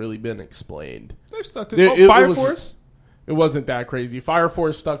hasn't really been explained. They've stuck to Fire Force. Force? It wasn't that crazy. Fire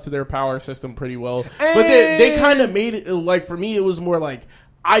Force stuck to their power system pretty well. But they kind of made it... Like, for me, it was more like...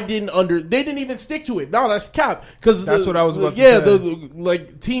 They didn't even stick to it. No, that's cap. Because that's what I was about to say.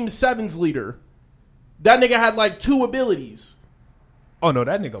 Like, Team 7's leader. That nigga had, like, 2 abilities. Oh, no,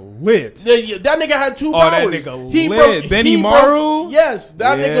 that nigga lit. That nigga had 2 powers. Oh, that nigga lit. Benny Maru? Yes,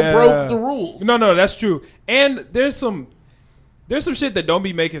 that nigga broke the rules. No, that's true. And there's some shit that don't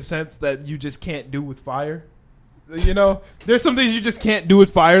be making sense that you just can't do with fire. You know? There's some things you just can't do with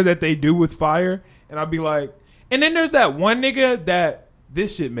fire that they do with fire. And I'll be like... And then there's that one nigga that...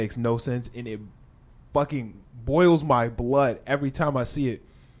 This shit makes no sense, and it fucking boils my blood every time I see it.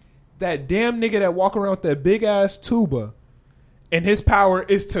 That damn nigga that walk around with that big-ass tuba... And his power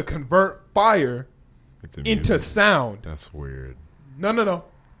is to convert fire into sound. That's weird. No.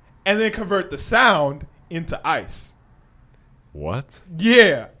 And then convert the sound into ice. What?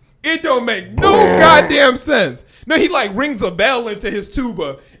 Yeah. It don't make no goddamn sense. No, he like rings a bell into his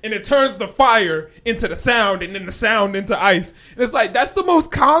tuba and it turns the fire into the sound and then the sound into ice. And it's like, that's the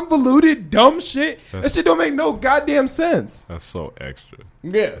most convoluted, dumb shit. That shit don't make no goddamn sense. That's so extra.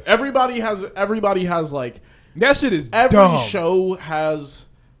 Yes. Everybody has like... That shit is every dumb. show has.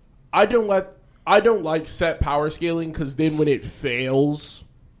 I don't like set power scaling because then when it fails,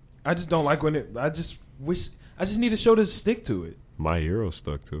 I just don't like when it. I just need a show to stick to it. My Hero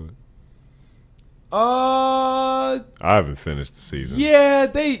stuck to it. I haven't finished the season. Yeah,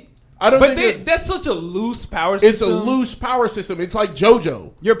 But that's such a loose power system. It's a loose power system. It's like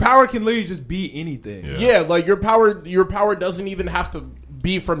JoJo. Your power can literally just be anything. Yeah, like your power doesn't even have to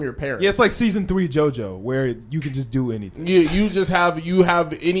be from your parents. Yeah, it's like season 3 JoJo where you can just do anything. You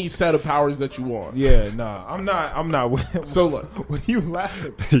have any set of powers that you want. Yeah, nah, I'm not with. So look, what are you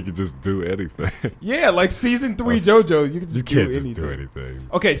laughing? You can just do anything. Yeah, like season 3 JoJo, you can just do anything. Do anything.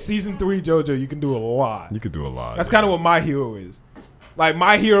 Okay, season 3 JoJo, you can do a lot. You can do a lot. That's kind of what My Hero is. Like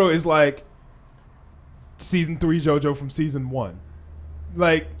My Hero is like season 3 JoJo from season 1.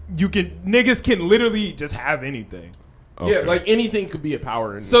 Like niggas can literally just have anything. Okay. Yeah, like anything could be a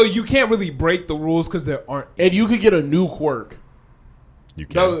power. So you can't really break the rules because there aren't. And you could get a new quirk. You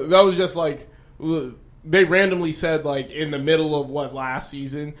can. That was just like they randomly said like in the middle of last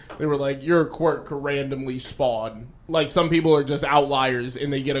season they were like your quirk could randomly spawn. Like some people are just outliers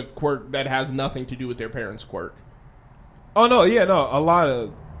and they get a quirk that has nothing to do with their parents' quirk. Oh no, yeah, no, a lot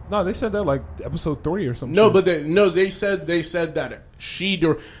of they said that like episode 3 or something. No, but they said that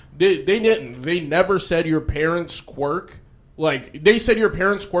they didn't. They never said your parents' quirk. Like they said your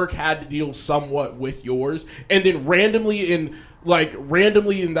parents' quirk had to deal somewhat with yours, and then randomly in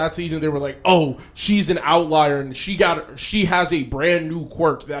that season they were like, "Oh, she's an outlier, and she has a brand new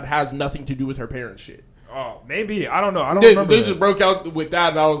quirk that has nothing to do with her parents' shit." Oh, maybe I don't know. I don't remember. They just broke out with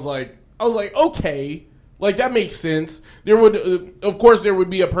that, and I was like, okay. Like, that makes sense. There would, of course, there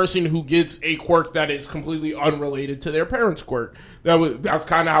would be a person who gets a quirk that is completely unrelated to their parents' quirk. That's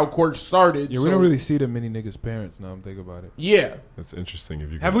kind of how quirks started. Yeah, we don't really see that many niggas' parents now. I'm thinking about it. Yeah. That's interesting.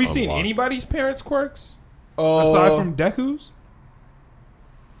 If you have we seen anybody's parents' quirks aside from Deku's?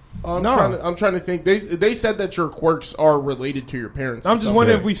 I'm trying to think. They said that your quirks are related to your parents. I'm just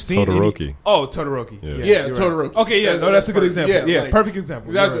wondering if we've seen Todoroki. Todoroki. Yeah, Todoroki. Right. Okay, yeah, that's a good example. Yeah, like, perfect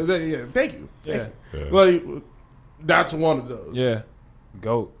example. Yeah, thank you. Yeah. Like, that's one of those. Yeah,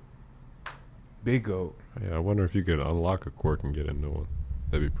 goat, big goat. Yeah, I wonder if you could unlock a quirk and get a new one.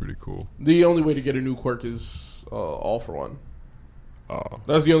 That'd be pretty cool. The only way to get a new quirk is all for one. Oh,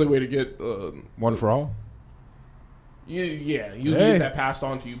 that's the only way to get one for all. You get that passed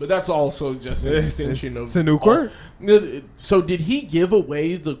on to you, but that's also just an extension of. It's a new quirk. So did he give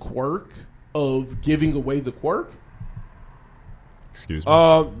away the quirk of giving away the quirk? Excuse me.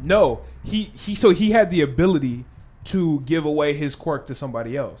 No. He had the ability to give away his quirk to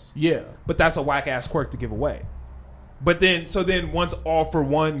somebody else. Yeah, but that's a whack ass quirk to give away. But then once All For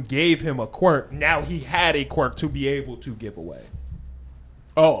One gave him a quirk, now he had a quirk to be able to give away.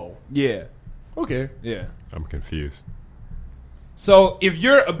 Oh, yeah. Okay. Yeah. I'm confused. So if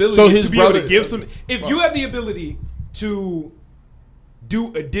your ability is to be able to give you have the ability to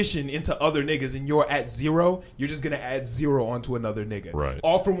do addition into other niggas and you're at 0, you're just gonna add 0 onto another nigga. Right.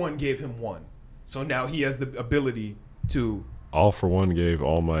 All For One gave him 1, so now he has the ability to. All For One gave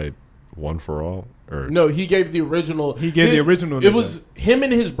All Might 1 for all, Or No, he gave the original. He gave the original It nigga. was him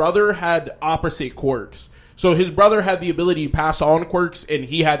and his brother had opposite quirks. So his brother had the ability to pass on quirks, and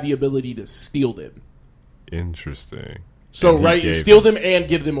he had the ability to steal them. interesting. So And he right, gave steal him- them and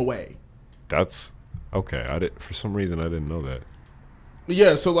give them away. That's okay. I did for some reason I didn't know that.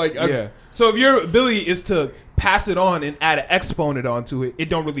 Yeah. So like, Yeah. So if your ability is to pass it on and add an exponent onto it, it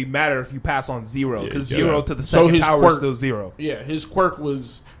don't really matter if you pass on 0 Yeah, because yeah. 0 to the So second his power quirk- is still 0. his quirk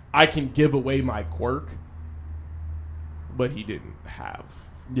was I can give away my quirk, but he didn't have.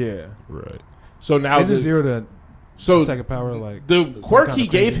 Yeah. Right. So now Is it 0 to so second power? Like the some quirk kind he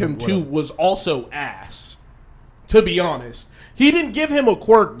of crazy gave him whatever. too was also ass. To be honest, he didn't give him a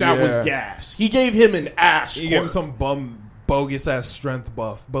quirk that was Yeah. gas. He gave him an ass. He quirk. gave him some bum bogus ass strength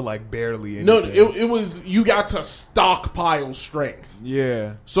buff, but like barely. No, Anything. it was you got to stockpile strength.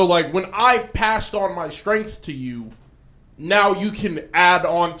 Yeah. So like when I passed on my strength to you, now you can add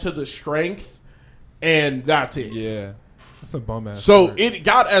on to the strength, and that's it. Yeah. That's a bum ass. So quirk. it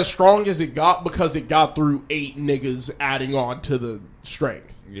got as strong as it got because it got through 8 niggas adding on to the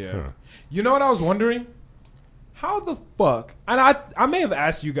strength. Yeah. Huh. You know what I was wondering? How the fuck? And I may have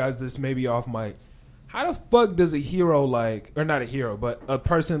asked you guys this maybe off mic. How the fuck does a hero like, or not a hero, but a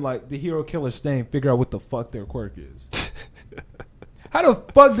person like the hero Killer Stain figure out what the fuck their quirk is? How the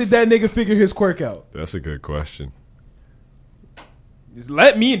fuck did that nigga figure his quirk out? That's a good question. Just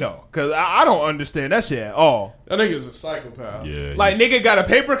let me know, cause I don't understand that shit at all. That nigga's a psychopath. Yeah. Like he's- nigga got a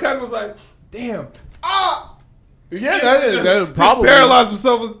paper cut and was like, damn, Yeah, that probably paralyzed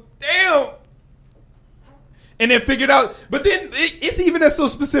himself. Was damn. And then figured out, but then it's even as so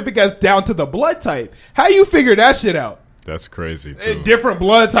specific as down to the blood type. How you figure that shit out? That's crazy too. Different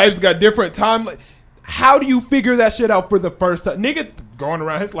blood types got different time. How do you figure that shit out for the first time? Nigga going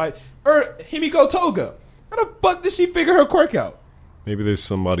around his like, Himiko Toga. How the fuck did she figure her quirk out? Maybe there's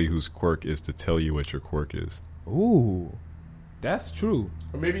somebody whose quirk is to tell you what your quirk is. Ooh, that's true.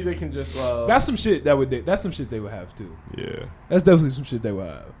 Or maybe they can just. That's some shit that's some shit they would have too. Yeah. That's definitely some shit they would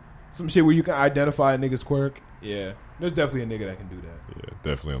have. Some shit where you can identify a nigga's quirk. Yeah, there's definitely a nigga that can do that. Yeah.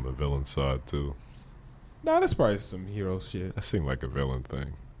 Definitely on the villain side too. Nah, that's probably some hero shit. That seemed like a villain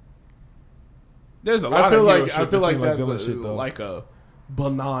thing. There's a lot I feel of hero like shit I feel that like seem that's villain shit though. like a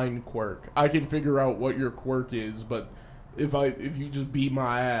benign quirk. I can figure out what your quirk is, but if you just beat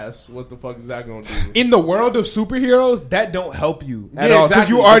my ass, what the fuck is that gonna do? In the world of superheroes, that don't help you at Yeah, all because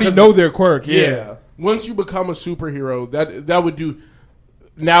exactly, you already because- know their quirk. Yeah. Once you become a superhero, that would do.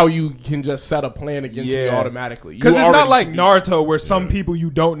 Now you can just set a plan against me Yeah. automatically. Because You it's not already- like Naruto where some people you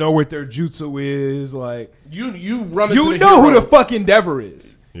don't know what their jutsu is. Like you run. Into you the know hero. who the fuck Endeavor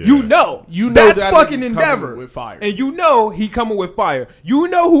is. Yeah. You know that's that fucking nigga's coming Endeavor with fire. and you know he coming with fire. You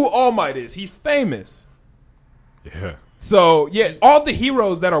know who All Might is. He's famous. Yeah. So yeah, all the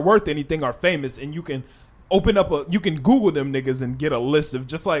heroes that are worth anything are famous, and you can you can Google them niggas and get a list of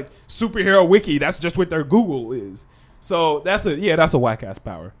just like superhero wiki. That's just what their Google is. So that's a whack ass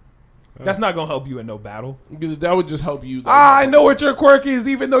power. That's not gonna help you in no battle. That would just help you. I know what your quirk is,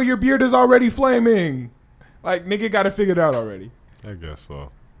 even though your beard is already flaming. Like nigga got it figured out already. I guess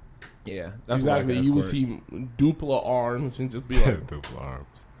so. Yeah, that's exactly. whack-ass You would quirk. see Dupla arms and just be like, Double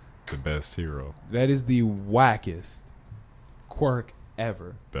arms. The best hero. That is the wackest quirk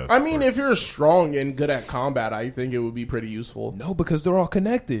ever. Best I mean, quirk. if you're strong and good at combat, I think it would be pretty useful. No, because they're all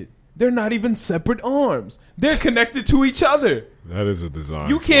connected. They're not even separate arms. They're connected to each other. That is a design.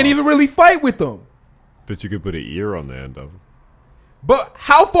 You can't flaw. even really fight with them. But you could put an ear on the end of it. But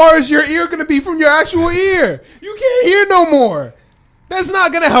how far is your ear going to be from your actual ear? You can't hear no more. That's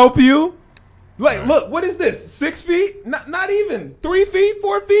not going to help you. Like, look, what is this? 6 feet? Not even. 3 feet?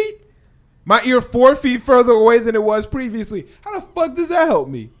 4 feet? My ear 4 feet further away than it was previously. How the fuck does that help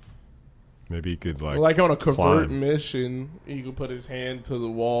me? Maybe you could Like on a covert climb. mission, he could put his hand to the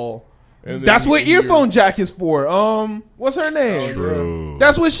wall. And then That's you what can hear- earphone jack is for. What's her name? True.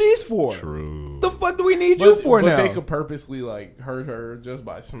 That's what she's for. True. The fuck do we need you for but now? they could purposely like hurt her just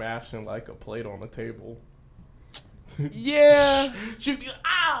by smashing like a plate on the table. Yeah. She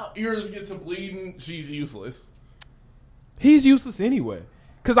ears get to bleeding. She's useless. He's useless anyway.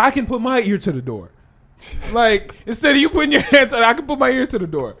 Because I can put my ear to the door. Like, instead of you putting your hand to I can put my ear to the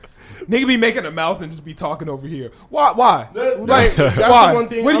door. Nigga be making a mouth and just be talking over here. Why? That's why? the one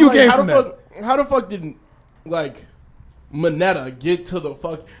thing. Where do I'm you like, gain how from the that? fuck, how the fuck did like Mineta get to the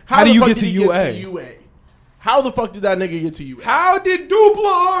fuck? How do the you fuck get did to he UA? UA? How the fuck did that nigga get to UA? How did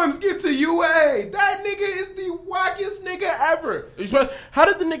Dupla Arms get to UA? That nigga is the wackest nigga ever. How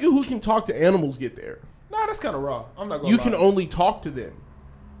did the nigga who can talk to animals get there? Nah, that's kind of raw. I'm not gonna You lie. can only talk to them.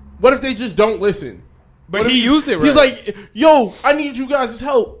 What if they just don't listen? But What if he he's- used it right. He's like, yo, I need you guys'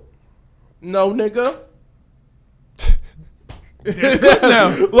 help. No, nigga. It's good now.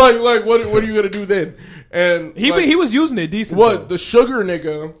 like, what are you gonna do then? And He was using it decent. what the sugar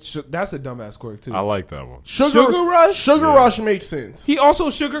nigga? That's a dumbass quirk too. I like that one, Sugar Rush? Sugar Yeah. Rush makes sense. He also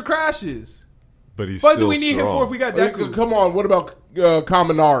sugar crashes. but he's What still do we need him strong. for if we got Like, Deku? come on, what about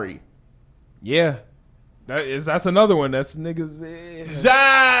Kaminari? Yeah, that's another one. That's niggas.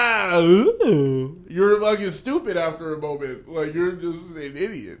 You're fucking stupid after a moment. Like you're just an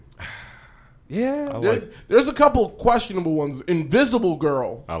idiot. Yeah, There's a couple questionable ones. Invisible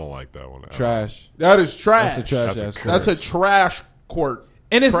Girl. I don't like that one. trash. That is trash. That's a trash That's a ass quirk. quirk. That's a trash quirk.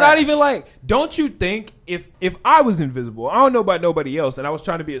 And it's Trash. not even like, don't you think if I was invisible, I don't know about nobody else, and I was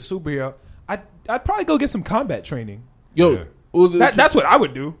trying to be a superhero, I'd probably go get some combat training. Yo, Yeah. well, That's what I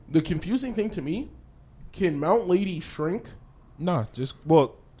would do. the confusing thing to me. Can Mount Lady shrink? Nah,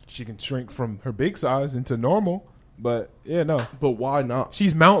 she can shrink from her big size into normal, but yeah, no, But why not?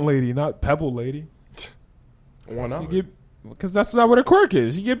 she's Mount Lady, not Pebble Lady. Why not? Because that's not what her quirk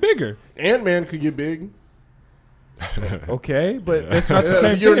is. You get bigger. Ant-Man could get big. Okay, but that's not the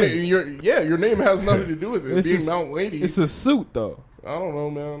same your, thing. your name has nothing to do with it. It's Being a- Mount Lady. It's a suit though. I don't know,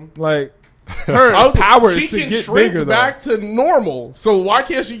 man. Like her power she is to can get shrink bigger though. back to normal. So why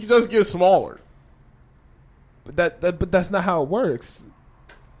can't she just get smaller? But that's not how it works.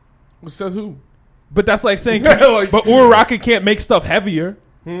 Says who? But that's like saying, Like- but Uraraka can't make stuff heavier.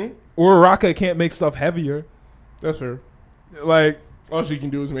 Uraraka can't make stuff heavier. That's fair. Like, All she can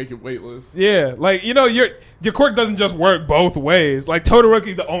do is make it weightless. yeah, like your quirk doesn't just work both ways. Like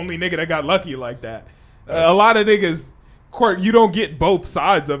Todoroki's the only nigga that got lucky like that. A lot of niggas quirk, you don't get both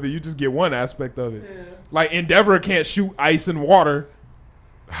sides of it. You just get one aspect of it. Yeah. Like Endeavor can't shoot ice and water.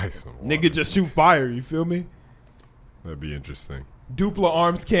 Ice and water. Nigga just shoot fire. You feel me? That'd be interesting. Dupla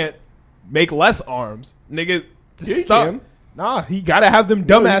arms can't make less arms. Nigga, He stuck. can. Nah, he gotta have them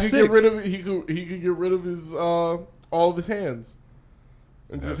No, dumbass he six. could get rid of he could get rid of his all of his hands.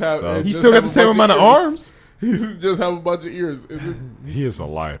 And That's just have, tough. and He just still got have the a same bunch amount of ears. arms. He just have a bunch of ears. Is it, He is a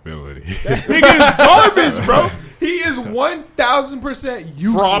liability. Nigga is garbage, bro. He is 1,000%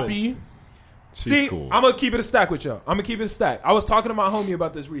 useless. Froppy? She's See, cool. I'm gonna keep it a stack with y'all. I'm gonna keep it a stack. I was talking to my homie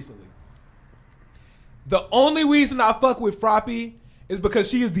about this recently. The only reason I fuck with Froppy is because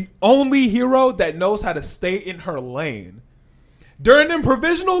she is the only hero that knows how to stay in her lane. During them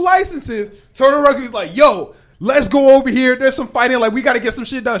provisional licenses, Todoroki's like, yo, let's go over here. There's some fighting. Like, we got to get some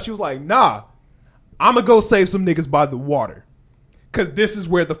shit done. She was like, nah, I'm going to go save some niggas by the water. Because this is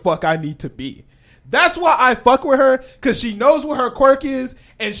where the fuck I need to be. That's why I fuck with her, because she knows what her quirk is,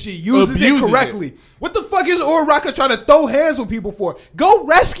 and she uses Abuses it correctly. What the fuck is Uraraka trying to throw hands with people for? Go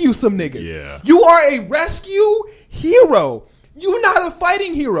rescue some niggas. Yeah. You are a rescue hero. You're not a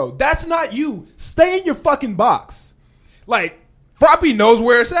fighting hero. That's not you. Stay in your fucking box. Like, Froppy knows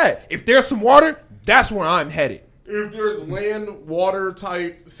where it's at. If there's some water, that's where I'm headed. If there's land water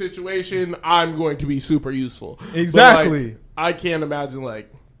type situation, I'm going to be super useful. Exactly. But, like, I can't imagine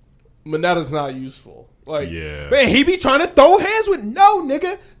like Monetta's not useful. Like Yeah. Man, he be trying to throw hands with no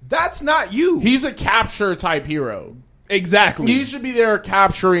nigga. That's not you. he's a capture type hero. Exactly. He should be there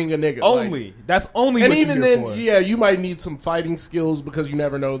capturing a nigga. only. Like, That's only. and what even you're here then, for. yeah, you might need some fighting skills because you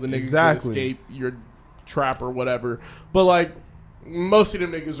never know the nigga Exactly. can escape your trap or whatever. But like most of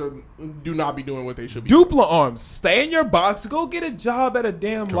them niggas do not be doing what they should be. Dupla arms. Stay in your box. Go get a job at a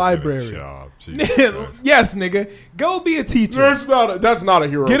damn Go library. get a job. Jesus Christ. Yes, nigga. Go be a teacher. That's not a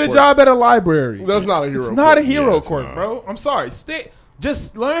hero. Get a quirk. job at a library. That's not a hero. It's not a quirk. hero Yeah, it's quirk, not. bro. I'm sorry.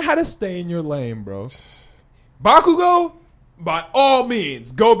 Just learn how to stay in your lane, bro. Bakugo, by all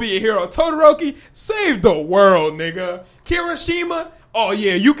means, go be a hero. Todoroki, save the world, nigga. Kirishima, oh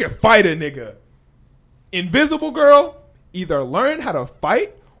yeah, you can fight a nigga. Invisible Girl, either learn how to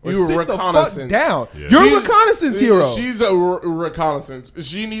fight or You sit the fuck reconnaissance. down. Yeah. You're a She's- reconnaissance hero. She's a reconnaissance.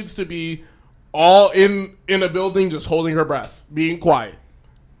 She needs to be all in a building, just holding her breath, being quiet.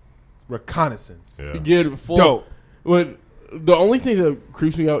 Reconnaissance. Yeah. Get full. Dope. When the only thing that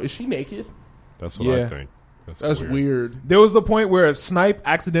creeps me out is she naked. That's what Yeah. I think. That's weird. There was the point where a Snipe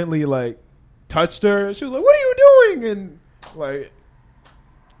accidentally like touched her. She was like, "What are you doing?" And like,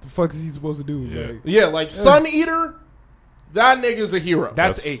 the fuck is he supposed to do? Yeah. Like, Yeah, like Sun Eater. That nigga's a hero.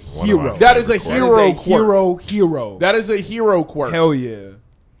 that's a That's one of hero. my That is a favorite hero. That is a hero. That is a hero quirk. Hell yeah.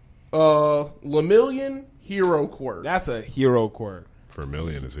 Lemillion hero quirk. That's a hero quirk.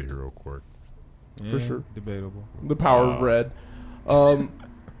 Vermilion is a hero quirk. For sure. Debatable. The power of red.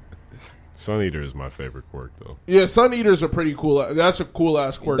 Sun Eater is my favorite quirk, though. Yeah, Sun Eater's a pretty cool. That's a cool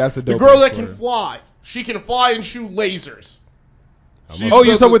ass quirk. That's a the dope girl ass that can quirk. fly. She can fly and shoot lasers. She's Oh,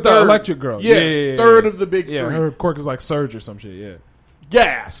 you're talking with the third- electric girl. Yeah, Yeah. third of the big Yeah, three. her quirk is like Surge or some shit. Yeah.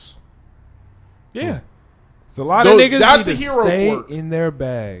 Gas. Yeah. It's a lot Those- of niggas that's need a to hero stay quirk. in their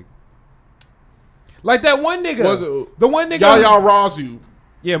bag. Like that one nigga. Was it- the one nigga. Yaya Razu.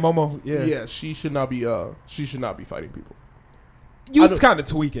 Yeah, Momo. Yeah. Yeah, she should not be. She should not be fighting people. You I don't- kind of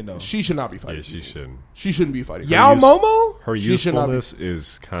tweaking though. She should not be fighting. Yeah, she people. shouldn't. She shouldn't be fighting. Yao use- Momo? Her She should not be- usefulness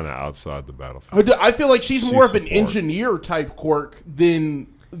is kind of outside the battlefield. I feel like she's more of an support. engineer type quirk than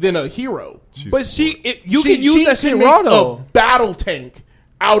a hero. She's But support. you She- can use she that shit can raw make though. a battle tank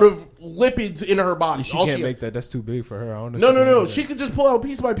out of lipids in her body. She All can't make that. That's too big for her. I don't know. if No, she no, can no. do that. She could just pull out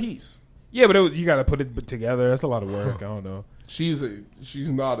piece by piece. Yeah, but you got to put it together. That's a lot of work. I don't know. She's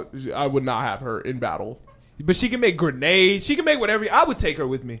not. I would not have her in battle. But she can make grenades. She can make whatever. I would take her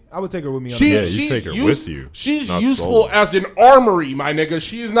with me. I would take her with me. On She, the Yeah, you she's take her with you, She's not useful solo. as an armory, my nigga.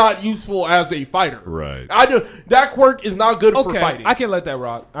 She is not useful as a fighter. Right. I do. That quirk is not good for Okay, fighting. I can let that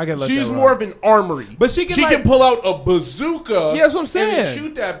rock. I can let She's that rock. more of an armory. But she can, like- pull out a bazooka. Yeah, that's what I'm And saying. then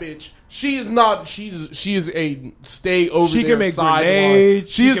shoot that bitch. She is not. She is a stay over. She there can make sideline.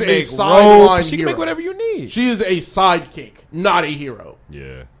 grenades. She is can a make sideline. rope. She can hero. make whatever you need. She is a sidekick, not a hero.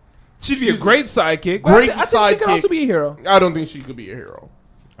 Yeah. She'd be a she's great sidekick. great I think she could sidekick. also be a hero. I don't think she could be a hero.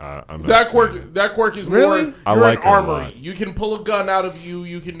 I'm not That saying quirk. it. That quirk is Really? more. I You're like an her a armory. lot. You can pull a gun out of you.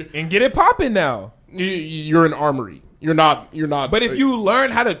 You can. And get it popping now. You're an armory. You're not. You're not. But if you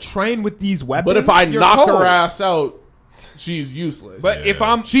learn how to train with these weapons, But if I you're knock cold. her ass out, she's useless. But if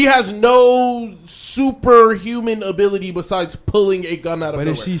I'm, she has no superhuman ability besides pulling a gun out of but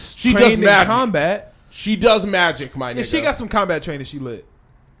nowhere. if she's she trained does in magic. combat, She does magic, my nigga. if she got some combat training, she lit.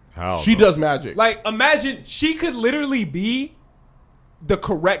 How? She though? does magic. Like, imagine she could literally be the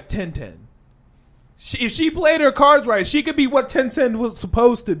correct 10-10. If she played her cards right, she could be what 10-10 was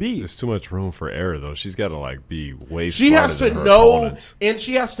supposed to be. There's too much room for error, though. She's got to like be way. She has smarter to than her know, opponents. and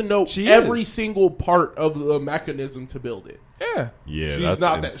she has to know She every is. single part of the mechanism to build it. Yeah. Yeah, she's that's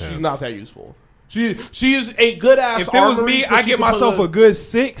not intense. that. She's not that useful. She is a good ass. If it was me, I get myself a good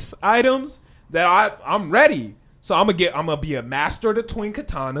 6 items that I'm ready. So I'm gonna be a master of the twin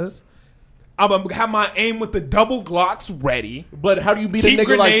katanas. I'm gonna have my aim with the double Glocks ready. But how do you beat Keep a nigga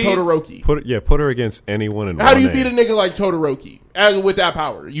grenades. like Todoroki? Put her against anyone in. How do you 1A. beat a nigga like Todoroki with that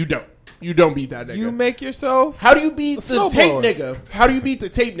power? You don't. You don't beat that nigga. You make yourself. How do you beat the snowblower. tape nigga? How do you beat the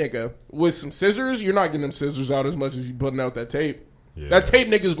tape nigga with some scissors? You're not getting them scissors out as much as you putting out that tape. Yeah. That tape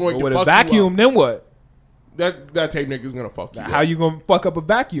nigga's going to With fuck a vacuum, you then what? up. That tape nigga's gonna fuck you. How up. you gonna fuck up a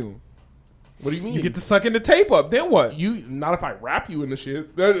vacuum? What do you mean? You get to sucking the tape up, then what? you not if I wrap you in the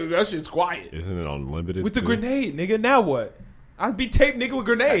shit. That shit's quiet. Isn't it unlimited? With the too? grenade, nigga. Now what? I'd be tape nigga with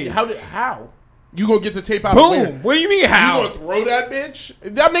grenade. How? You gonna get the tape out? Boom. Of where? What do you mean You how? gonna throw that bitch?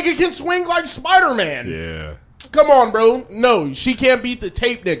 That nigga can swing like Spider-Man. Yeah. Come on, bro. No, she can't beat the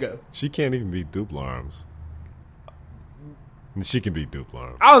tape nigga. She can't even beat Duple Arms. She can beat Duple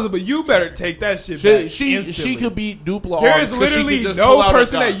Arms. But you better take that shit back She instantly. could beat Dupla There Arms is 'cause she literally could just no pull out a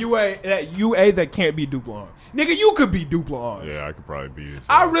person gun. at UA that can't be Dupla Arms. Nigga, you could be Dupla Arms. Yeah, I could probably beat it.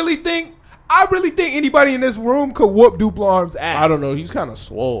 I really think anybody in this room could whoop Dupla Arms' ass. I don't know. He's kind of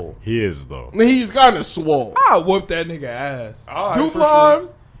swole. He is though. He's kind of swole. I'll whoop that nigga ass. All right, for Dupla sure.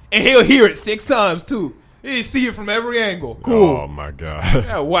 Arms, and he'll hear it 6 times too. He'll see it from every angle. Cool. Oh my god.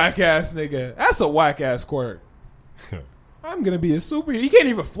 That whack ass nigga. That's a whack ass quirk. I'm gonna be a superhero. He can't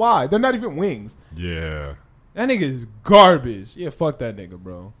even fly. They're not even wings. Yeah. That nigga is garbage. Yeah, fuck that nigga,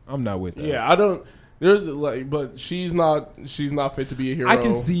 bro. I'm not with that. Yeah, I don't. There's like, but she's not fit to be a hero. I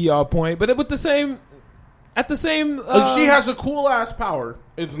can see y'all point, but with the same, at the same, She has a cool ass power.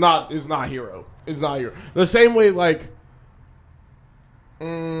 It's not hero. It's not hero. The same way like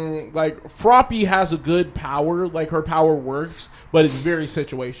Froppy has a good power. Like her power works, but it's very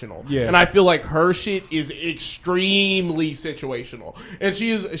situational. Yeah. And I feel like her shit is extremely situational. And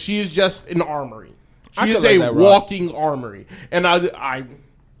she is just an armory. I She could is let a that rock. walking armory. And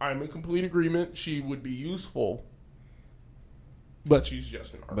I'm in complete agreement. She would be useful. But she's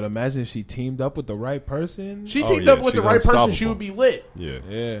just an armory. But imagine if she teamed up with the right person. She Oh, teamed yeah, up with the she's right person, she unstoppable. would be lit. Yeah.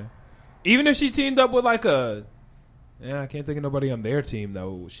 Yeah. Even if she teamed up with like a, I can't think of nobody on their team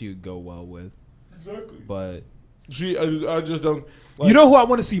that she would go well with. Exactly. But I just don't. you know who I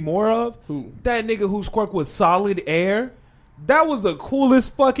want to see more of? Who? That nigga whose quirk was solid air. That was the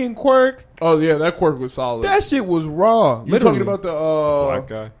coolest fucking quirk. Oh yeah, that quirk was solid. That shit was raw. You talking about the Black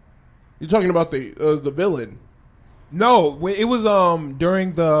guy. You talking about the villain? No, when it was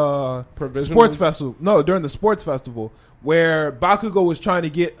during the Provisionals? sports festival. No, during the sports festival where Bakugo was trying to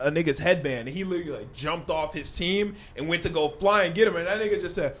get a nigga's headband, and he literally like jumped off his team and went to go fly and get him, and that nigga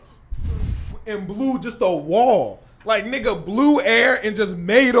just said and blew just a wall. Like nigga blew air and just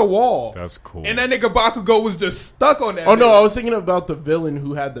made a wall. That's cool. And that nigga Bakugo was just stuck on that. Oh no, nigga. I was thinking about the villain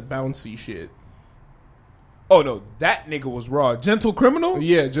who had the bouncy shit. Oh no, that nigga was raw. Gentle Criminal.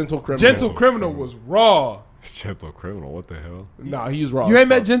 Yeah, Gentle Criminal. Gentle Criminal was raw. Gentle Criminal. What the hell? Nah, he's raw. You ain't as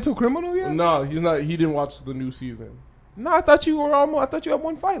met fuck. Gentle Criminal yet? No, he's not. He didn't watch the new season. No, I thought you were almost. I thought you had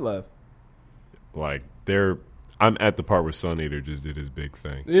one fight left. Like I'm at the part where Sun Eater just did his big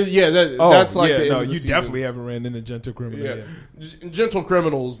thing. Yeah, that's like the end no. of the You season. definitely haven't ran into Gentle Criminal. Yeah, Yet. Gentle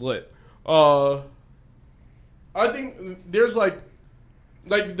Criminal is lit. I think there's like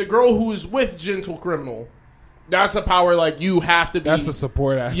the girl who is with Gentle Criminal. That's a power like you have to be. That's a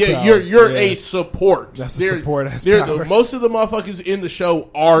support ass. Yeah, power. you're Yeah. a support. That's a support ass power. Most of the motherfuckers in the show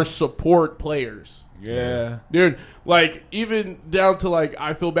are support players. Yeah. Dude, like even down to like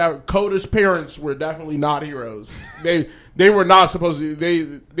I feel bad. Coda's parents were definitely not heroes. They were not supposed to.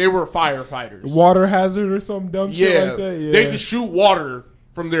 They were firefighters. Water hazard or some dumb shit Yeah, like that. Yeah. they could shoot water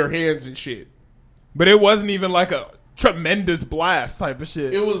from their hands and shit. But it wasn't even like a tremendous blast type of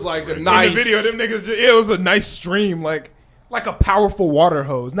shit. It was like a in nice the video. Them niggas, it was a nice stream, like a powerful water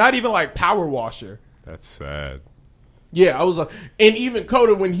hose. Not even like power washer. That's sad. Yeah, I was like, and even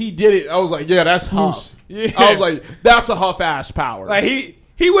Coda when he did it, I was like, yeah, that's huff. Yeah. I was like, that's a huff ass power. Like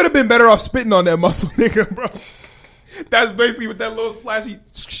he would have been better off spitting on that muscle nigga, bro. That's basically with that little splash.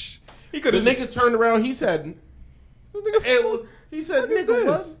 He could the have. nigga turned around. He said, he said, What is nigga, this?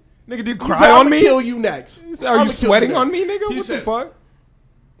 what? Nigga, did He cry said, on I'ma me? kill you next. He said, Are I'ma you kill sweating next." on me, nigga? He What said- the fuck?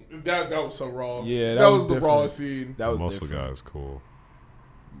 That was so raw. Yeah, that was the different. rawest scene. That was Muscle different. guy is cool.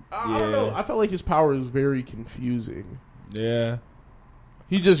 I don't know. I felt like his power was very confusing. Yeah.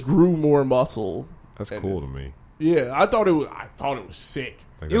 He just grew more muscle. That's cool to me. Yeah, I thought it was sick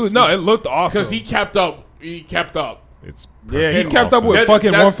Like, It was that's- it looked awesome. because he kept up. He kept up. It's Yeah, he perfect kept up with offense.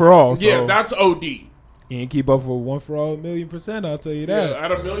 fucking That's- One For All. So Yeah, that's OD. he ain't keep up with One For All 1,000,000%. I'll tell you that. Yeah,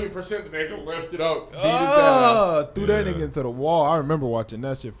 at 1,000,000%, the nigga lifted up, beat his Ah, ass. threw that Yeah. nigga into the wall. I remember watching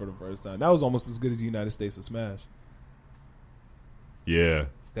that shit for the first time. That was almost as good as United States of Smash. Yeah.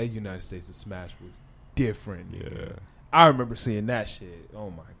 That United States of Smash was different. Nigga. Yeah. I remember seeing that shit. Oh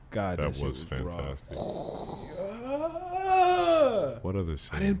my god, That shit was raw. fantastic. Ah, What other I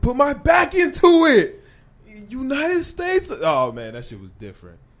scene? didn't put my back into it. United States. Oh man, that shit was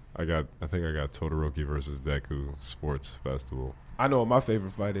different. I think I got Todoroki versus Deku Sports Festival. I know what my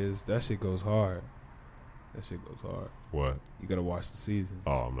favorite fight is. That shit goes hard. That shit goes hard. What? You gotta watch the season.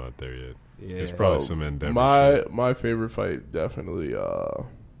 Oh, I'm not there yet. Yeah. It's probably some Endeavor shit. My favorite fight definitely.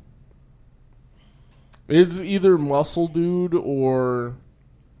 It's either Muscle Dude or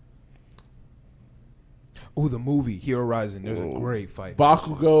Oh, the movie Hero Rising. There's a Oh. great fight.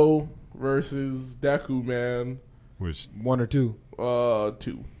 Bakugo versus Deku. Man, Which One or two.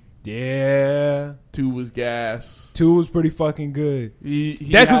 2. Yeah. 2 was gas. 2 was pretty fucking good. He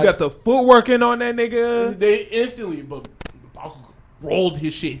Deku had- got the footwork in on that nigga. They instantly, but Bakugo rolled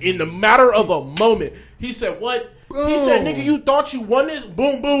his shit in the matter of a moment. He said, "What?" He said, "Nigga, you thought you won this?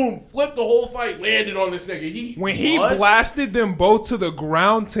 Boom, boom!" Flipped the whole fight, landed on this nigga. When he what? blasted them both to the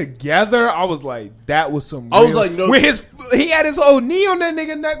ground together, I was like, that was some. I was real- like, no- With he had his old knee on that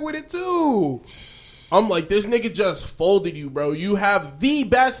nigga neck with it too. I'm like, this nigga just folded you, bro. You have the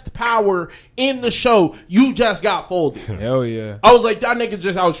best power in the show. You just got folded. Hell yeah. I was like, that nigga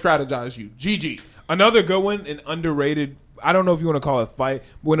just out strategized you. GG. Another good one, an underrated. I don't know if you want to call it fight.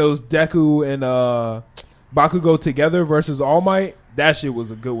 When it was Deku and Bakugo together versus All Might, that shit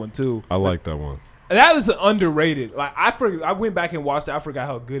was a good one too. I like that one. That was underrated. Like I went back and watched it. I forgot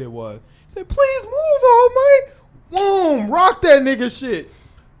how good it was. He said, "Please move, All Might." Boom, rock that nigga shit.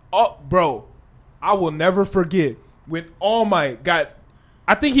 Oh, bro, I will never forget when All Might got.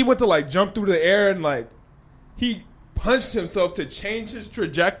 I think he went to like jump through the air and like he punched himself to change his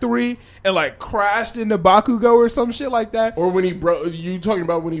trajectory and like crashed into Bakugo or some shit like that. Or when he broke, you talking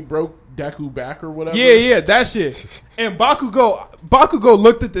about when he broke Deku back or whatever? Yeah, that shit. And Bakugo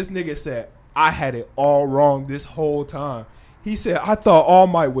looked at this nigga and said, "I had it all wrong this whole time." He said, "I thought All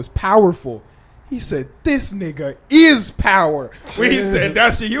Might was powerful." He said, "This nigga is power." When he said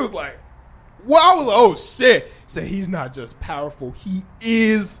that shit, he was like, "Well," I was like, "Oh shit." He said, "He's not just powerful, he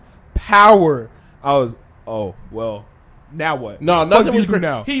is power." I was, "Oh, well, now what?" No, Fuck nothing you was do great.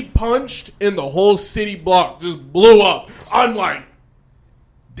 now. He punched and the whole city block just blew up. I'm like,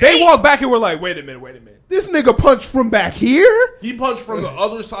 They walked back and were like, wait a minute. This nigga punched from back here? he punched from the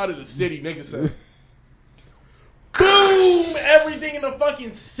other side of the city. Nigga said, boom! Everything in the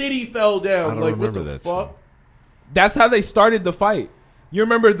fucking city fell down. I don't Like, what remember the that fuck? scene. That's how they started the fight. You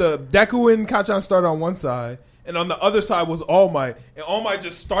remember the Deku and Kachan started on one side, and on the other side was All Might. And All Might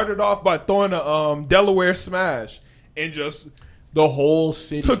just started off by throwing a Delaware smash and just The whole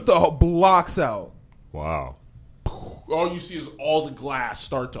city. took the blocks out. Wow. all you see is all the glass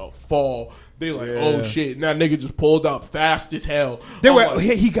start to fall. They like, Yeah. oh shit, and that nigga just pulled up fast as hell. They I'm were like,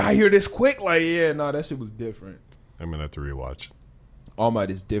 he got here this quick. Like, yeah, no, that shit was different. I'm gonna have to rewatch it. All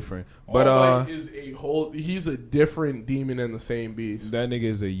Might is different, All but Might is he's a different demon in the same beast. that nigga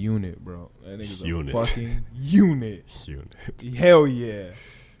is a unit, bro. That nigga's a Unit. fucking unit. Unit. Hell yeah.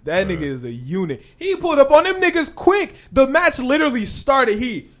 That nigga is a unit. He pulled up on them niggas quick. The match literally started.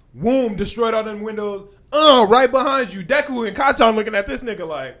 He, whoom, destroyed all them windows. Right behind you. Deku and Kachan looking at this nigga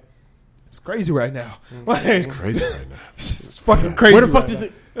like, it's crazy right now. Like, It's crazy right now. it's fucking crazy. Where the fuck right is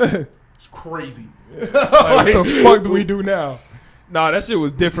now. it? It's crazy. Like, what the fuck do we do now? Nah, that shit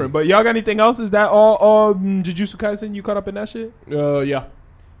was different. But y'all got anything else? Is that all Jujutsu Kaisen? You caught up in that shit? Yeah.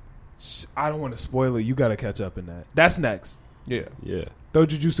 I don't want to spoil it. You got to catch up in that. That's next. Yeah. Yeah. Throw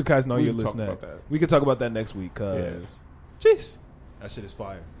Jujutsu Kaisen on We your can list talk next. about that. We can talk about that next week. Cause, jeez, that shit is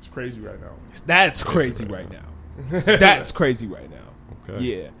fire. It's crazy right now. That's crazy right now. That's crazy right now. Okay.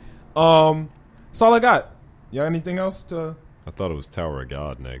 Yeah. That's all I got. Y'all anything else to? I thought it was Tower of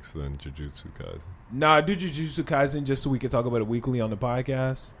God next, then Jujutsu Kaisen. Nah, do Jujutsu Kaisen just so we can talk about it weekly on the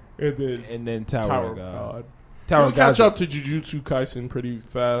podcast, And then Tower of God. Tower Tower of of catch God. up to Jujutsu Kaisen pretty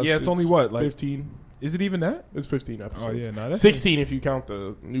fast. Yeah, it's only what, like 15. Is it even that? It's 15 episodes. Oh yeah, nah, that's 16 if you count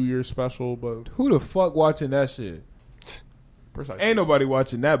the New Year's special, but Who the fuck watching that shit? precisely. Ain't nobody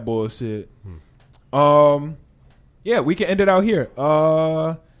watching that bullshit. Yeah, we can end it out here.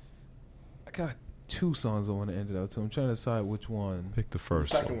 I got 2 songs I want to end it out to. I'm trying to decide which one. Pick the first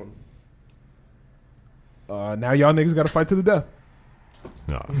Second one. one. Now y'all niggas got to fight to the death.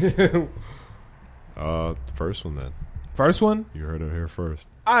 Nah. First one then. First one. You heard it here first.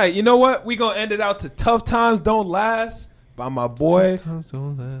 All right, you know what? We gonna end it out to "Tough Times Don't Last" by my boy.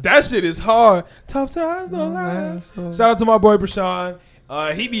 That shit is hard. Tough times don't last. Shout out to my boy Brashawn.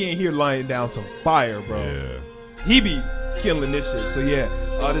 He be in here laying down some fire, bro. Yeah. He be killing this shit. So yeah,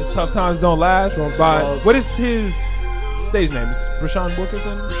 this is Tough Times Don't Last. Show him some By, love. what is his stage name? Is Brashawn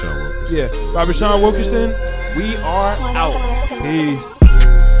Wilkerson? Rashawn Wilkerson. Yeah, by Brashawn Wilkerson. We are out. Peace.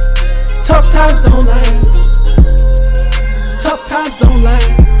 Tough times don't last. Tough times don't last.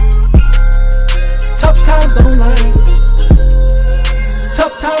 Tough times don't last.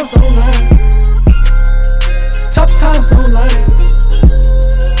 Tough times don't last. Tough times don't last.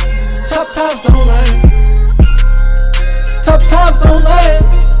 Tough times don't last. Tough times don't last.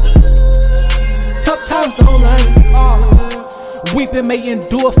 Tough times don't last. Weeping may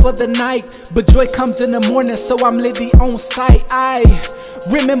endure for the night, but joy comes in the morning, so I'm literally on sight. I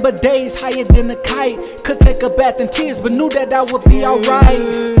remember days higher than a kite. Could take a bath in tears, but knew that I would be alright.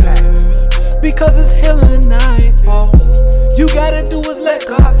 Because it's healing tonight. All you gotta do is let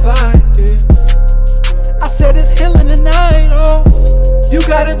God fight. I said it's healing tonight. All you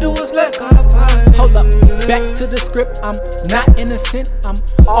gotta do is let God fight. Hold up, back to the script. I'm not innocent. I'm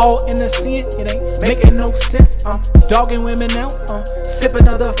all innocent. It ain't making no sense. I'm dogging women out. Sipping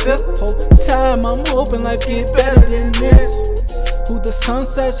another fifth. Whole time I'm hoping life get better than this. Who the sun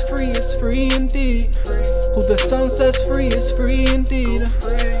sets free is free indeed. Who the sun sets free is free indeed.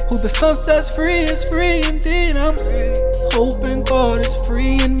 Who the sun sets free is free indeed. I'm hoping God is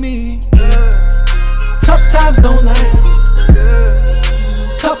freeing me. Tough times don't last.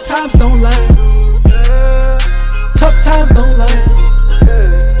 Tough times don't last. Tough times don't last.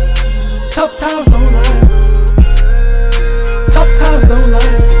 Tough times don't last. Tough times don't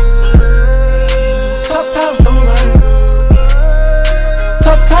last. Tough times don't last.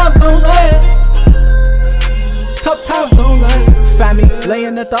 Tough times don't last. Tough times don't last. Find me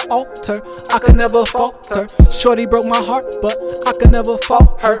laying at the altar. I could never falter. Shorty broke my heart, but I could never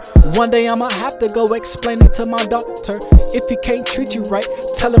fault her. One day I'ma have to go explain it to my doctor. If he can't treat you right,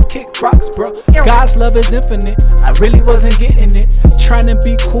 tell him kick rocks, bro. God's love is infinite. I really wasn't getting it. Trying to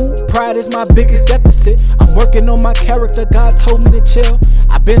be cool, pride is my biggest deficit. I'm working on my character. God told me to chill.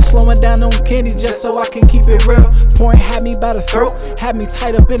 I've been slowing down on candy just so I can keep it real. Point had me by the throat, had me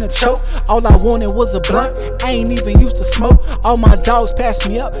tied up in a choke. All I wanted was a blunt. I ain't even used to smoke. All my dogs passed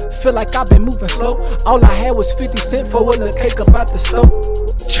me up, feel like I've been moving slow. All I had was 50 cents for a little cake up out the stove.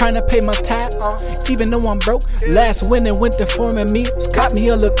 Trying to pay my tax, even though I'm broke. Last winter went to forming me, caught me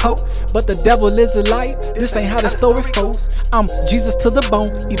a little coke. But the devil is a liar, this ain't how the story flows. I'm Jesus to the bone,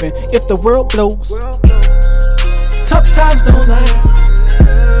 even if the world blows. Tough times don't last.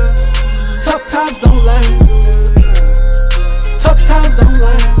 Tough times don't last. Tough times don't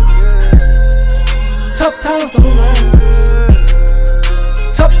last. Tough times don't last.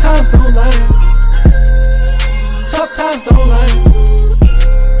 Tough times don't last. Tough times don't last.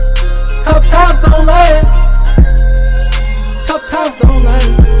 Tough times don't last. Tough times don't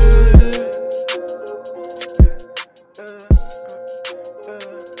last.